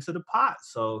adding to the pot.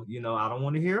 So I don't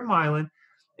want to hear Mylan.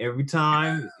 Every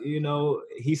time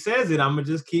he says it, I'm gonna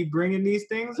just keep bringing these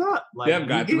things up. Like they've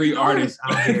got 3 artists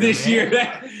this year.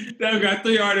 They've got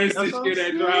 3 artists this year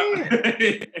that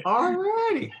dropped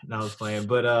already. No, I was playing,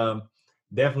 but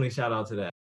definitely shout out to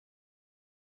that.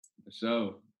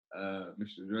 So,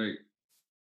 Mr. Drake.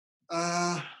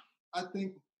 I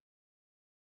think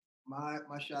my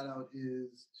shout out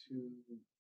is to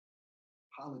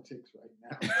politics right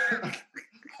now.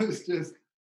 It's just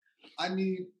I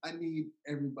need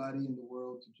everybody in the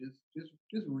world to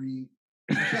just read.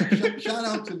 Shout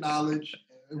out to knowledge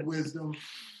and wisdom.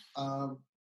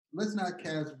 Let's not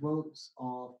cast votes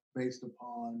off based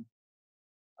upon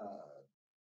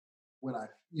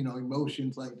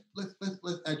emotions. Like let's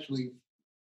actually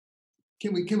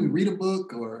can we read a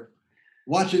book or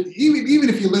watch it? Even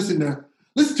if you listen to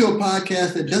a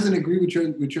podcast that doesn't agree with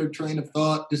your train of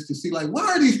thought, just to see like why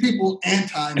are these people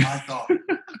anti my thought?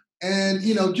 And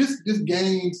just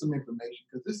gain some information,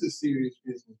 because this is serious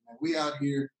business, man. We out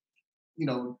here,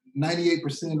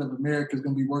 98% of America is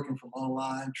going to be working from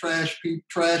online.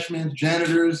 Trashmen,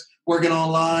 janitors working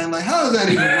online. Like, how is that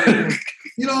even working?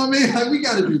 You know what I mean? Like, we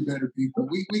got to do better, people.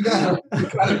 We got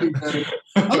to do better.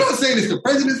 I'm not saying it's the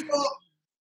president's fault,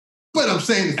 but I'm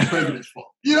saying it's the president's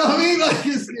fault. You know what I mean? Like,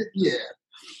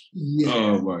 yeah.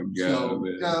 Oh my God, so,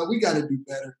 man. We got to do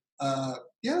better.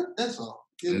 Yeah, that's all.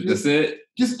 That's it.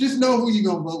 Just know who you're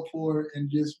gonna vote for, and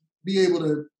just be able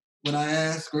to, when I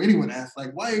ask or anyone asks,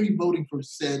 like, why are you voting for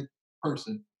said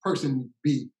person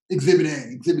B, Exhibit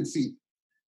A, Exhibit C?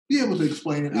 Be able to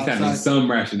explain it outside. Having some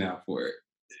rationale for it.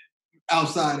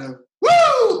 Outside of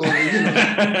woo, or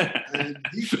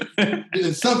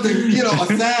something, a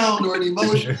sound or an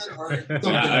emotion or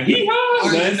something.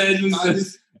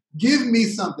 Just give me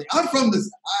something. I'm from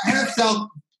this. I have South.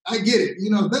 I get it.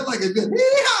 They're like a good.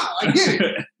 I get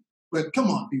it. But come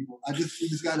on, people. You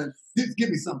just gotta give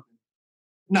me something.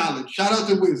 Knowledge. Shout out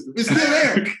to Wisdom. It's still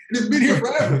there. It's been here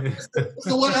forever. It's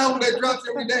the one album that drops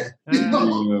every day.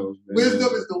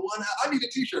 Wisdom is the one. I need a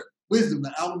T-shirt. Wisdom,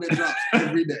 the album that drops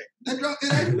every day. That drops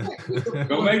every day.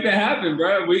 Go make that happen,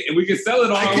 bro. We can sell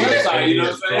it on our website. You know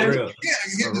what I'm saying? Yeah, I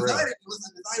can get design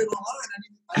it online.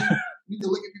 I need to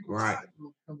look at people. Right.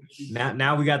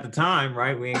 Now we got the time,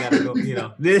 right? We ain't got to go,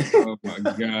 Oh my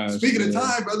gosh. Speaking of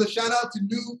time, brother, shout out to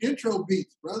new intro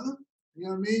beats, brother. You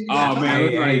know what I mean? Oh man,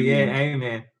 hey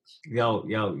man. Yo,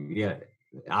 yeah.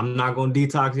 I'm not gonna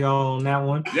detox y'all on that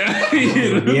one. Yeah.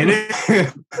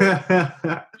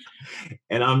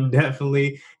 And I'm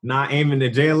definitely not aiming to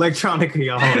Jay Electronica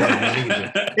y'all on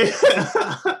that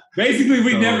either. Basically,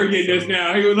 we never get this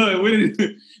now. Hey, look, we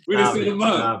didn't set them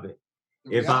up. Stop it.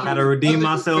 If I had to redeem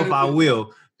myself, I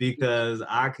will, because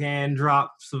I can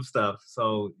drop some stuff.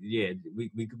 So yeah, we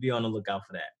could be on the lookout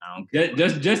for that. I don't care.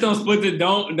 Just don't split the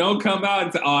don't come out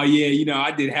and say, oh yeah, you know,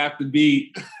 I did half the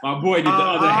beat. My boy did the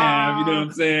other half. You know what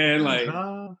I'm saying? Like, if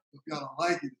y'all don't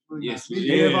like it, really yes,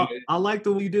 yeah. I like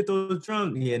the way you did those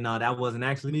drums. Yeah, no, that wasn't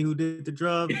actually me who did the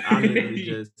drums. I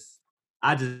literally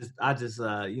I just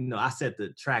you know, I set the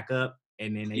track up.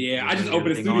 And then I just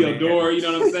opened the studio door, you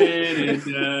know what I'm saying?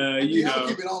 And you know, I'll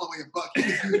keep it all the way a buck. I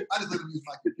just let him use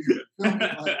my computer.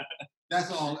 Like, that's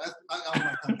all.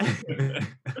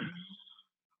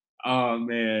 Oh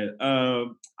man,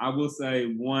 I will say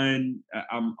one.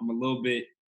 I'm a little bit.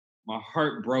 My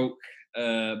heart broke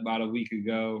about a week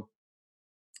ago,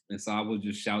 and so I will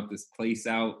just shout this place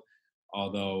out.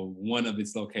 Although one of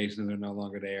its locations are no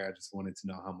longer there, I just wanted to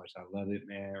know how much I love it,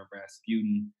 man.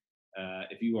 Rasputin.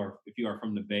 If you are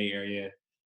from the Bay Area,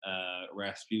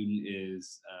 Rasputin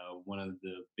is one of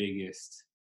the biggest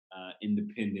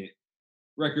independent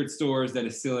record stores that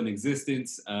is still in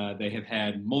existence. They have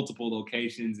had multiple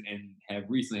locations and have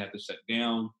recently had to shut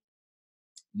down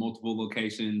multiple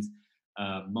locations.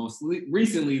 Most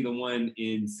recently, the one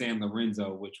in San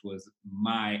Lorenzo, which was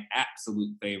my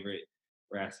absolute favorite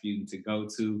Rasputin to go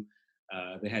to.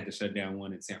 They had to shut down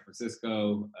one in San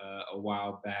Francisco a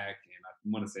while back, and I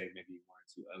want to say maybe one or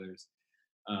two others.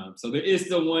 So there is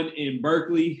still one in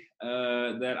Berkeley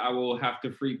that I will have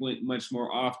to frequent much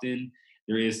more often.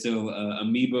 There is still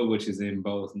Amoeba, which is in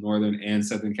both Northern and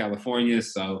Southern California.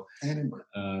 So,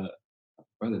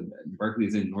 brother, Berkeley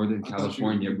is in Northern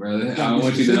California, brother. I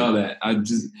want you to know that.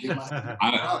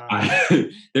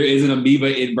 There is an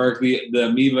Amoeba in Berkeley. The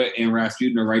Amoeba and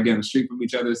Rasputin are right down the street from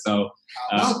each other. So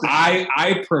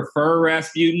I prefer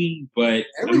Rasputin, but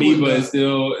Amoeba is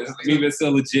still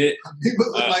legit. Amoeba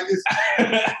looks like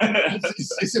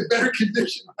it's in better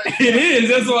condition. Right? It is.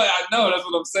 That's why I know. That's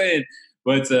what I'm saying.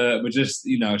 But just,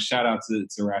 you know, shout out to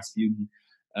Rasputin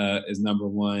is number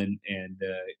one, and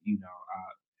you know,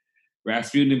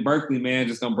 Rasputin in Berkeley, man,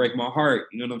 just gonna break my heart.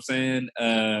 You know what I'm saying?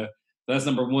 That's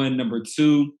number one. Number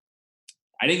two,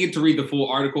 I didn't get to read the full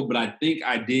article, but I think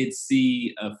I did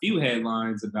see a few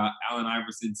headlines about Allen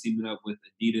Iverson teaming up with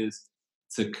Adidas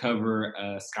to cover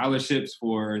scholarships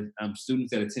for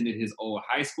students that attended his old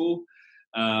high school.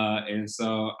 And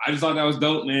so I just thought that was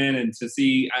dope, man. And to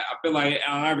see, I feel like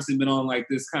Allen Iverson been on like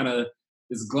this kind of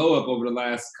this glow up over the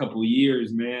last couple of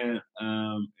years, man.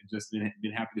 Just been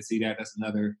happy to see that. That's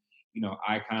another, you know,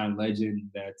 icon legend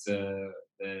that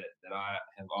I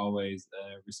have always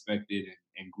respected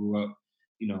and grew up,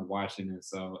 you know, watching. And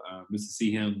so just to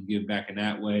see him give back in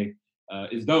that way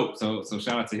is dope. So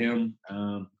shout out to him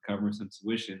covering some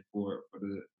tuition for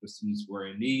the students who are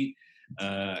in need.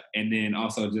 And then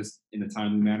also just in a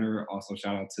timely manner, also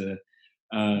shout out to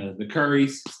the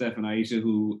Currys, Steph and Aisha,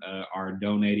 who are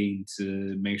donating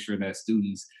to make sure that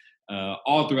students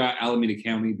all throughout Alameda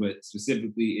County, but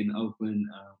specifically in Oakland,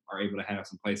 are able to have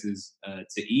some places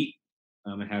to eat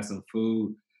and have some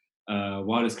food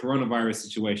while this coronavirus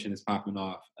situation is popping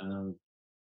off.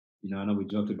 You know, I know we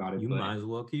joked about it. You might as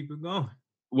well keep it going.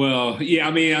 Well, yeah,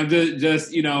 I mean, I'm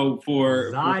just you know, for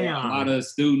a lot of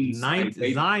students.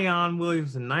 Zion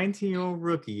Williamson, 19-year-old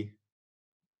rookie.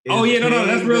 Oh yeah, no,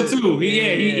 that's real too.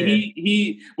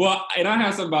 He. Well, and I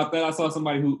have something about that. I saw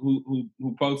somebody who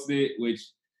posted it, which,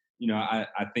 you know, I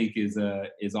think is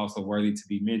also worthy to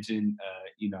be mentioned.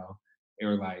 You know, they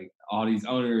were like, all these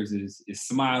owners is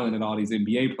smiling at all these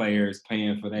NBA players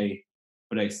paying for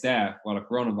their staff while the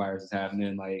coronavirus is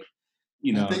happening. Like,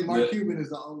 you know, I think Mark Cuban is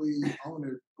the only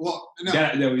owner. Well,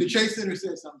 no, the Chase Center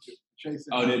said something too. Chase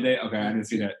Center. Oh, did they? Okay, I didn't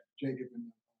see that. Jacob and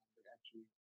actually,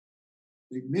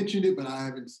 they mentioned it, but I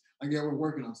haven't. Like, yeah, we're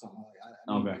working on something.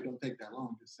 Like, it don't take that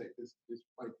long to say this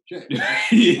write the check.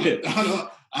 Yeah.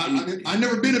 I've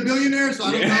never been a billionaire, so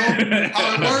I don't know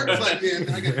how it works. Like,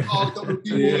 yeah, I got to call a couple of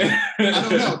people. Yeah. I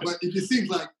don't know, but it just seems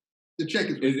like the check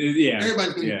is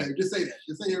everybody's going to get paid. Just say that.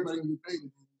 Just say everybody's going to get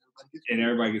paid. And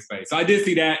everybody gets paid. So I did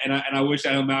see that, and I wish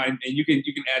I him out. And you can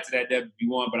add to that, Deb, if you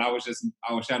want. But I was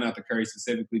shouting out the Curry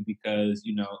specifically because,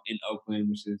 you know, in Oakland,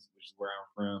 which is where I'm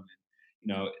from, and,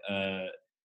 you know,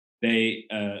 they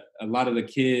a lot of the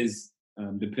kids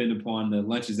depend upon the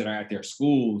lunches that are at their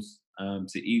schools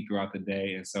to eat throughout the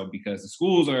day. And so because the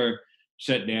schools are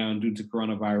shut down due to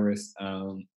coronavirus,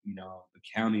 you know, the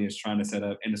county is trying to set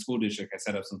up, and the school district has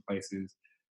set up some places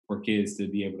for kids to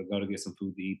be able to go to get some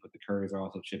food to eat, but the Currys are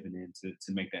also chipping in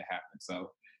to make that happen.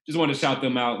 So just want to shout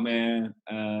them out, man,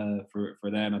 for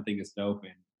that. And I think it's dope.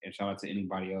 And And shout out to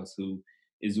anybody else who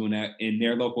is doing that in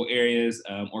their local areas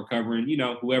or covering,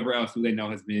 whoever else who they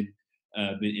know has been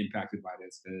impacted by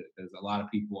this, because a lot of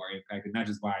people are impacted not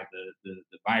just by the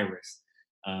virus,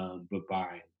 but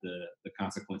by the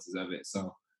consequences of it.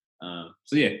 So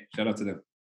yeah, shout out to them.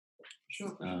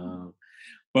 Sure.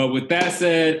 But with that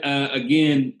said,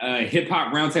 again,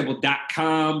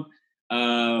 hiphoproundtable.com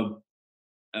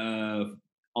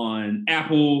on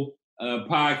Apple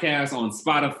Podcasts, on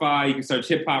Spotify. You can search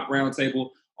Hip Hop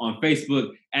Roundtable. On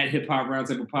Facebook at Hip Hop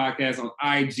Roundtable Podcast. On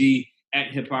IG at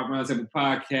Hip Hop Roundtable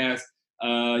Podcast.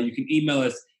 You can email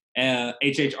us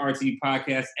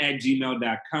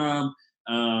hhrtpodcast@gmail.com.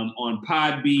 On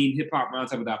Podbean,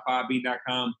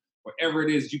 hiphoproundtable.podbean.com. Wherever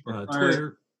it is you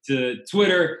prefer.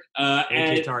 Twitter at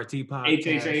HHRT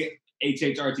Podcast.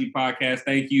 HHRT Podcast.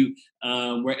 Thank you.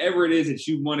 Wherever it is that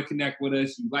you want to connect with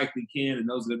us, you likely can, and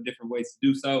those are the different ways to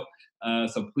do so.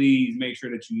 So please make sure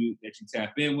that you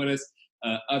tap in with us.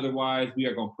 Otherwise, we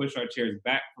are going to push our chairs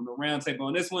back from the round table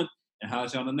on this one and holler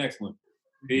at you on the next one.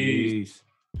 Peace.